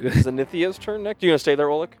real good. It's Zenithia's turn next. You gonna stay there,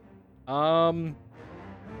 Oleg? No, I'm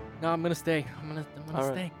gonna stay. I'm gonna All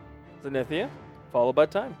right. stay. Zenithia, followed by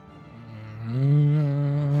time.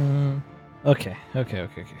 Okay.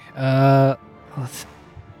 Let's.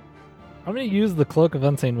 I'm gonna use the Cloak of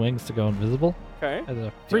Unseen Wings to go invisible Okay. as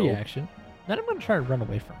a free Dope. action. Then I'm gonna try to run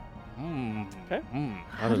away from him. Okay.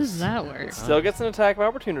 How does that work? It still gets an attack of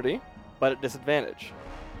opportunity, but at disadvantage.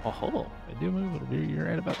 Oh, if I do move, it'll be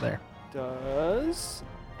right about there. Does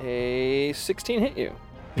a 16 hit you?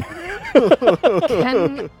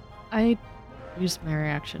 Can I use my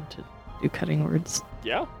reaction to do cutting words?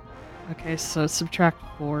 Yeah. Okay, so subtract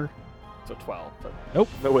 4. So 12. But Nope.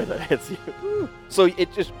 No way that hits you. So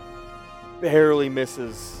it just barely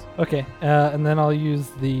misses. Okay, and then I'll use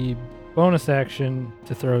the bonus action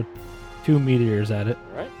to throw 2 meteors at it.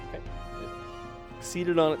 All right. Okay. It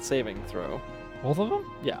succeeded on its saving throw. Both of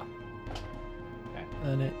them? Yeah. Okay.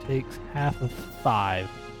 Then it takes half of 5.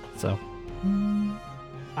 So.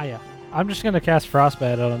 Yeah. I'm just gonna cast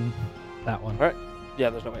Frostbite on that one. All right. Yeah,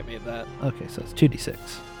 there's no way I made that. Okay, so it's 2d6.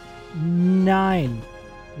 9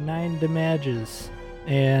 damages.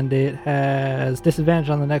 And it has disadvantage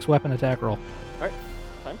on the next weapon attack roll.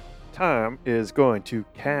 Time is going to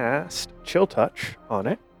cast Chill Touch on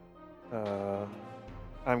it.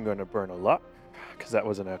 I'm going to burn a luck because that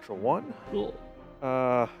was a natural 1.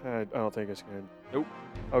 I don't think it's going to... Nope.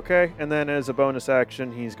 Okay, and then as a bonus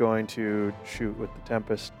action, he's going to shoot with the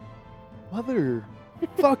Tempest.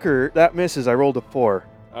 Motherfucker, that misses. I rolled a 4.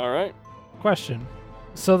 All right. Question.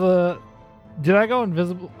 So did I go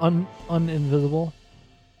invisible, uninvisible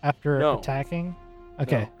after No. attacking?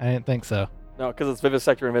 Okay, No. I didn't think so. No, because it's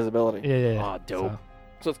Vivisector Invisibility. Yeah. Aw, dope.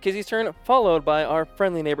 So it's Kizzy's turn, followed by our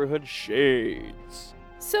friendly neighborhood Shades.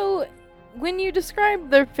 So, when you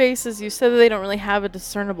describe their faces, you said that they don't really have a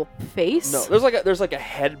discernible face. No, there's like a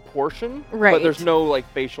head portion, but Right. there's no like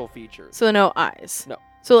facial features. So no eyes. No.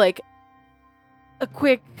 So like, a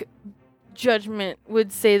quick judgment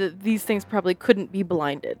would say that these things probably couldn't be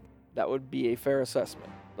blinded. That would be a fair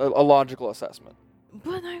assessment, a logical assessment.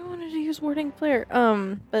 But I wanted to use Warding Flare.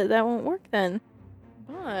 But that won't work then.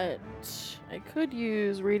 But I could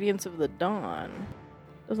use Radiance of the Dawn.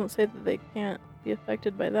 Doesn't say that they can't be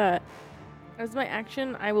affected by that. As my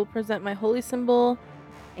action, I will present my holy symbol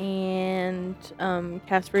and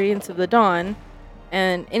cast Radiance of the Dawn.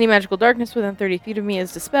 And any magical darkness within 30 feet of me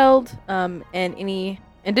is dispelled.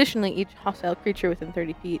 Additionally, each hostile creature within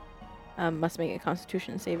 30 feet must make a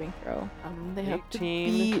Constitution saving throw. They have 18.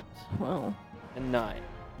 to beat. Well, And 9.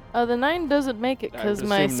 the 9 doesn't make it I because would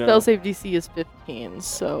my assume spell no. save DC is 15.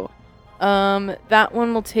 So, that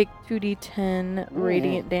one will take 2d10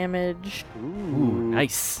 radiant damage Ooh,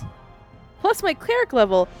 nice. plus my cleric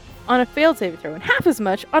level on a failed saving throw, and half as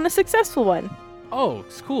much on a successful one. Oh,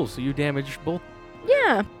 it's cool. So you damage both.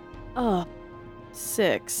 Yeah. Oh,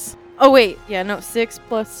 6. Oh wait, yeah, no, 6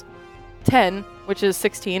 plus 10, which is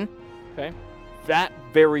 16. That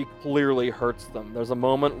very clearly hurts them. There's a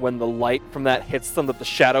moment when the light from that hits them that the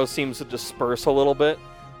shadow seems to disperse a little bit.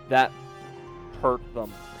 That hurt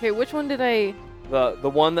them. Okay, which one did I? The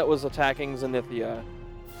one that was attacking Zenithia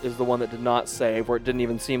is the one that did not save, where it didn't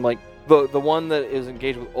even seem like the one that is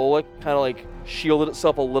engaged with Oleg kind of like shielded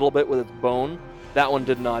itself a little bit with its bone. That one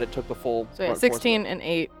did not. It took the full. So yeah, brunt force of 16 it. and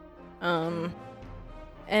 8.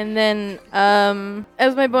 And then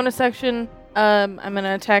as my bonus action, I'm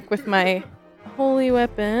gonna attack with my holy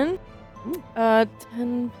weapon.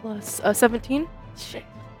 10 plus 17. Shit.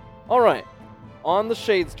 All right, on the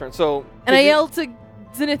Shade's turn. So And I yell to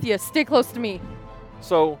Zenithia, "Stay close to me."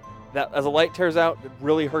 So that as a light tears out, it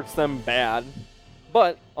really hurts them bad.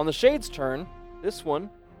 But on the Shade's turn, this one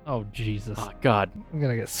Oh Jesus! Oh, God. I'm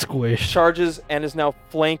gonna get squished. charges and is now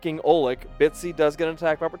flanking Oleg. Bitsy does get an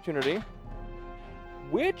attack of opportunity,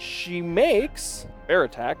 which she makes bear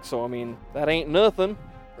attack. So I mean that ain't nothing.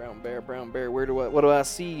 Brown bear, what do I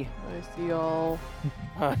see? I see all.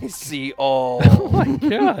 I see all. Oh my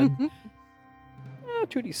God!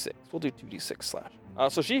 2d6. We'll do 2d6 slash.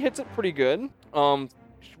 So she hits it pretty good.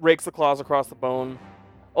 Rakes the claws across the bone.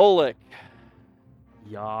 Oleg,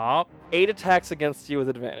 Yup. 8 attacks against you with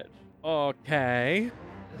advantage. Okay.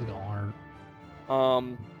 It's gonna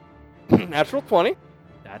hurt. Natural 20.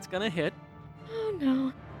 That's gonna hit.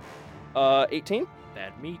 Oh no. 18.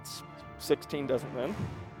 That meets. 16 doesn't then.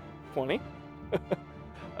 20.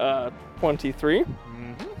 23.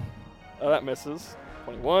 Mm-hmm. That misses.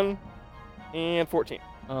 21. And 14.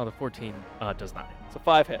 Oh, the 14 does not hit. So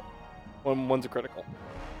 5 hit. One's a critical.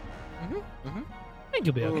 Mm-hmm. I think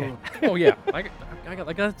you'll be okay. Oh yeah, I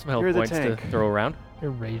got some health You're the points to tank. throw around.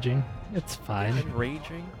 You're raging. It's fine. I'm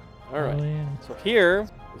raging. All right. Oh, yeah. So here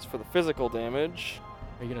is for the physical damage.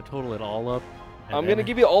 Are you gonna total it all up? and I'm gonna then-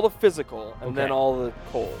 give you all the physical and then Okay. all the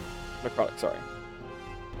cold. Necrotic, sorry.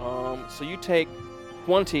 So you take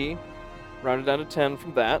 20, rounded down to 10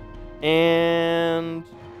 from that, and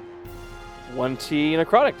 20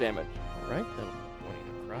 necrotic damage. All right, then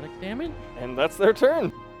 20 necrotic damage. And that's their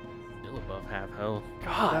turn. Still above half health.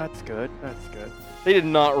 God. That's good. That's good. They did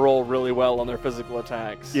not roll really well on their physical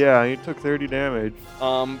attacks. Yeah, you took 30 damage.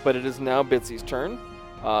 But it is now Bitsy's turn.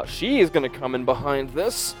 She is going to come in behind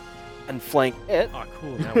this and flank it. Oh,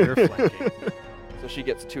 cool. Now we're flanking. So she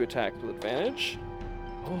gets 2 attacks with advantage.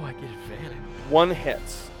 Oh, I get advantage. 1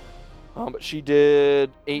 hits. But she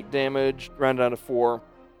did 8 damage, rounded down to 4.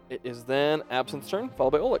 It is then Absinthe's turn,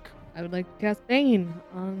 followed by Oleg. I would like to cast Bane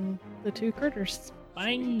on the two critters.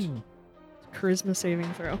 Fine. Charisma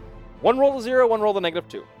saving throw. One roll to 0, one roll to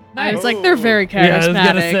 -2. I was like, they're very charismatic. Yeah, I was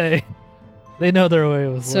gonna say. They know their way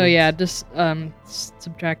with So words. yeah, just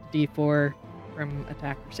subtract D4 from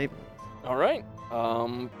attack or saving. All right.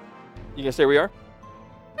 You gonna stay where you are?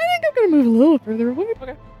 I think I'm gonna move a little further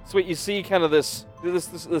away. Sweet. You see, kind of this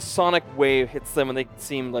sonic wave hits them, and they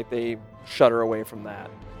seem like they shudder away from that.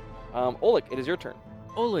 Oleg, it is your turn.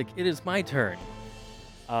 Oleg, it is my turn.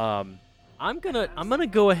 I'm gonna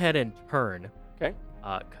go ahead and turn. Okay.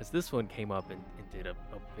 Cause this one came up and did a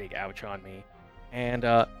big ouch on me, and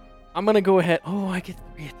I'm gonna go ahead. Oh, I get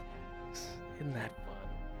 3 attacks. Isn't that fun?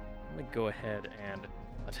 I'm gonna go ahead and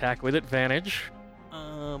attack with advantage.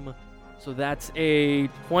 So that's a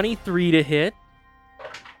 23 to hit.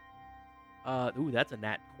 Ooh, that's a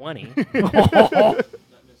nat 20.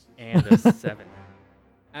 And a 7.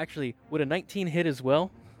 Actually, would a 19 hit as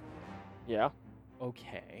well? Yeah.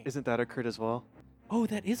 Okay. Isn't that a crit as well? Oh,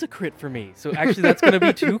 that is a crit for me. So actually, that's going to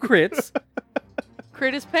be 2 crits.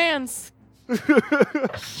 Crit his pants.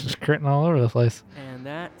 Just critting all over the place. And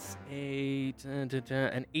that's an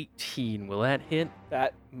 18. Will that hit?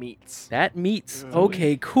 That meets. That meets. Good.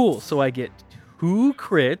 Okay, cool. So I get 2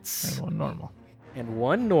 crits And one normal. and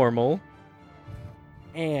 1 normal.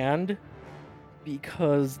 And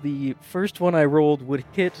because the first one I rolled would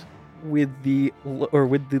hit with the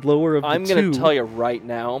lower of I'm the gonna 2. tell you right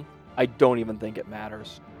now, I don't even think it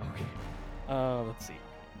matters. Okay. Let's see.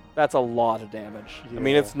 That's a lot of damage. I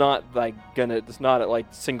mean, Yeah. it's not at like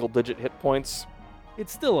single-digit hit points.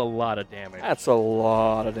 It's still a lot of damage. That's a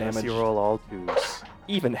lot of Unless damage. you roll all twos.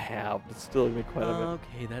 Even halved, it's still gonna be quite a bit.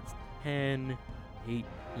 Okay, that's 10,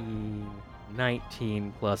 18,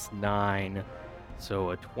 19 plus 9. So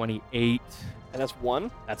a 28. And that's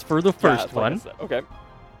one. That's for the Yeah, first it's like I one. said. Okay.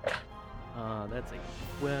 That's a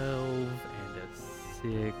 12 and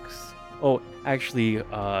a 6. Oh, actually,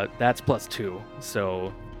 that's plus 2.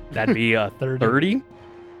 So that'd be a 30.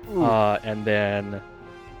 And then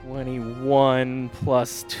 21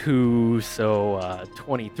 plus 2, so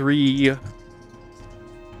 23.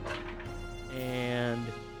 And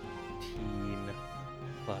 18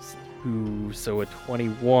 plus 2, so a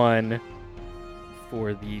 21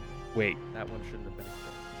 for the... Wait, that one shouldn't have been...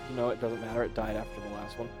 No, it doesn't matter. It died after the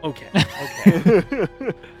last one. Okay, okay.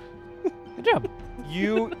 Good job.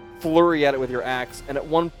 You flurry at it with your axe, and at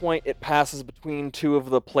one point it passes between two of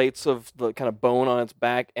the plates of the kind of bone on its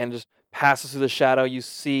back and just passes through the shadow. You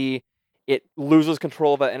see it loses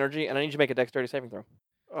control of that energy, and I need you to make a dexterity saving throw.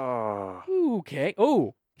 Oh. Okay.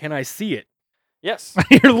 Oh, can I see it? Yes.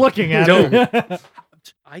 You're looking at it.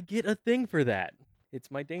 I get a thing for that. It's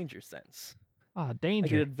my danger sense. Ah, I get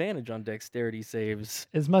danger. advantage on dexterity saves.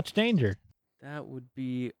 Is much danger. That would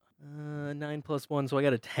be 9 plus 1, so I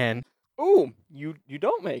got a 10. Ooh, you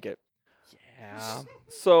don't make it. Yeah.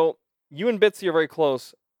 So you and Bitsy are very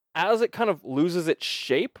close. As it kind of loses its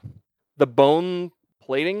shape, the bone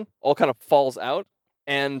plating all kind of falls out,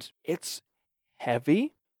 and it's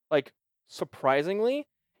heavy. Like, surprisingly,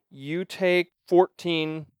 you take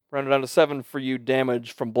 14, rounded down to 7 for you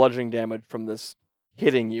damage from bludgeoning damage from this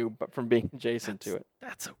hitting you, but from being adjacent to it.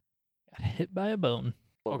 That's a... Got hit by a bone.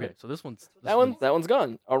 Okay, so this one's... That one's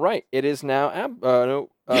gone. All right, it is now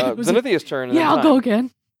Was it- Zenithia's turn. and Yeah, then I'll time. go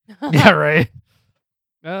again. Yeah, right.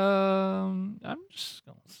 I'm just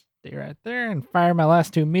gonna stay right there and fire my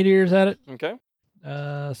last 2 meteors at it. Okay.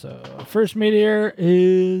 So first meteor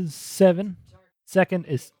is 7. Second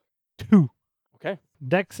is 2. Okay.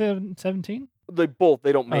 Dex 17. They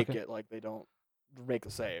don't make Okay. it. Like, they don't make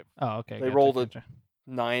the save. Oh, okay. They gotcha, rolled a gotcha.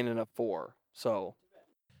 9 and a 4. So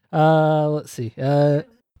Let's see. I'm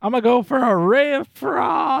gonna go for a ray of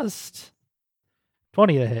frost.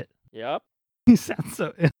 20 to hit. yep. He sounds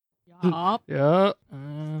so. Yup. Yeah.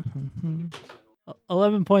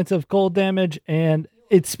 11 points of cold damage, and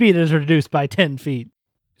its speed is reduced by 10 feet.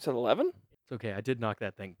 You said 11? It's okay, I did knock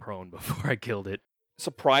that thing prone before I killed it.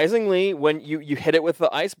 Surprisingly, when you hit it with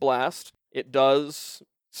the ice blast, it does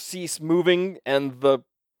cease moving, and the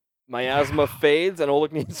miasma fades, and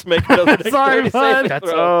Oleg needs to make another Sorry, dexterity bud. saving That's-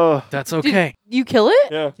 throw. Oh. That's okay. You kill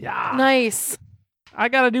it? Yeah. Yeah. Nice. I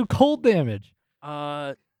gotta do cold damage.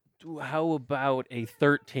 How about a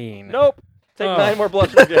 13? Nope. Take Oh. 9 more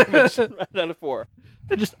bludgeoning damage. Right down to 4.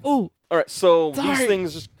 I just oh. All right, so these Sorry.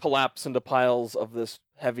 things just collapse into piles of this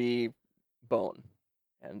heavy bone,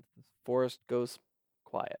 and the forest goes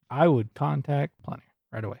quiet. I would contact Plenty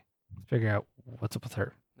right away. Figure out what's up with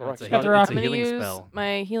her. It's a, Got the heal- rock. it's a I'm gonna healing use spell.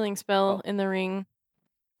 my healing spell in the ring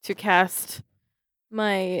to cast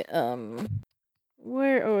my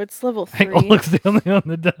it's level I think 3. Oleg's the only one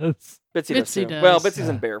that does. Bitsy does Bitsy too. Well, does. Bitsy's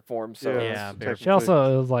in Yeah. bear form, so Yeah, bear She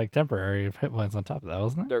also it was like temporary hit points on top of that,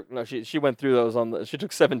 wasn't it? no, she went through those on the. She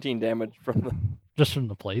took 17 damage from the. Just from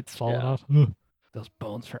the plates falling Yeah. off. Ugh. Those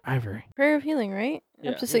bones for Ivory. Prayer of Healing, right?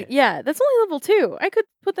 Yeah. Up to 6. Yeah, that's only level 2. I could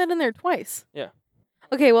put that in there twice. Yeah.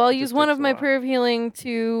 Okay, well, I'll It use just one takes of a my while. Prayer of Healing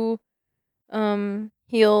to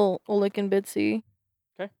heal Oleg and Bitsy.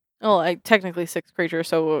 Okay. Oh, I technically 6 creatures,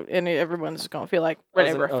 so everyone's just gonna feel like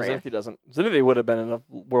whatever. for you. Zenithia doesn't. Zenithia would have been in a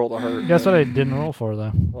world of hurt. Guess what I didn't roll for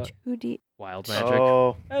though? 2D. Wild magic.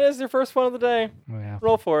 Oh. That is your first one of the day. Yeah.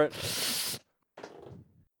 Roll for it.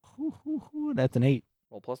 That's an 8.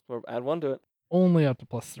 Roll plus. Add 1 to it. Only up to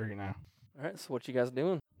 +3 now. All right. So what you guys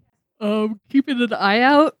doing? Keeping an eye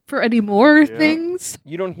out for any more Yeah. things.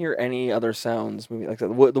 You don't hear any other sounds moving. Like that.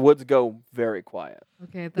 The woods go very quiet.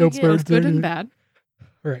 Okay, No that goes good birds and or- bad.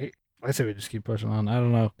 Right. I say we just keep pushing on. I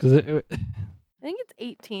don't know because I think it's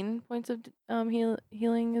 18 points of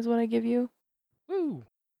healing is what I give you. Woo.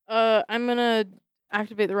 I'm gonna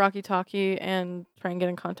activate the Rocky Talkie and try and get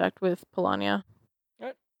in contact with Polania.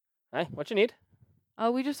 Hi. What you need?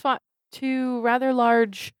 We just fought 2 rather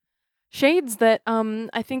large shades that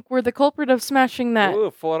I think were the culprit of smashing that. Ooh,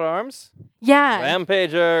 4 arms. Yeah.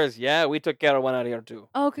 Rampagers. Yeah, we took care of one out here too.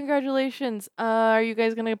 Oh, congratulations. Are you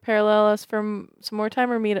guys gonna parallel us for some more time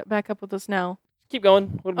or back up with us now? Keep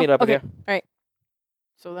going. We'll meet up okay. again.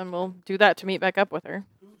 So then we'll do that to meet back up with her.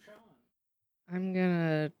 I'm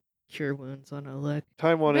gonna cure wounds on Oleg.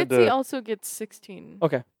 Time wanted Bitsy to. also gets 16.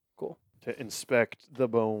 Okay, cool. to inspect the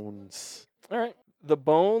bones. All right. The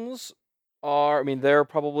bones are, I mean, they're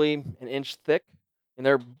probably an inch thick, and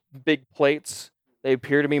they're big plates. They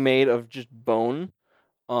appear to be made of just bone.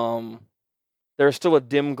 There's still a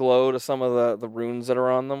dim glow to some of the runes that are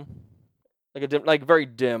on them, like very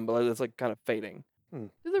dim, but it's like kind of fading. Do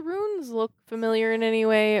the runes look familiar in any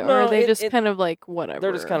way, or No, are they it- just it- kind of like whatever?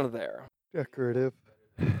 They're just kind of there. Decorative.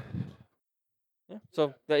 Yeah.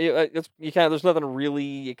 So you kind of there's nothing really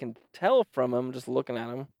you can tell from them just looking at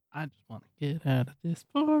them. I just want to get out of this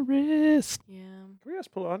forest. Yeah. Can we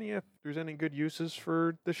ask Polania if there's any good uses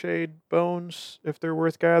for the shade bones, if they're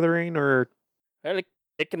worth gathering, or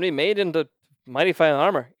It can be made into mighty fine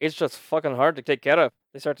armor. It's just fucking hard to take care of.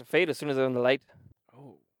 They start to fade as soon as they're in the light.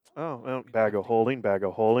 well, bag of holding.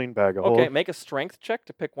 Okay, make a strength check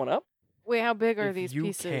to pick one up. Wait, how big are If these you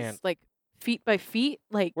pieces? can't- Like feet by feet?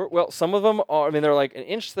 Like Well, some of them are. I mean, they're like an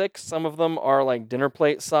inch thick. Some of them are like dinner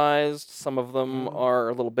plate sized. Some of them are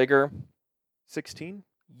a little bigger. 16?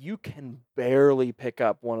 You can barely pick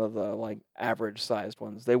up one of the like average sized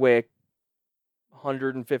ones. They weigh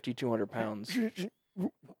 150, 200 pounds.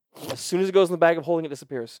 As soon as it goes in the bag of holding, it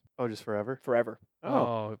disappears Oh, just forever? forever.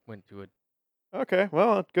 Oh, It went to it. okay.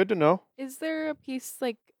 Well, good to know. is there a piece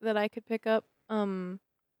like that I could pick up?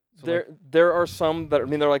 So, There are some that, I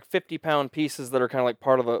mean, they're like 50-pound pieces that are kind of like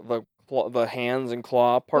part of the hands and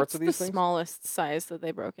claw parts What's of these the things. smallest size that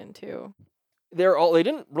they broke into? They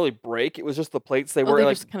didn't really break. It was just the plates. They Oh, were they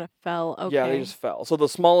like just kind of fell. Okay. yeah, they just fell. So the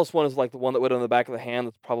smallest one is like the one that went on the back of the hand.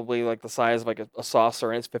 That's probably like the size of like a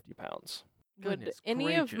saucer, and it's 50 pounds. Would Goodness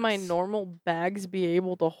any of my gracious. normal bags be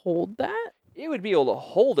able to hold that? You would be able to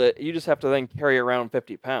hold it. You just have to then carry around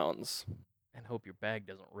 50 pounds. And hope your bag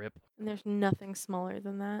doesn't rip. And there's nothing smaller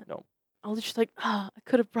than that. No. I'll just like, I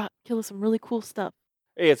could have brought Killa some really cool stuff.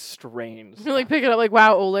 It's strange. You like pick it up like,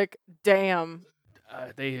 wow, Oleg, damn.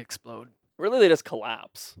 They explode. Really, they just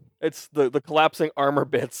collapse. It's the collapsing armor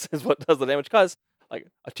bits is what does the damage. Cause like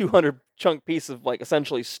a 200 chunk piece of like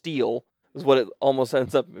essentially steel is what it almost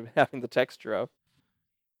ends up having the texture of.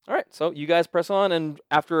 All right, so you guys press on, and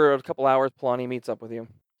after a couple hours, Polani meets up with you.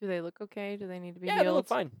 Do they look okay? Do they need to be Yeah, healed? they look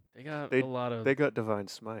fine. They got They- a lot of. They got Divine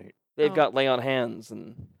Smite. They've Oh. got lay on hands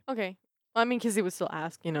and Okay. Well, I mean, Kizzy would still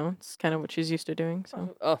ask, you know, it's kind of what she's used to doing.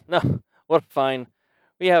 So oh no, what fine.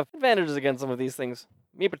 We have advantages against some of these things.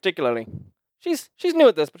 Me particularly. She's new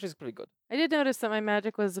at this, but she's pretty good. I did notice that my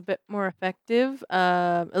magic was a bit more effective.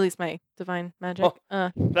 At least my divine magic.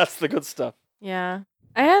 That's the good stuff. Yeah.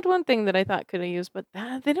 I had one thing that I thought could have used, but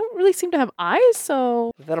they don't really seem to have eyes,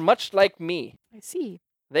 so They're much like me. I see.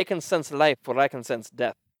 They can sense life, where I can sense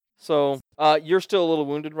death. So, you're still a little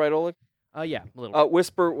wounded, right, Oleg? Yeah, a little.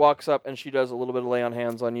 Whisper walks up and she does a little bit of lay on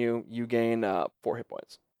hands on you. You gain 4 hit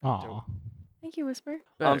points. Aw. Thank you, Whisper.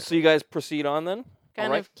 Better. So you guys proceed on then. Kind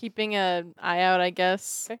Alright. of keeping an eye out, I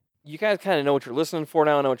guess. Okay. You guys kind of know what you're listening for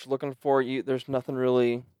now. Know what you're looking for. There's nothing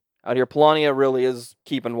really out here. Polania really is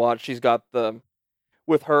keeping watch. She's got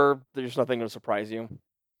with her. There's nothing going to surprise you.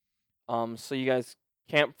 So you guys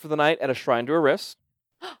camp for the night at a shrine to Eris.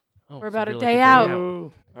 Oh, we're it's about a really day good out.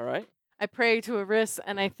 Ooh. All right. I pray to Eris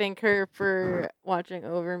and I thank her for watching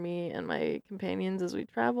over me and my companions as we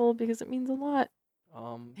travel because it means a lot.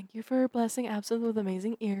 Thank you for blessing Absinthe with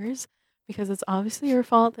amazing ears because it's obviously your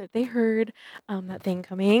fault that they heard that thing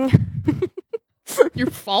coming. Your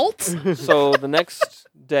fault? So the next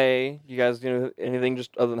day, you guys do anything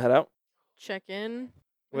just other than head out? Check in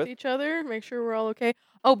With? with each other, make sure we're all okay.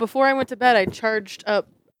 Oh, before I went to bed, I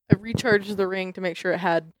recharged the ring to make sure it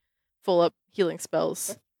had full up healing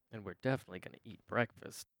spells And we're definitely gonna eat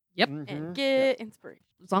breakfast. Yep. and get inspiration.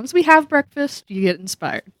 As long as we have breakfast, you get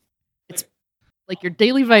inspired. It's like your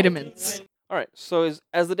daily vitamins. All right. So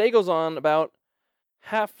as the day goes on, about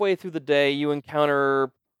halfway through the day, you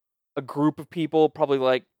encounter a group of people, probably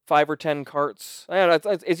like 5 or 10 carts. I don't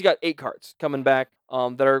know, you got 8 carts coming back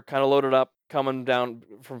that are kind of loaded up, coming down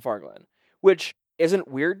from Farglen, which isn't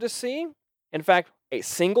weird to see. In fact, a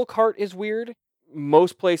single cart is weird.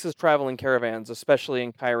 Most places travel in caravans, especially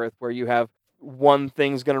in Kyrith, where you have one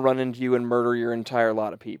thing's going to run into you and murder your entire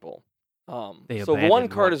lot of people. They So the one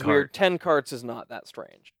abandoned cart one is weird. cart. 10 carts is not that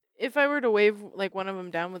strange. If I were to wave like one of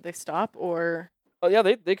them down, would they stop or? Oh yeah,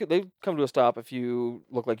 they come to a stop if you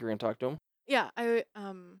look like you're gonna talk to them. Yeah,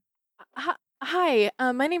 hi,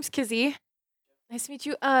 my name's Kizzy. Nice to meet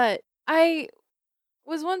you. I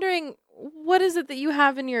was wondering, what is it that you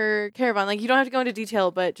have in your caravan? Like, you don't have to go into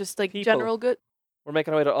detail, but just like People. general good. We're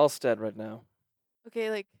making our way to Ulstead right now.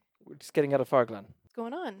 Okay, like, We're just getting out of Farglen. what's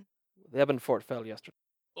going on? The Ebon Fort fell yesterday.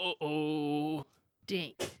 Oh.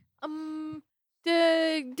 Dang. Do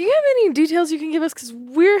you have any details you can give us? Because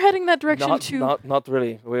we're heading that direction too. Not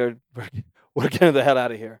really. We're getting the hell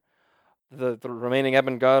out of here. The remaining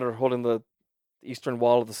Ebon God are holding the eastern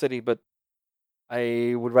wall of the city, but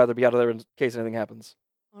I would rather be out of there in case anything happens.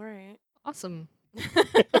 All right. Awesome.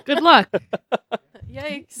 Good luck.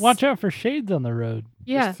 Yikes. Watch out for shades on the road.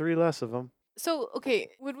 Yeah. There's 3 less of them. So, okay,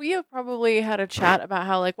 would we have probably had a chat about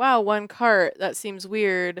how, like, wow, one cart, that seems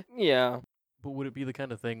weird. Yeah, But would it be the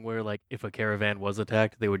kind of thing where, like, if a caravan was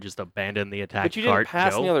attacked, they would just abandon the attack but you didn't cart?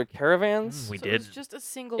 pass any go? other caravans. We So did. It's just a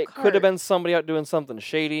single It cart. could have been somebody out doing something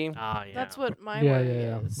shady. Ah, yeah. That's what my Yeah, worry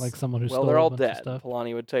yeah. is. Like someone who Well, stole they're a all bunch of dead. stuff.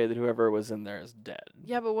 Polani would tell you that whoever was in there is dead.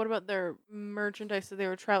 Yeah, but what about their merchandise that they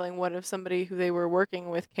were traveling? What if somebody who they were working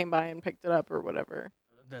with came by and picked it up or whatever?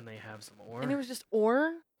 Then they have some ore. And it was just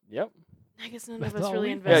ore? Yep. I guess none That's of us all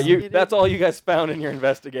really we- Yeah, investigated. that's all you guys found in your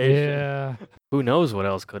investigation. Yeah. Who knows what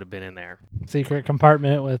else could have been in there? Secret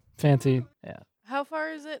compartment with fancy. Yeah. How far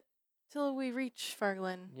is it till we reach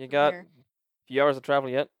Farglen? You from got here? a few hours of travel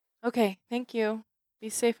yet. Okay, thank you. Be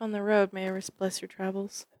safe on the road. May I bless your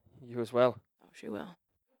travels? You as well. Oh, she will.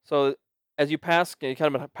 So as you pass, you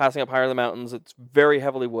kind of been passing up higher in the mountains. It's very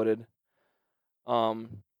heavily wooded.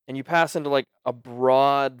 And you pass into like a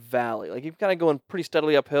broad valley. Like you're kind of going pretty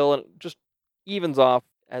steadily uphill, and it just evens off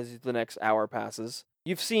as the next hour passes.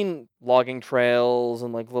 You've seen logging trails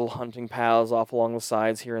and like little hunting paths off along the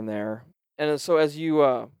sides here and there. And so as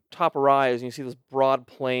you top a rise, and you see this broad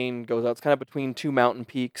plain goes out. It's kind of between 2 mountain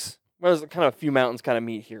peaks. Well, there's kind of a few mountains kind of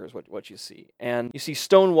meet here is what you see. And you see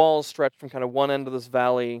stone walls stretch from kind of one end of this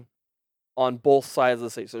valley on both sides of the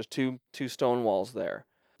city. So there's two stone walls there.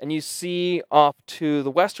 And you see off to the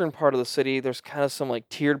western part of the city, there's kind of some like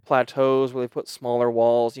tiered plateaus where they put smaller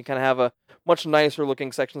walls. You kind of have a much nicer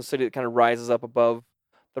looking section of the city that kind of rises up above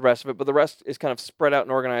the rest of it. But the rest is kind of spread out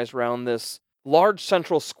and organized around this large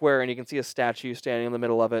central square, and you can see a statue standing in the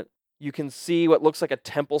middle of it. You can see what looks like a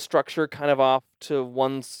temple structure kind of off to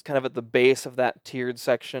one's kind of at the base of that tiered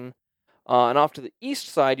section. And off to the east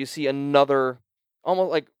side, you see another, almost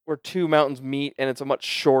like where 2 mountains meet, and it's a much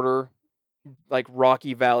shorter, like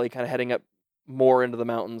rocky valley kind of heading up more into the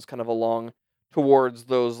mountains, kind of along towards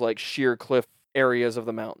those like sheer cliff areas of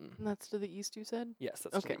the mountain. And that's to the east, you said? Yes,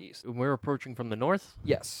 that's to Okay. the east. We're approaching from the north?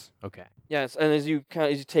 Yes. Okay. Yes, and as you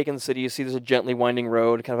take in the city, you see there's a gently winding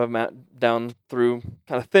road, kind of down through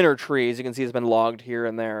kind of thinner trees. You can see it's been logged here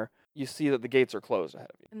and there. You see that the gates are closed ahead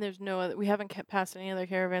of you. And there's no other, we haven't kept past any other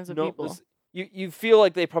caravans of No, people. you feel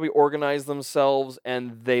like they probably organized themselves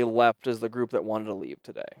and they left as the group that wanted to leave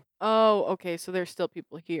today. Oh, okay, so there's still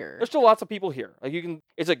people here. There's still lots of people here. Like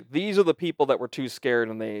it's like these are the people that were too scared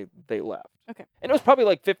and they left. Okay. And it was probably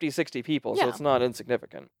like 50, 60 people, so Yeah. it's not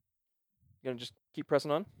insignificant. You gonna just keep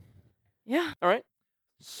pressing on? Yeah. All right.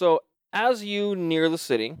 So as you near the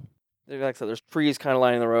city, like I said, there's trees kind of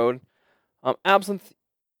lining the road. Absinthe,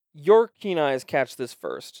 your keen eyes catch this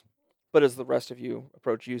first, but as the rest of you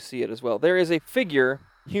approach, you see it as well. There is a figure,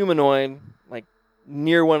 humanoid, like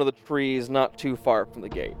near one of the trees, not too far from the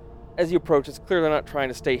gate. As you approach, it's clear they're not trying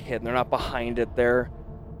to stay hidden. They're not behind it. They're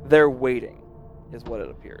waiting, is what it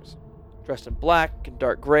appears. Dressed in black and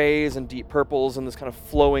dark grays and deep purples and this kind of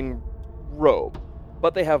flowing robe,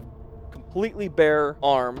 but they have completely bare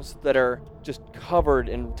arms that are just covered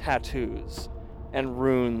in tattoos and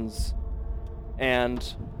runes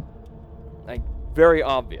and like very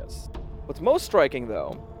obvious. What's most striking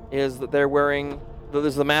though is that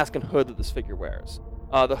there's the mask and hood that this figure wears.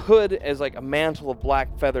 The hood is like a mantle of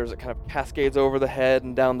black feathers that kind of cascades over the head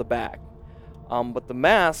and down the back. But the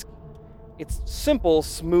mask, it's simple,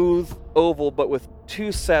 smooth, oval, but with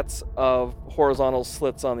 2 sets of horizontal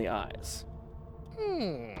slits on the eyes.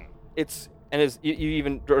 You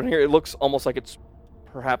even here, it looks almost like it's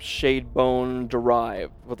perhaps shade bone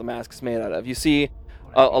derived, what the mask is made out of. You see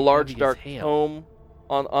a large heavy as dark hail. tome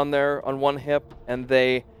on one hip, and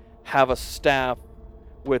they have a staff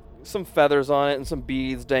with some feathers on it and some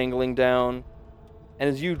beads dangling down. And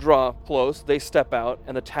as you draw close, they step out,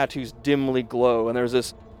 and the tattoos dimly glow, and there's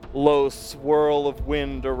this low swirl of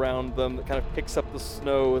wind around them that kind of picks up the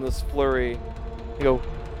snow in this flurry. You go,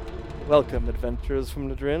 "Welcome, adventurers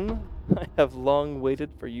from Nadrin. I have long waited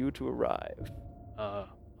for you to arrive."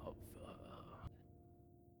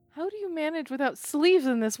 How do you manage without sleeves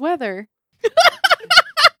in this weather? That's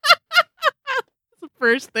the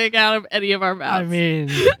first thing out of any of our mouths. I mean,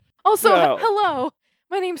 Also, No. hello,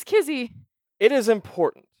 my name's Kizzy. It is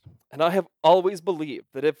important, and I have always believed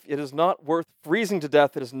that if it is not worth freezing to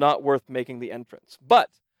death, it is not worth making the entrance.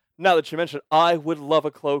 But now that you mention it, I would love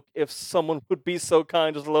a cloak if someone would be so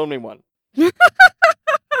kind as to loan me one.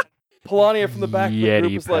 Polania from the back of the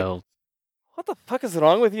group Yeti is like, pelt. "What the fuck is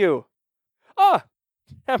wrong with you? Ah,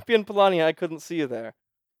 Champion Polania, I couldn't see you there.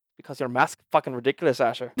 Because your mask fucking ridiculous,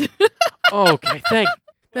 Asher. Okay,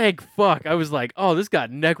 thank fuck. I was like, oh, this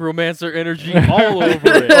got necromancer energy all over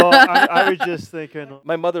it. Well, I was just thinking.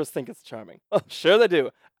 My mothers think it's charming. Oh, sure they do.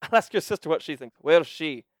 I'll ask your sister what she thinks. Where's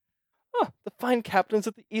she? Oh, the fine captains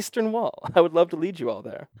at the Eastern Wall. I would love to lead you all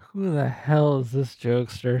there. Who the hell is this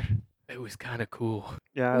jokester? It was kind of cool.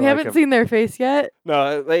 Yeah, I We like haven't him. seen their face yet.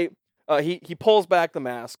 No, he pulls back the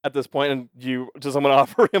mask at this point, and does someone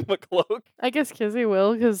offer him a cloak? I guess Kizzy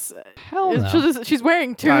will, because Hell no. she's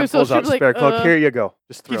wearing two, Time so pulls she'll out be like, spare cloak. Here you go.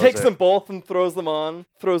 Just He throws takes it. them both and throws them on,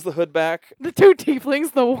 throws the hood back. The two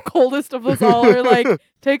tieflings, the coldest of us all, are like,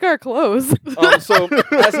 take our clothes. So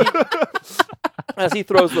as he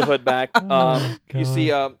throws the hood back, Oh, you see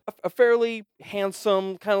a fairly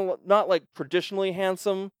handsome, kind of not like traditionally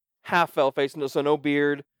handsome, half elf face, so no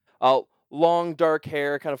beard, long dark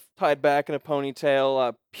hair, kind of tied back in a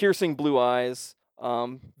ponytail, piercing blue eyes,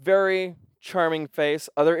 very charming face.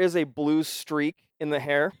 There is a blue streak in the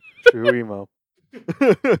hair. True emo.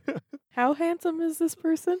 How handsome is this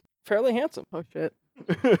person? Fairly handsome. Oh, shit.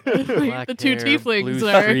 Black The two hair, tieflings blue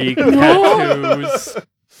are- streak, tattoos.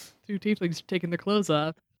 Two tieflings are taking their clothes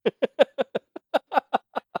off.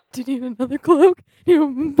 Do you need another cloak?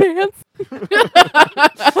 You pants?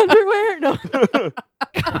 Underwear? No.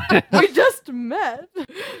 We just met.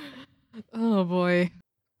 Oh boy.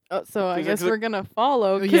 Oh, so I She's guess like- we're gonna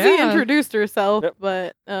follow. Kizzy Yeah. introduced herself, Yep.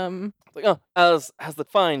 but It's like, as the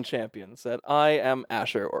fine champion said, I am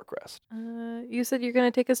Asher Orcrest. you said you're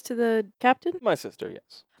gonna take us to the captain. My sister,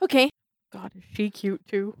 yes. Okay. God, is she cute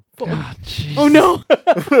too? God, Jesus. Oh no.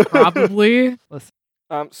 Probably.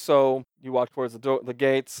 So you walk towards the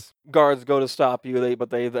gates. Guards go to stop you, but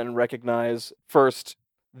they then recognize first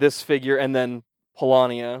this figure and then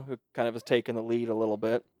Polania, who kind of has taken the lead a little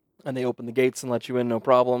bit. And they open the gates and let you in, no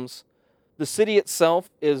problems. The city itself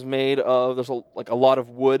is made of, there's a lot of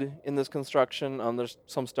wood in this construction. There's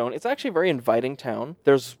some stone. It's actually a very inviting town.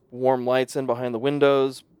 There's warm lights in behind the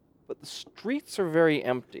windows, but the streets are very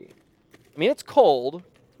empty. I mean, it's cold,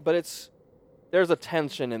 but there's a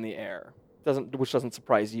tension in the air. Which doesn't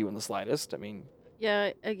surprise you in the slightest. I mean, Yeah,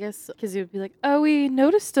 I guess Kizzy would be like, "Oh, we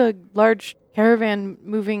noticed a large caravan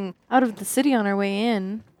moving out of the city on our way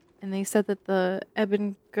in, and they said that the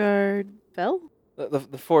Ebon Guard fell."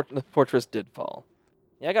 the fortress did fall.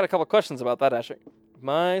 Yeah, I got a couple questions about that, Asher.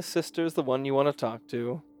 My sister's the one you want to talk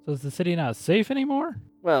to. So is the city not safe anymore?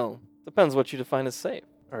 Well, depends what you define as safe.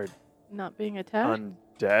 Are Not being attacked.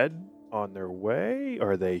 undead on their way?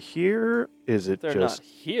 Are they here? Is it They're just not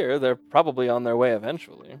here. They're probably on their way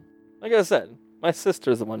eventually. Like I said, my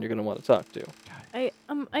sister's the one you're going to want to talk to. I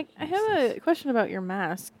have a question about your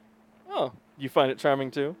mask. Oh, you find it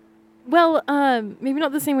charming too? Well, maybe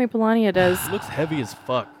not the same way Polania does. Looks heavy as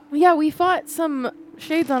fuck. Yeah, we fought some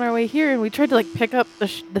shades on our way here, and we tried to like pick up the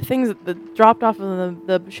things that dropped off of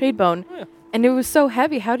the shade bone, Oh, yeah. and it was so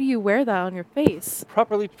heavy. How do you wear that on your face?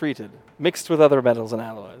 Properly treated, mixed with other metals and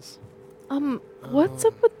alloys. What's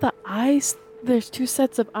up with the eyes? There's two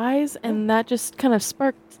sets of eyes, and that just kind of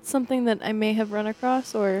sparked something that I may have run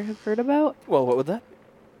across or have heard about. Well, what would that be?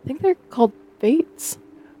 I think they're called fates.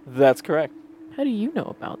 That's correct. How do you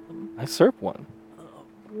know about them? I serve one.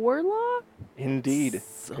 Warlock? Indeed.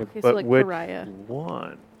 Okay, so but like which pariah.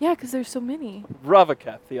 one? Yeah, because there's so many.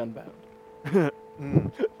 Ravaketh the Unbound.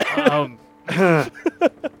 Um,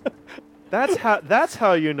 That's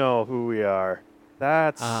how you know who we are.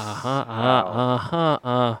 That's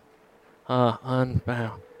how.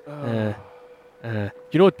 unbound.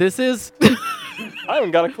 You know what this is? I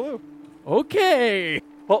haven't got a clue. Okay.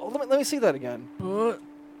 Well, let me see that again. A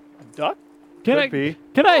duck? Could be.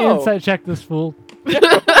 Can I Oh. insight check this fool? Yeah,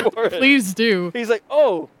 go for it. Please do. He's like,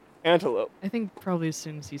 oh, antelope. I think probably as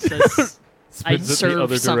soon as he says I Spins it serve the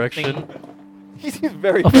other something, direction. He seems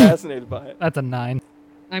very fascinated by it. That's a 9.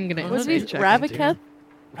 I'm gonna What's insight his check Ravaketh?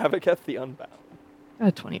 Ravaketh the Unbound.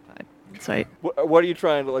 25 insight. What are you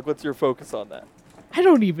trying to, what's your focus on that? I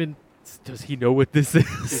don't even. Does he know what this Is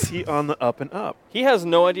is? he on the up and up? He has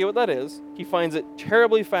no idea what that is. He finds it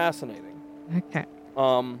terribly fascinating. Okay.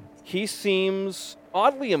 He seems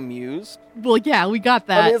oddly amused. Well, yeah, we got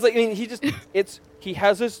that. He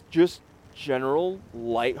has this just general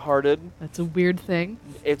lighthearted. That's a weird thing.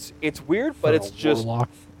 It's weird, but it's just Warlock.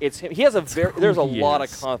 it's him. He has a who there's a he lot of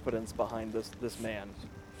is. confidence behind this man.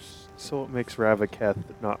 So it makes Ravaketh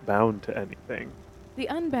not bound to anything. The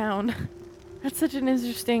Unbound. That's such an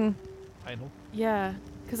interesting. Title. Yeah,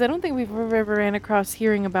 because I don't think we've ever ran across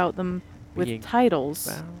hearing about them with Being titles.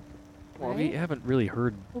 Well, we Right? haven't really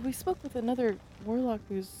heard. Well, we spoke with another warlock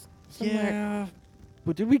who's somewhere. Yeah.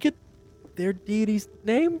 But did we get their deity's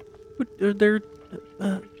name?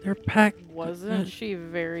 They're packed. Wasn't she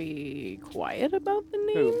very quiet about the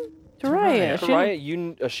name? Who? Taraya.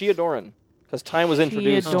 Taraya, Sheodoran. Because time was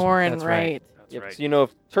introduced. Sheodoran, That's right. That's Yep, right. so you know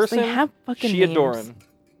of So they Tursin, have fucking names. Sheodoran.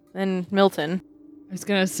 And Milton. I was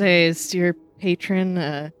gonna say, is your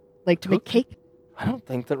patron like to make cake? I don't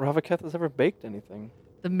think that Ravaketh has ever baked anything.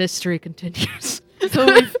 The mystery continues. So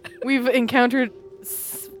we've encountered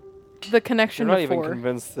the connection You're not even before.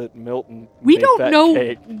 convinced that Milton We baked don't that know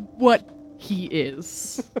cake. what he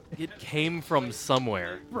is. It came from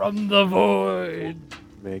somewhere. From the void.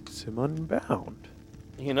 Makes him unbound.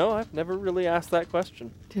 You know, I've never really asked that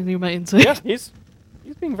question. Continue my insight. Yeah, he's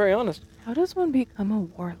being very honest. How does one become a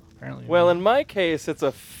warlock? Apparently. Well, in my case, it's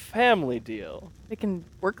a family deal. They can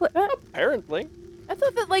work like that? Apparently. I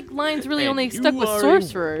thought that like lines really And only you stuck with are a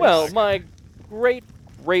sorcerers. Well, my great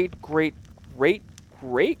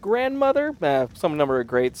grandmother, some number of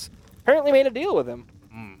greats, apparently made a deal with him.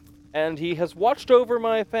 Mm. And he has watched over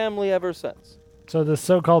my family ever since. So the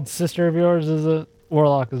so-called sister of yours is a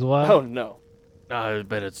warlock as well. Oh, no. I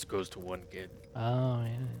bet it goes to one kid. Oh yeah.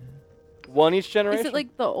 One each generation? is it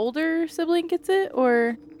like the older sibling gets it,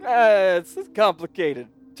 or It's complicated.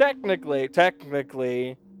 Technically,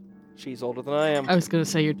 she's older than I am. I was gonna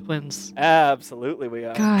say you're twins. Absolutely, we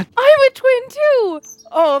are. God, I'm a twin too.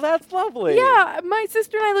 Oh, that's lovely. Yeah, my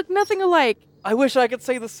sister and I look nothing alike. I wish I could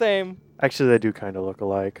say the same. Actually, they do kind of look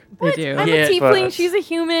alike. they What? do. I'm Yeah, a tiefling. but- She's a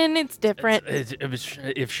human. It's different.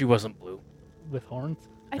 If she wasn't blue. With horns.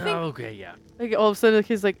 I think Okay, yeah. like all of a sudden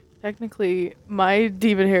he's like, technically, my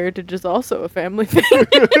demon heritage is also a family thing.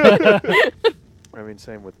 I mean,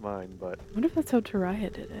 same with mine, but I wonder if that's how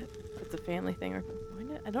Taraya did it. If it's a family thing or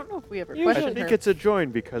I don't know if we ever Usually I questioned think her. it's a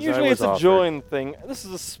join because I Usually was it's a offered. join thing. This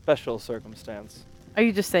is a special circumstance. Are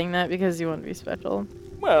you just saying that because you want to be special?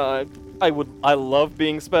 Well, I love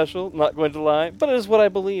being special, not going to lie, but it is what I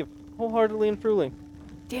believe, wholeheartedly and truly.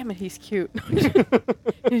 Damn it, he's cute.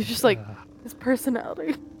 He's just like his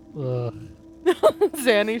personality. Ugh.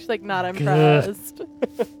 Zanny's like not impressed.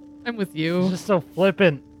 I'm with It's you. just so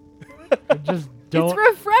flippant. I just It's don't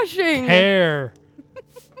refreshing. care.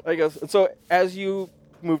 I guess. So as you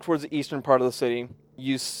move towards the eastern part of the city,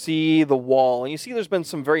 you see the wall, and you see there's been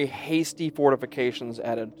some very hasty fortifications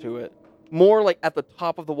added to it. More like at the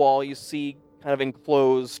top of the wall, you see kind of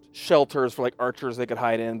enclosed shelters for like archers they could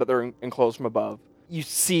hide in, but they're enclosed from above. You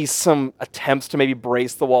see some attempts to maybe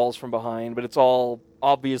brace the walls from behind, but it's all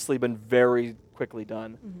obviously been very quickly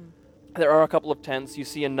done. There are a couple of tents. You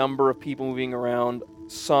see a number of people moving around,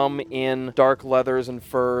 some in dark leathers and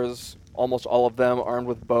furs, almost all of them armed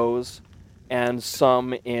with bows, and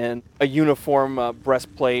some in a uniform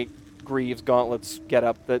breastplate, greaves, gauntlets,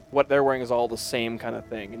 getup. That what they're wearing is all the same kind of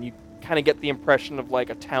thing, and you kind of get the impression of like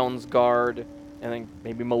a town's guard and then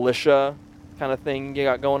maybe militia kind of thing you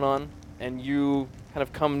got going on. And you kind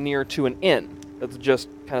of come near to an inn that's just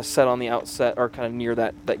kind of set on the outset or kind of near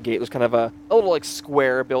that gate. There's kind of a little like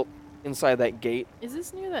square built inside that gate. Is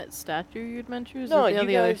this near that statue you'd mentioned? Or is No, it you on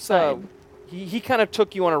the other guys, side? he kind of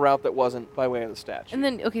took you on a route that wasn't by way of the statue. And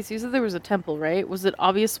then, okay, so you said there was a temple, right? Was it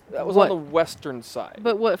obvious? that was what, on the western side.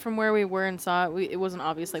 But what from where we were and saw it, it wasn't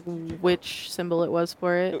obvious like which symbol it was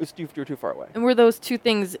for it. it was you were too far away. And were those two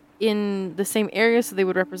things in the same area, so they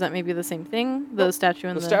would represent maybe the same thing? The Nope. statue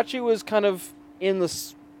and The statue was kind of in the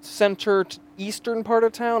center eastern part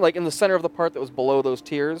of town, like in the center of the part that was below those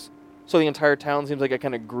tiers. So the entire town seems like it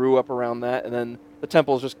kind of grew up around that, and then the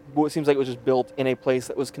temple is just it seems like it was just built in a place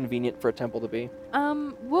that was convenient for a temple to be.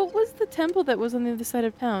 What was the temple that was on the other side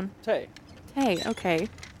of town? Tay. Tay. Okay.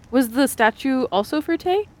 Was the statue also for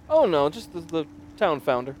Tay? Oh no, just the town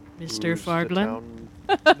founder. Mr. Who's the Farglin. town-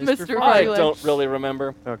 Mr. I Farglin. don't really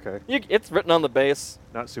remember. Okay, It's written on the base.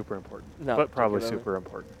 not super important, No, but probably particularly. super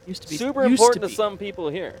important. Used to be Super used important to be. some people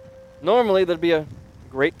here. Normally there'd be a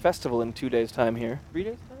great festival in 2 days' time here. 3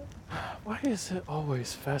 days' time? Why is it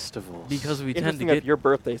always festivals? Because we tend to Interesting that get your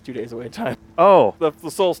birthday's 2 days away time. Oh, The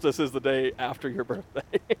solstice is the day after your birthday.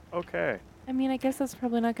 okay. I mean, I guess that's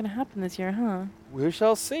probably not going to happen this year, huh? We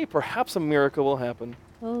shall see. Perhaps a miracle will happen.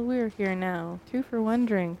 Well, we're here now. 2 for 1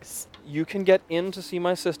 drinks. You can get in to see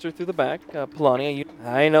my sister through the back. Polania,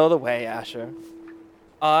 I know the way, Asher.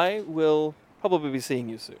 I will probably be seeing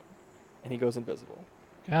you soon. And he goes invisible.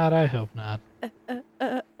 God, I hope not.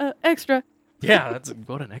 Extra. yeah, that's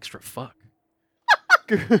what an extra fuck.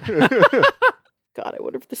 God, I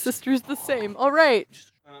wonder if the sister's the same. All right.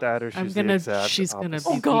 That or she's I'm the gonna. exact She's gonna be opposite.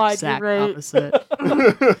 Oh, the God, you're exact right.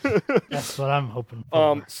 opposite. That's what I'm hoping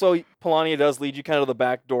for. So Polania does lead you kind of to the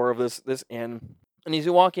back door of this inn. And as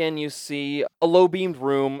you walk in, you see a low-beamed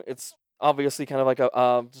room. It's obviously kind of like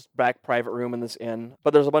a just back private room in this inn.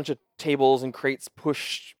 But there's a bunch of tables and crates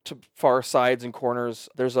pushed to far sides and corners.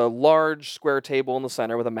 There's a large square table in the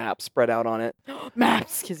center with a map spread out on it.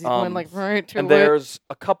 Maps, because he's going like right to And it. there's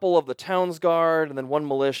a couple of the town's guard and then one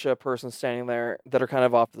militia person standing there that are kind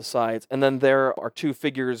of off to the sides. And then there are 2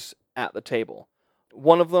 figures at the table.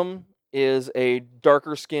 One of them is a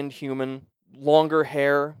darker skinned human, longer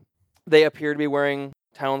hair. They appear to be wearing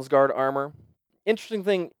town's guard armor. Interesting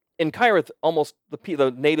thing, in Kyrith, almost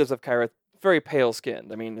the natives of Kyrith, very pale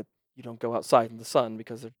skinned. I mean, you don't go outside in the sun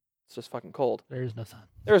because it's just fucking cold. There is no sun.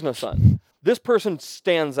 There's no sun. This person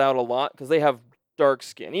stands out a lot because they have dark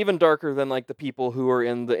skin, even darker than like the people who are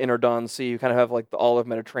in the Inner Dawn Sea, who kind of have like the olive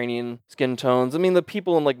Mediterranean skin tones. I mean, the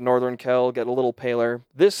people in like Northern Kel get a little paler.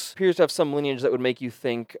 This appears to have some lineage that would make you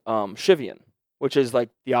think Shivian, which is like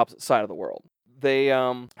the opposite side of the world. They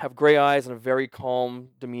have gray eyes and a very calm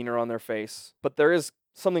demeanor on their face, but there is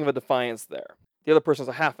something of a defiance there. The other person is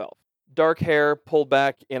a half-elf. Dark hair pulled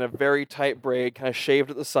back in a very tight braid, kind of shaved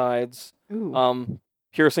at the sides. Ooh.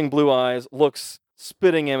 Piercing blue eyes, looks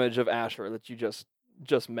spitting image of Asher that you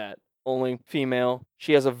just met. Only female.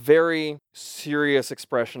 She has a very serious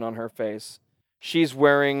expression on her face. She's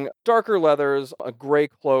wearing darker leathers, a gray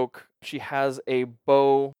cloak. She has a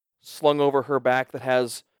bow slung over her back that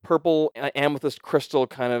has purple amethyst crystal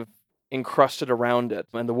kind of encrusted around it,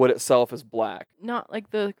 and the wood itself is black. Not like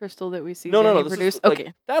the crystal that we see No. Zanny This produce. is, like,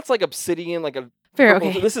 Okay. that's like obsidian, like a Fair, purple-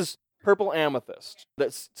 okay. This is purple amethyst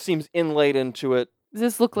that seems inlaid into it. Does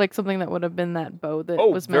this look like something that would have been that bow that Oh,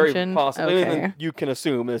 was very mentioned? possibly. Okay. And you can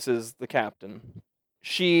assume this is the captain.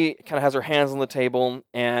 She kind of has her hands on the table,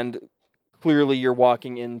 and clearly you're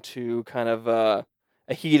walking into kind of a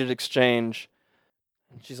heated exchange.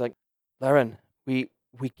 And she's like, Laren, we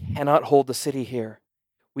cannot hold the city here.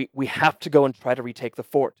 We have to go and try to retake the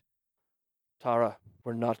fort. Tara,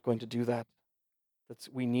 we're not going to do that.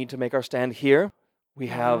 We need to make our stand here. We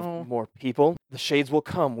have No. more people. The shades will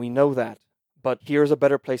come. We know that. But here's a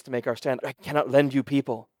better place to make our stand. I cannot lend you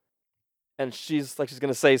people. And she's going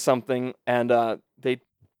to say something, and they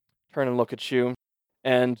turn and look at you.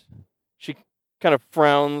 And she kind of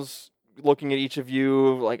frowns, looking at each of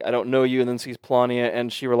you, like, I don't know you, and then sees Plania,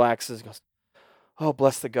 and she relaxes and goes, oh,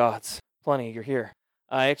 bless the gods. Plania, you're here.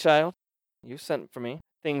 Aye, child. You sent for me.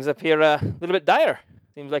 Things appear a little bit dire.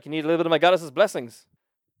 Seems like you need a little bit of my goddess's blessings.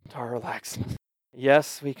 Tara relaxed.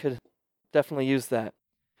 Yes, we could definitely use that.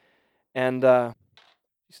 And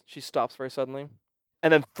she stops very suddenly,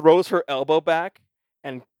 and then throws her elbow back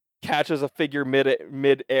and catches a figure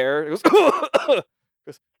mid-air. It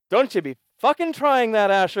goes, don't you be fucking trying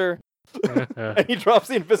that, Asher. And he drops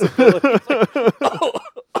the invisibility. He's like, oh.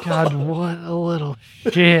 God, what a little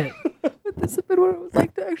shit. Would this have been what it was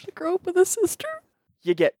like to actually grow up with a sister?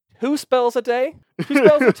 You get 2 spells a day, 2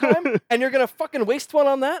 spells at a time, and you're going to fucking waste one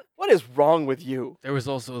on that? What is wrong with you? There was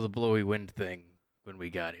also the blowy wind thing when we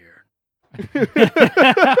got here.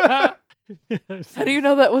 How do you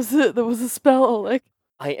know that was a spell? Like,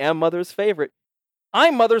 I am Mother's favorite.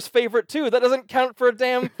 I'm Mother's favorite too. That doesn't count for a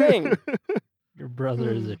damn thing. Your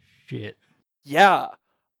brother is a shit. Yeah,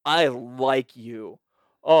 I like you.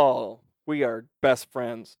 Oh, we are best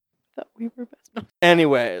friends. thought we were best. No.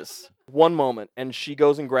 Anyways, one moment, and she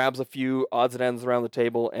goes and grabs a few odds and ends around the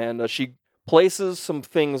table, and she places some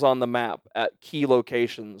things on the map at key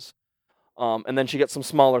locations. And then she gets some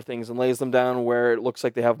smaller things and lays them down where it looks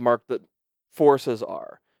like they have marked that forces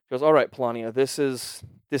are. She goes, all right, Plania, this is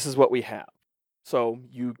what we have. So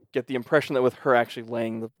you get the impression that with her actually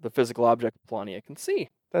laying the physical object, Plania can see.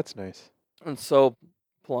 That's nice. And so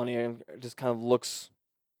Plania just kind of looks,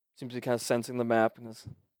 seems to be kind of sensing the map, and goes,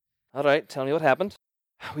 all right, tell me what happened.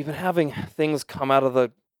 We've been having things come out of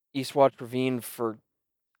the Eastwatch Ravine for,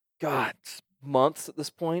 God, months at this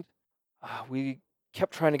point. We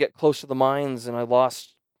kept trying to get close to the mines, and at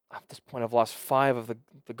this point, I've lost 5 of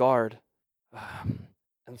the guard.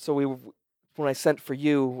 And so when I sent for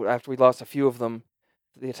you, after we lost a few of them,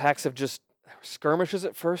 the attacks have just skirmishes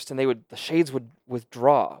at first, and the shades would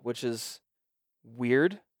withdraw, which is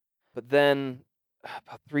weird. But then,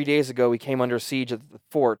 about 3 days ago, we came under siege at the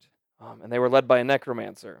fort, and they were led by a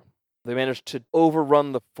necromancer. They managed to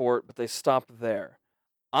overrun the fort, but they stopped there.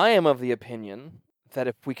 I am of the opinion that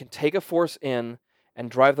if we can take a force in and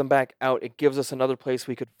drive them back out, it gives us another place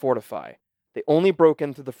we could fortify. They only broke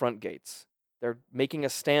in through the front gates. They're making a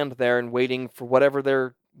stand there and waiting for whatever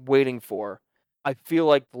they're waiting for. I feel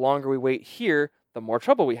like the longer we wait here, the more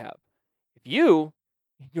trouble we have. If you,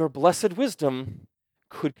 in your blessed wisdom,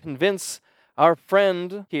 could convince our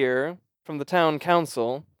friend here from the town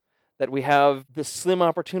council that we have this slim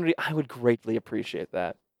opportunity, I would greatly appreciate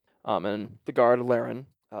that. And the guard, Laren,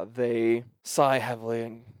 They sigh heavily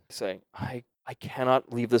and say, I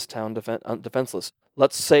cannot leave this town defenseless.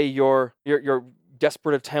 Let's say your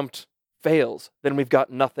desperate attempt fails, then we've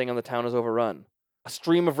got nothing and the town is overrun. A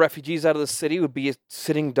stream of refugees out of the city would be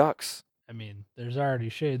sitting ducks. I mean, there's already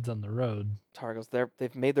shades on the road. Targos,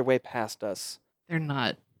 they've made their way past us. They're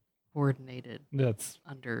not coordinated That's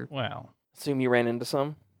under. well. Assume you ran into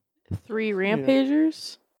some? 3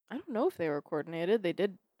 rampagers? I don't know if they were coordinated. They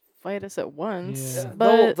did fight us at once. Yeah.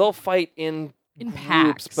 But They'll fight in In groups,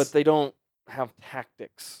 packs. but they don't have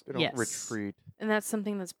tactics. They don't Yes. retreat. and that's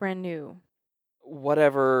something that's brand new.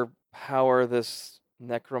 Whatever power this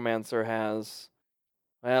necromancer has,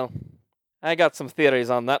 well, I got some theories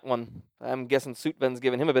on that one. I'm guessing Sootven's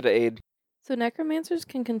giving him a bit of aid. So necromancers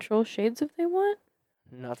can control shades if they want?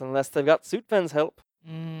 Not unless they've got Sootven's help.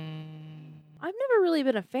 I've never really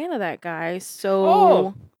been a fan of that guy, so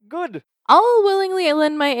Oh, good. I'll willingly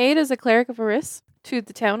lend my aid as a cleric of Eris to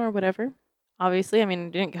the town or whatever. Obviously, I mean, I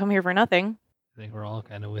didn't come here for nothing. I think we're all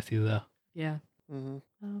kind of with you though. Yeah.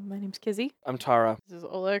 Mm-hmm. My name's Kizzy. I'm Tara. This is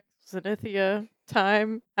Oleg, Zenithia,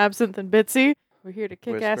 Time, Absinthe, and Bitsy. We're here to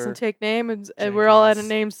kick ass Whisper. and take names, and we're all out of Jenkins.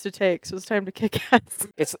 names to take, so it's time to kick ass.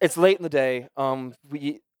 It's late in the day.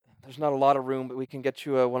 There's not a lot of room, but we can get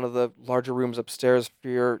you one of the larger rooms upstairs for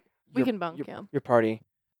your We can bunk, yeah. your party.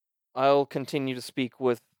 I'll continue to speak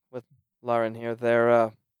with Lauren here.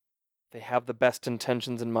 They have the best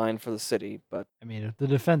intentions in mind for the city, but I mean, if the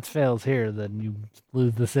defense fails here, then you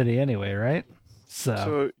lose the city anyway, right?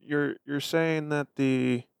 So you're saying that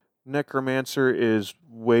the necromancer is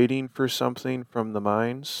waiting for something from the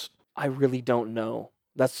mines? I really don't know.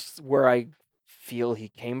 That's where I feel he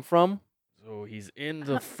came from. So he's in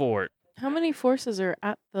the fort. How many forces are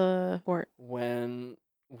at the fort? When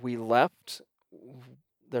we left,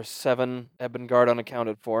 there's 7 Ebon Guard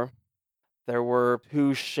unaccounted for. There were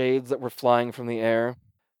 2 shades that were flying from the air,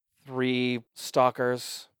 3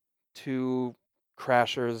 stalkers, 2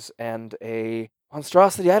 crashers, and a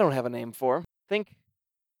monstrosity I don't have a name for. Think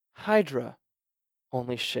Hydra,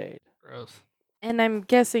 only shade. gross. And I'm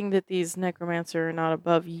guessing that these necromancer are not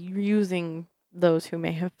above using those who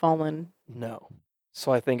may have fallen. No.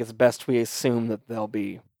 So I think it's best we assume that they'll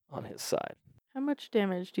be on his side. How much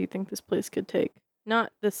damage do you think this place could take?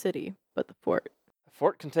 Not the city, but the fort. The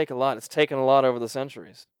fort can take a lot. It's taken a lot over the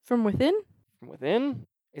centuries. From within? From within,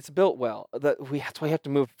 it's built well. That's why we have to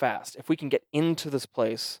move fast. If we can get into this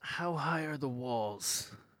place How high are the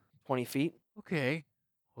walls? 20 feet, Okay.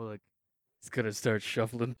 Well, like, he's gonna start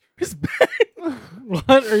shuffling his bag.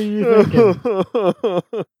 What are you thinking?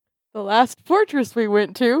 The last fortress we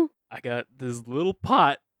went to. I got this little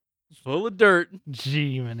pot full of dirt.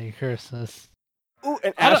 Gee, many curses. ooh,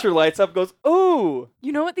 and Asher lights up, goes, ooh,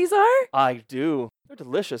 You know what these are? I do. They're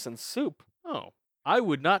delicious in soup. Oh, I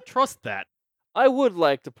would not trust that. I would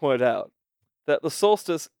like to point out that the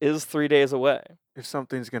solstice is 3 days away. If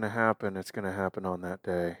something's going to happen, it's going to happen on that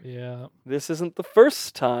day. Yeah. This isn't the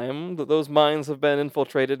first time that those mines have been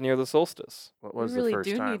infiltrated near the solstice. What We was really the first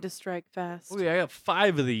do time? need to strike fast. Okay, I got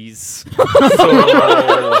 5 of these.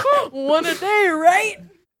 One a day, right?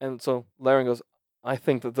 And so Laren goes, I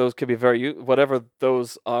think that those could be whatever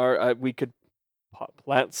those are, we could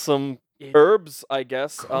plant some It herbs, I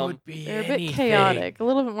guess. could be They're a bit anything. chaotic. A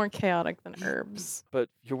little bit more chaotic than herbs. But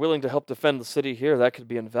if you're willing to help defend the city here, that could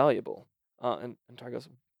be invaluable. And Tar goes,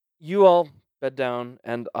 you all bed down,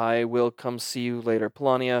 and I will come see you later.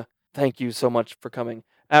 Polania, thank you so much for coming.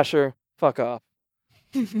 Asher, fuck off.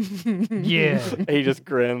 Yeah. And he just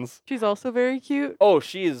grins. She's also very cute. Oh,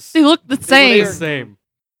 she's... They look the They same. look Same.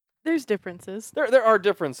 There's differences. There are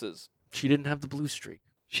differences. She didn't have the blue streak.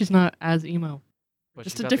 She's not as emo. But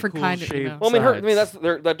Just she's a got the different cool kind of shaved emo. Well, I mean, sides.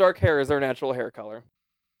 that's that dark hair is their natural hair color.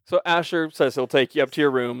 So Asher says he'll take you up to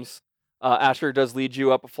your rooms. Asher does lead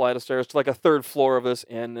you up a flight of stairs to like a 3rd floor of this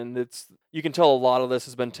inn, and you can tell a lot of this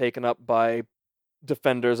has been taken up by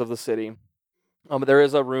defenders of the city. But there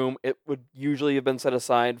is a room. It would usually have been set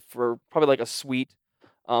aside for probably like a suite,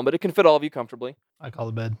 but it can fit all of you comfortably. I call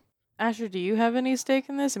the bed. Asher, do you have any stake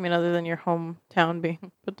in this? I mean, other than your hometown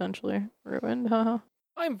being potentially ruined, haha.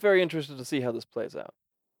 I'm very interested to see how this plays out.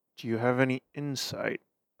 Do you have any insight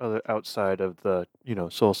outside of the,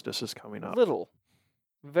 solstice is coming up? Little,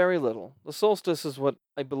 very little. The solstice is what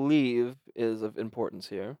I believe is of importance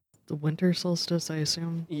here. The winter solstice, I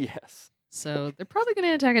assume. Yes. So they're probably going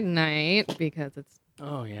to attack at night because it's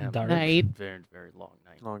Oh yeah, Dark. night. very very long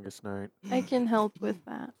night. Longest night. I can help with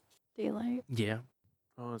that. Daylight. Yeah.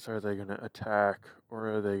 Oh, so are they going to attack or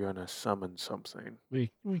are they going to summon something?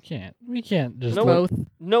 We can't just No let- Both.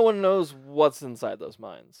 No one knows what's inside those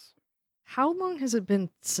mines. How long has it been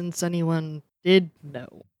since anyone did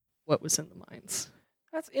know what was in the mines?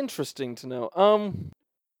 That's interesting to know.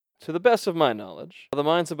 To the best of my knowledge, the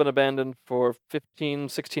mines have been abandoned for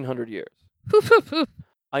 1600 years.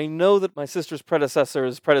 I know that my sister's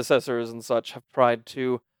predecessors and such have tried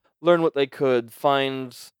to learn what they could,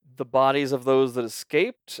 find the bodies of those that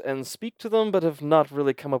escaped, and speak to them, but have not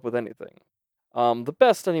really come up with anything. The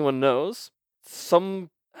best anyone knows,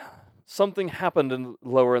 something happened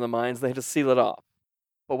lower in the mines, and they had to seal it off.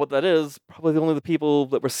 But what that is, probably only the people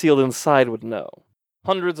that were sealed inside would know.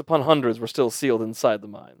 Hundreds upon hundreds were still sealed inside the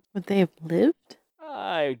mine. Would they have lived?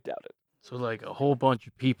 I doubt it. So like a whole bunch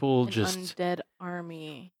of people An just undead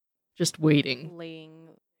army Just waiting. laying.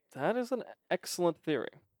 That is an excellent theory.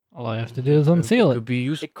 All I have to do is unseal it. could be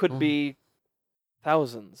useful. It could be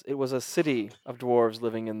thousands. It was a city of dwarves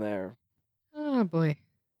living in there. Oh boy.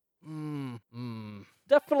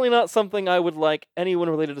 Definitely not something I would like anyone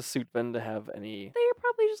related to Suitven to have any. They're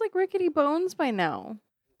probably just like rickety bones by now.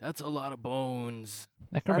 That's a lot of bones.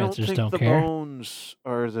 I don't Necromancers think don't the care. bones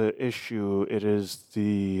are the issue. It is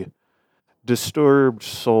the disturbed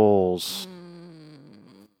souls.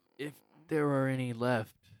 If there are any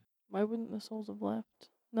left, Why wouldn't the souls have left?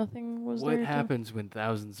 Nothing was what there. happens when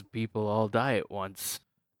thousands of people all die at once?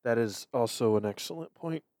 That is also an excellent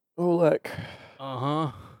point, Olek.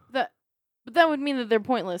 Uh-huh. But that would mean that they're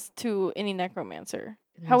pointless to any necromancer.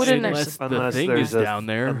 How would it Unless not? the thing is down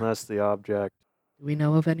there. Unless the object. Do we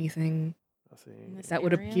know of anything Nothing. This that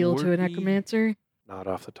would area? appeal to a Would be- necromancer? Not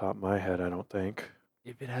off the top of my head, I don't think.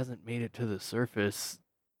 If it hasn't made it to the surface,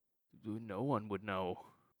 no one would know.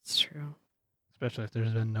 It's true. Especially if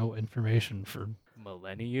there's been no information for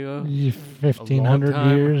Millennia? 1,500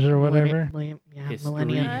 time. years or whatever. Millennium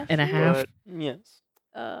History. and a half. But Yes.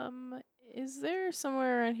 Is there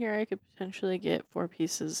somewhere around here I could potentially get 4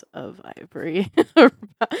 pieces of ivory?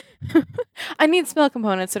 I need spell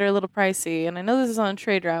components that are a little pricey, and I know this is on a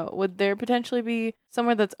trade route. Would there potentially be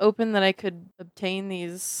somewhere that's open that I could obtain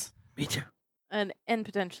these? Me too. And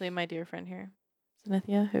potentially my dear friend here,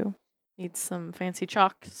 Zenithia, who needs some fancy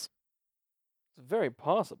chalks. It's very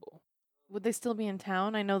possible. Would they still be in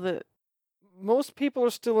town? I know that. Most people are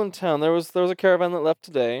still in town. There was a caravan that left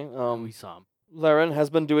today. We saw him. Laren has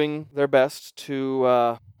been doing their best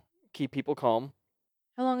to keep people calm.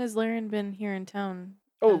 How long has Laren been here in town?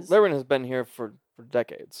 Oh, As- Laren has been here for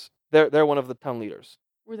decades. They're one of the town leaders.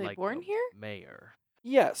 Were they Like born the here? Mayor.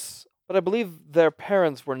 Yes, but I believe their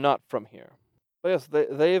parents were not from here. But yes,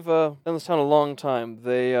 they've been in this town a long time.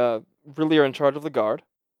 They really are in charge of the guard.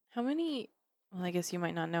 How many? Well, I guess you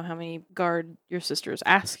might not know how many guard your sister is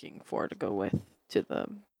asking for to go with to the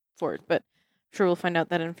fort, but I'm sure we'll find out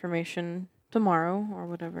that information tomorrow or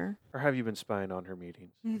whatever. or have you been spying on her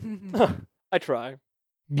meetings? I try.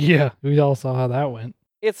 Yeah, we all saw how that went.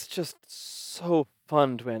 It's just so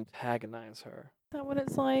fun to antagonize her. Is that what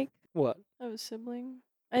it's like? What? I have a sibling.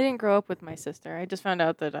 I didn't grow up with my sister. I just found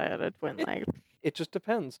out that I had a twin. It just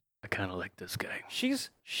depends. I kind of like this guy. She's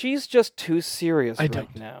just too serious I right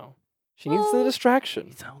don't. now. She needs the Well- He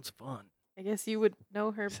distraction. sounds fun. I guess you would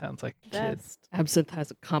know her Sounds like a kid. best. Absinthe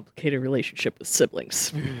has a complicated relationship with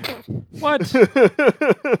siblings. What?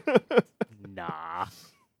 Nah.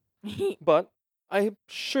 But I'm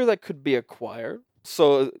sure that could be acquired.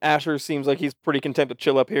 So Asher seems like he's pretty content to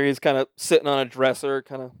chill up here. He's kind of sitting on a dresser,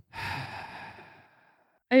 kind of.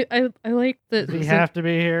 I like that Does he have to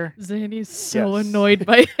be here? Zanny's so Yes. annoyed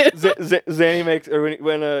by it. Zanny makes, or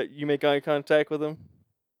when you make eye contact with him,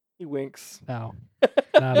 he winks. No.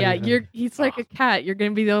 Not Yeah, even. he's like a cat. You're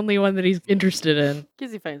gonna be the only one that he's interested in.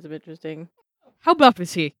 Because he finds him interesting. How buff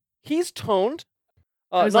is he? He's toned.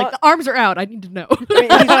 I was like, the arms are out. I need to know. I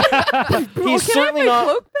mean, he's Can I have certainly my not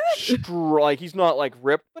cloak back? like he's not like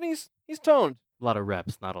ripped, but he's toned. A lot of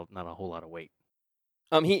reps, not a whole lot of weight.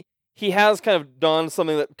 He has kind of donned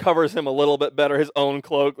something that covers him a little bit better, his own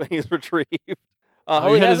cloak that he's retrieved. He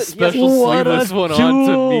had his special What a sleeveless one on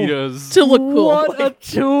to tool. meet us. to look cool. What a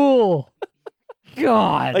tool!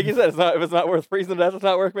 God. Like you said, if it's not worth freezing to death, it's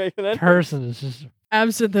not worth making it. person is just.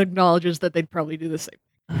 Absinthe acknowledges that they'd probably do the same.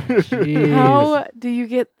 Jeez. How do you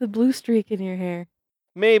get the blue streak in your hair?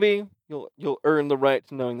 Maybe you'll earn the right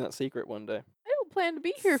to knowing that secret one day. I don't plan to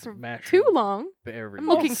be here for Smashing too long. berries. I'm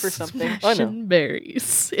looking for something. I know. Smashing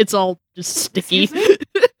berries. It's all just sticky. Excuse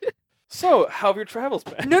So, how have your travels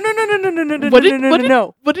been? No. What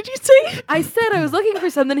did- What did you say? I said I was looking for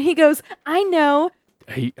something. He goes, I know.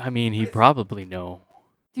 He probably know.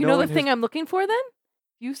 Do you No know the one has- thing I'm looking for then?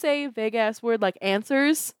 You say vague ass word like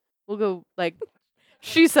answers. We'll go like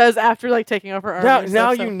she says after like taking off her armor. and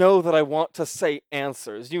Now stuff, you so know that I want to say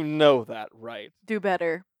answers. You know that, right? do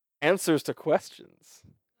better. Answers to questions.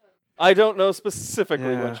 I don't know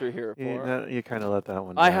specifically Yeah, what you're here for. You kind of let that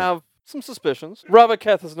one. I down. have some suspicions.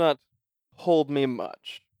 Ravaketh has not told me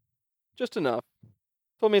much. Just enough.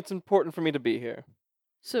 Told me it's important for me to be here.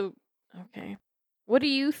 So, okay. What do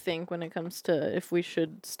you think when it comes to if we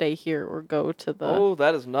should stay here or go to the... Oh,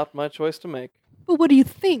 that is not my choice to make. But what do you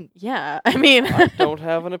think? Yeah, I mean... I don't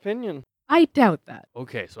have an opinion. I doubt that.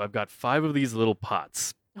 Okay, so I've got 5 of these little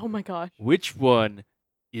pots. Oh my gosh. Which one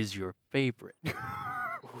is your favorite?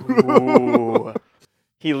 Ooh.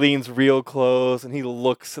 He leans real close and he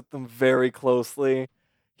looks at them very closely.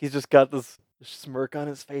 He's just got this smirk on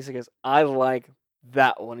his face. He goes, I like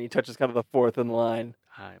that one. He touches kind of the fourth in line.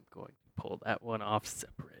 I'm going to pull that one off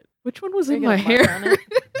separate. Which one was Are in you my gonna mark hair? on it?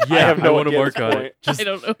 I have no want to idea at mark this on point. it. Just, I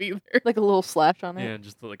don't know either. Like a little slash on it? yeah,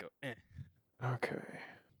 just like a. Okay.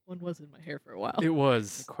 One was in my hair for a while. It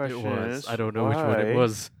was. The question it was. is, I don't know which one it why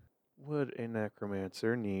was. Would a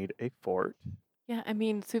necromancer need a fort? Yeah, I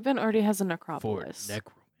mean, Suven already has a For necropolis.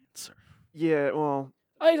 necromancer. Yeah, well,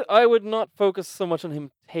 I would not focus so much on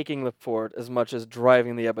him taking the fort as much as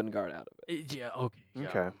driving the Ebon Guard out of it. Yeah. Okay. Yeah.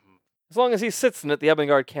 Okay. As long as he sits in it, the Ebon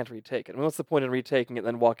Guard can't retake it. I mean, what's the point in retaking it and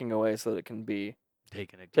then walking away so that it can be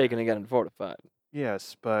Taken again. taken again and fortified?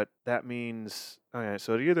 yes, but that means okay.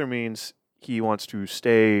 So it either means he wants to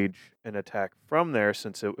stage an attack from there,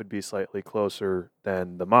 since it would be slightly closer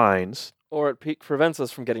than the mines, Or it prevents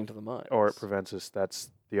us from getting to the mines. or it prevents us. That's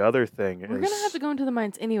the other thing. We're going to have to go into the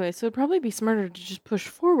mines anyway, so it'd probably be smarter to just push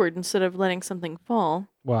forward instead of letting something fall.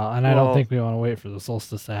 Well, and I don't Well- think we want to wait for the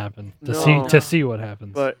solstice to happen to No. see what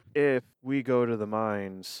happens. But if we go to the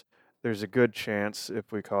mines, there's a good chance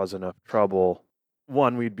if we cause enough trouble,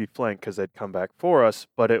 one, we'd be flanked because they'd come back for us,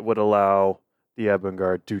 but it would allow the Ebon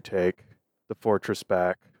Guard to take the fortress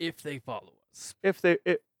back. If they follow us. If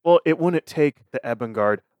it wouldn't take the Ebon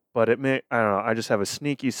Guard, but it may. I don't know. I just have a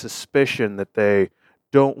sneaky suspicion that they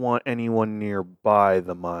don't want anyone nearby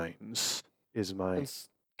the mines. Is my It's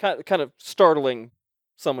kind of startling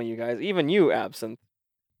some of you guys, even you, Absinthe.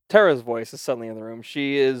 Tara's voice is suddenly in the room.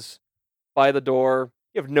 She is by the door.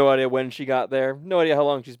 You have no idea when she got there, no idea how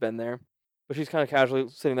long she's been there. But she's kind of casually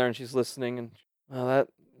sitting there and she's listening, and well, that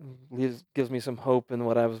gives me some hope in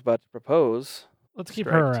what I was about to propose. Let's keep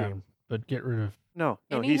strike her two. around, but get rid of. no.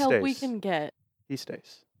 Any He help stays. we can get, He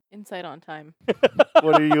stays. insight on time.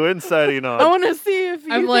 What are you inciting I on? want to see if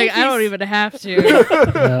you I'm think like, I don't he's- even have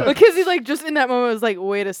to. Because he's like, just in that moment, was like,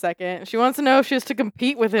 wait a second. She wants to know if she has to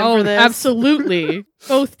compete with him Oh, for this. absolutely.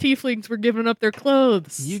 Both tieflings were giving up their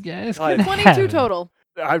clothes. You guys God. can 22 have it. total.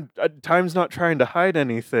 Time's not trying to hide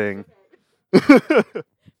anything.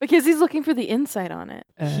 Because he's looking for the insight on it.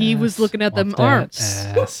 He was looking at them Want that arms.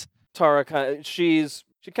 ass. Tara she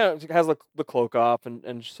kind of has the cloak off,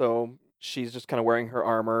 and so she's just kind of wearing her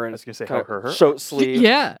armor I and was gonna say kind her. of short sleeve.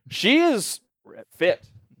 Yeah. She is fit.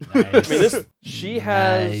 Nice. I mean, she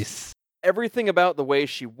has Nice. everything about the way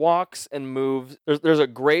she walks and moves. There's a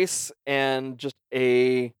grace and just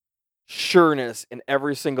a sureness in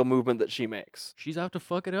every single movement that she makes. She's out to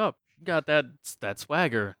fuck it up. She got that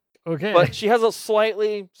swagger. Okay. But she has a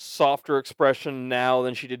slightly softer expression now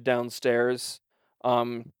than she did downstairs.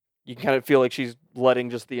 You can kind of feel like she's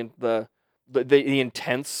letting just the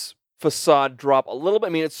intense facade drop a little bit. I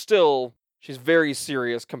mean, it's still, she's very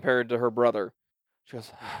serious compared to her brother. She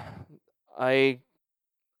goes, I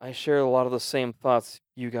share a lot of the same thoughts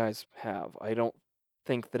you guys have. I don't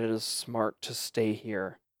think that it is smart to stay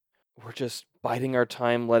here. We're just biding our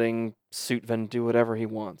time, letting Suitven do whatever he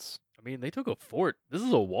wants. I mean, they took a fort. This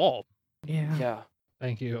is a wall. Yeah. Yeah.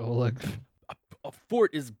 Thank you, Oleg. A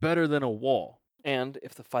fort is better than a wall. And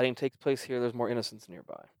if the fighting takes place here, there's more innocents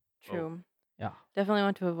nearby. True. Yeah. Definitely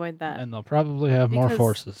want to avoid that. And they'll probably have more Because-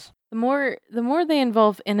 forces. The more they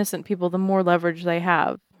involve innocent people, the more leverage they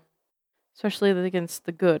have. Especially against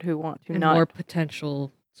the good who want to And not. more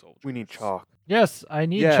potential. Soldiers. We need chalk. Yes, I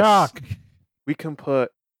need Yes. chalk.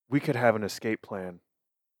 We could have an escape plan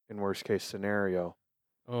in worst case scenario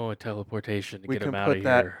Oh, a teleportation to We get can him out put of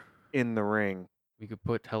that- here. in the ring. We could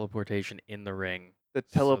put teleportation in the ring. The So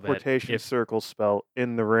that teleportation if- circle spell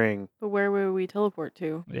in the ring. But where will we teleport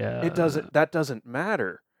to? Yeah. It doesn't. That doesn't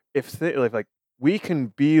matter. If like we can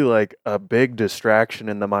be like a big distraction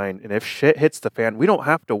in the mind, and if shit hits the fan, we don't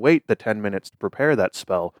have to wait the 10 minutes to prepare that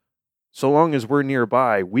spell. So long as we're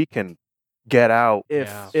nearby, we can get out if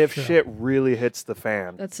Yeah. if Sure. shit really hits the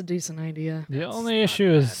fan. That's a decent idea. The That's only not issue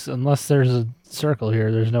is unless there's a circle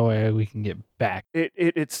here, there's no way we can get back.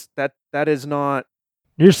 It's that is not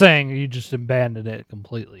You're saying you just abandoned it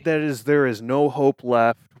completely. there is no hope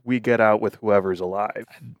left. We get out with whoever's alive,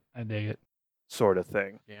 I dig it. sort of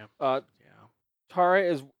thing. Yeah. Yeah. Yeah.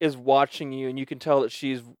 Tara is watching you, and you can tell that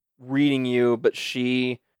she's reading you, but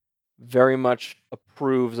she very much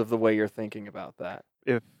approves of the way you're thinking about that.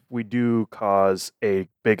 If we do cause a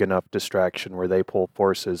big enough distraction where they pull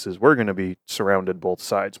forces, is we're going to be surrounded both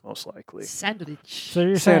sides most likely. Sandwich. So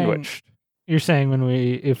you're saying Sandwiched. you're saying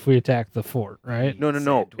if we attack the fort, right?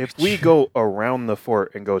 No. If we go around the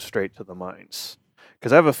fort and go straight to the mines,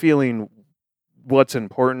 because I have a feeling what's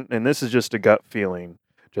important, and this is just a gut feeling,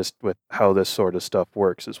 just with how this sort of stuff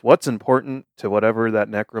works, is what's important to whatever that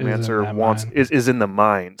necromancer that wants mine. is in the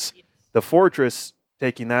mines. The fortress,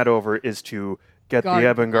 taking that over, is to get Guard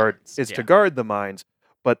the the Ebengard, mines, is to yeah. guard the mines,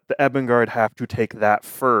 but the Ebengard have to take that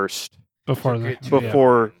first Before Okay, the to-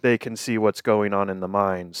 before they can see what's going on in the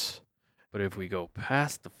mines. But if we go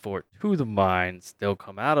past the fort to the mines, they'll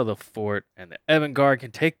come out of the fort, and the Evangard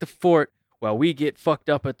can take the fort while we get fucked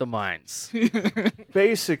up at the mines.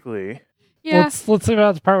 Basically, Yeah. Let's think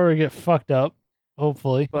about the part where we get fucked up.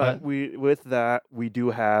 Hopefully, but with that, we do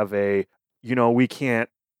have we can't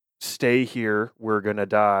stay here. We're gonna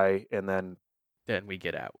die, and then We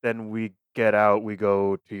get out. we get out. We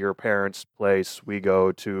go to your parents' place. We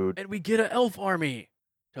go to. And we get an elf army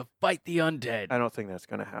to fight the undead. I don't think that's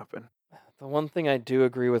gonna happen. The one thing I do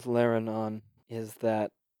agree with Laren on is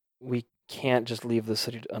that we can't just leave the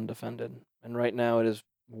city undefended. And right now it is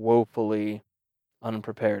woefully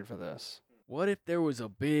unprepared for this. What if there was a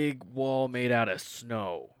big wall made out of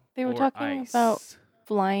snow? They were or talking ice? about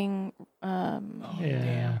flying. Oh,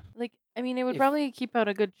 yeah. Like, I mean, it would If- probably keep out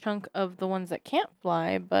a good chunk of the ones that can't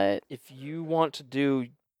fly, but If you want to do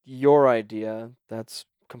your idea, that's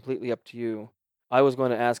completely up to you. I was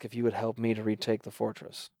going to ask if you would help me to retake the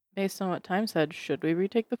fortress. based on what Time said, should we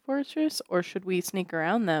retake the fortress or should we sneak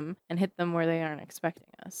around them and hit them where they aren't expecting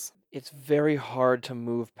us? It's very hard to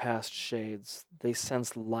move past shades. They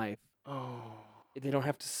sense life. Oh. They don't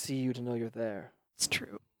have to see you to know you're there. It's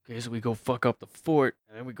true. Okay, so we go fuck up the fort,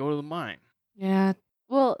 and then we go to the mine. Yeah.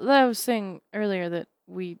 Well, I was saying earlier that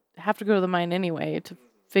we have to go to the mine anyway to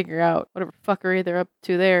figure out whatever fuckery they're up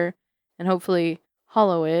to there and hopefully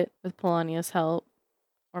hollow it with Polonia's help.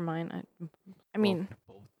 Or mine. I mean,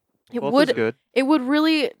 it Both would is good. it would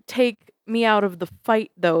really take me out of the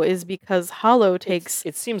fight though, is because Hollow takes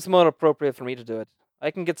It seems more appropriate for me to do it. I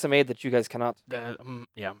can get some aid that you guys cannot. Yeah. mm,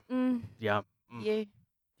 Yeah. yeah.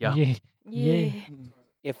 Yeah. Yeah. Yeah.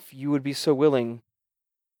 If you would be so willing,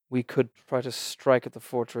 we could try to strike at the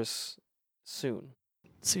fortress soon.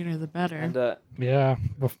 Sooner the better. And Yeah.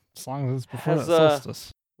 As long as it's before Has, that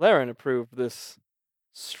solstice. Laren approved this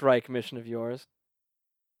strike mission of yours.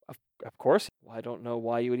 Of course. I don't know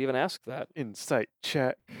why you would even ask that. Insight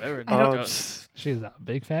check. Laren I don't- does. She's a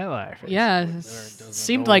big fan of that. yeah. Laren doesn't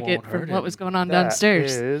Seemed know like won't it from hurt what him. was going on That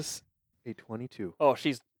downstairs. is a 22. Oh,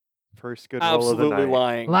 she's First good roll of the absolutely night.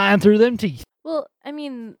 lying. Lying through them teeth. Well, I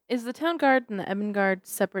mean, is the town guard and the Ebengard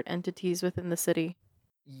separate entities within the city?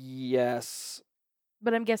 Yes,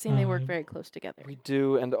 But I'm guessing they work Um, very close together. we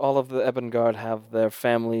do, and all of the Ebengard have their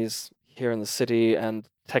families here in the city and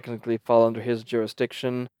technically fall under his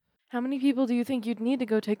jurisdiction. How many people do you think you'd need to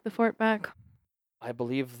go take the fort back? I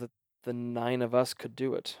believe that the 9 of us could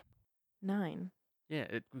do it. 9. Yeah,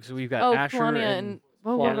 so we've got Oh, Asher Polania and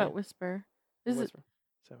well, what Polania. about Whisper? Is it Whisper.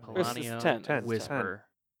 Seven. This is Polania, 10. 10, Whisper,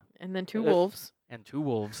 and then 2 Uh, wolves? and 2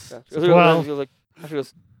 wolves. Yeah. Well- She goes, Asher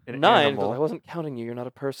goes, An 9? Goes, animal. I wasn't counting you. You're not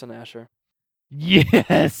a person, Asher.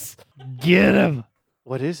 Yes. Get him.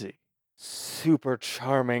 What is he? Super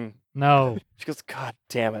charming. No. She goes, God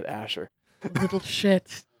damn it, Asher. Little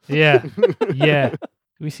shit. Yeah. Yeah. Do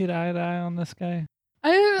we see the eye to eye on this guy?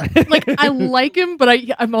 I like him, but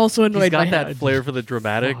I'm also annoyed He's by got that him. flair for the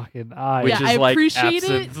dramatic. Fucking eye. Which yeah, is I like appreciate it,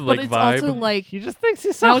 absinthe, but like, it's also vibe. like He just thinks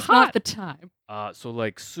he's so now it's not hot. the time. So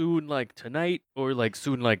like soon like tonight or like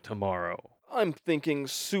soon like tomorrow. I'm thinking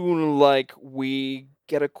soon, like, we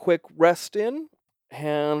get a quick rest in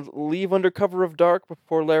and leave under cover of dark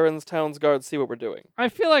before Laren's town's guards see what we're doing. I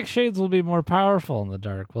feel like shades will be more powerful in the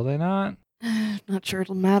dark, will they not? Not sure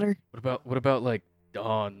it'll matter. What about like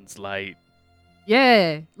dawn's light?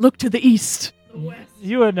 Yeah, look to the east.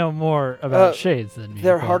 You would know more about Uh, shades than me.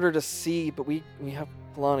 They're but- harder to see, but we have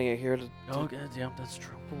Polania here to Oh, yeah, that's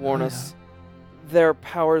true. warn Oh, us. Their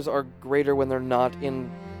powers are greater when they're not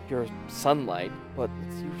in pure sunlight, but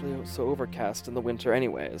it's usually so overcast in the winter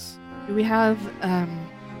anyways. Do we have a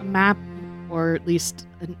map or at least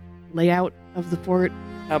a layout of the fort?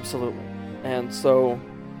 Absolutely. And so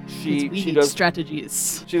We she need does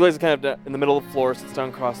strategies. She lays it kind of in the middle of the floor, sits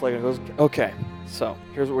down cross-legged, and goes, "Okay, so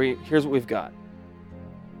here's what we've got,"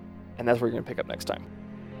 and that's where you're gonna pick up next time.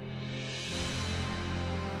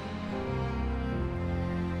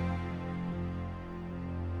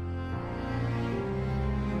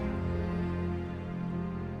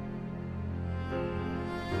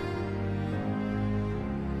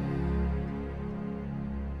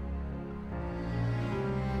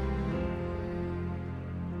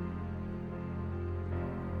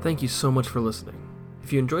 Thank you so much for listening.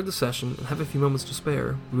 If you enjoyed the session and have a few moments to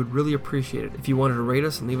spare, we would really appreciate it if you wanted to rate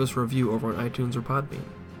us and leave us a review over on iTunes or Podbean.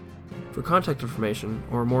 For contact information,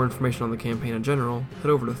 or more information on the campaign in general, head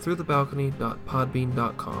over to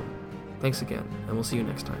throughthebalcony.podbean.com. Thanks again, and we'll see you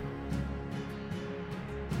next time.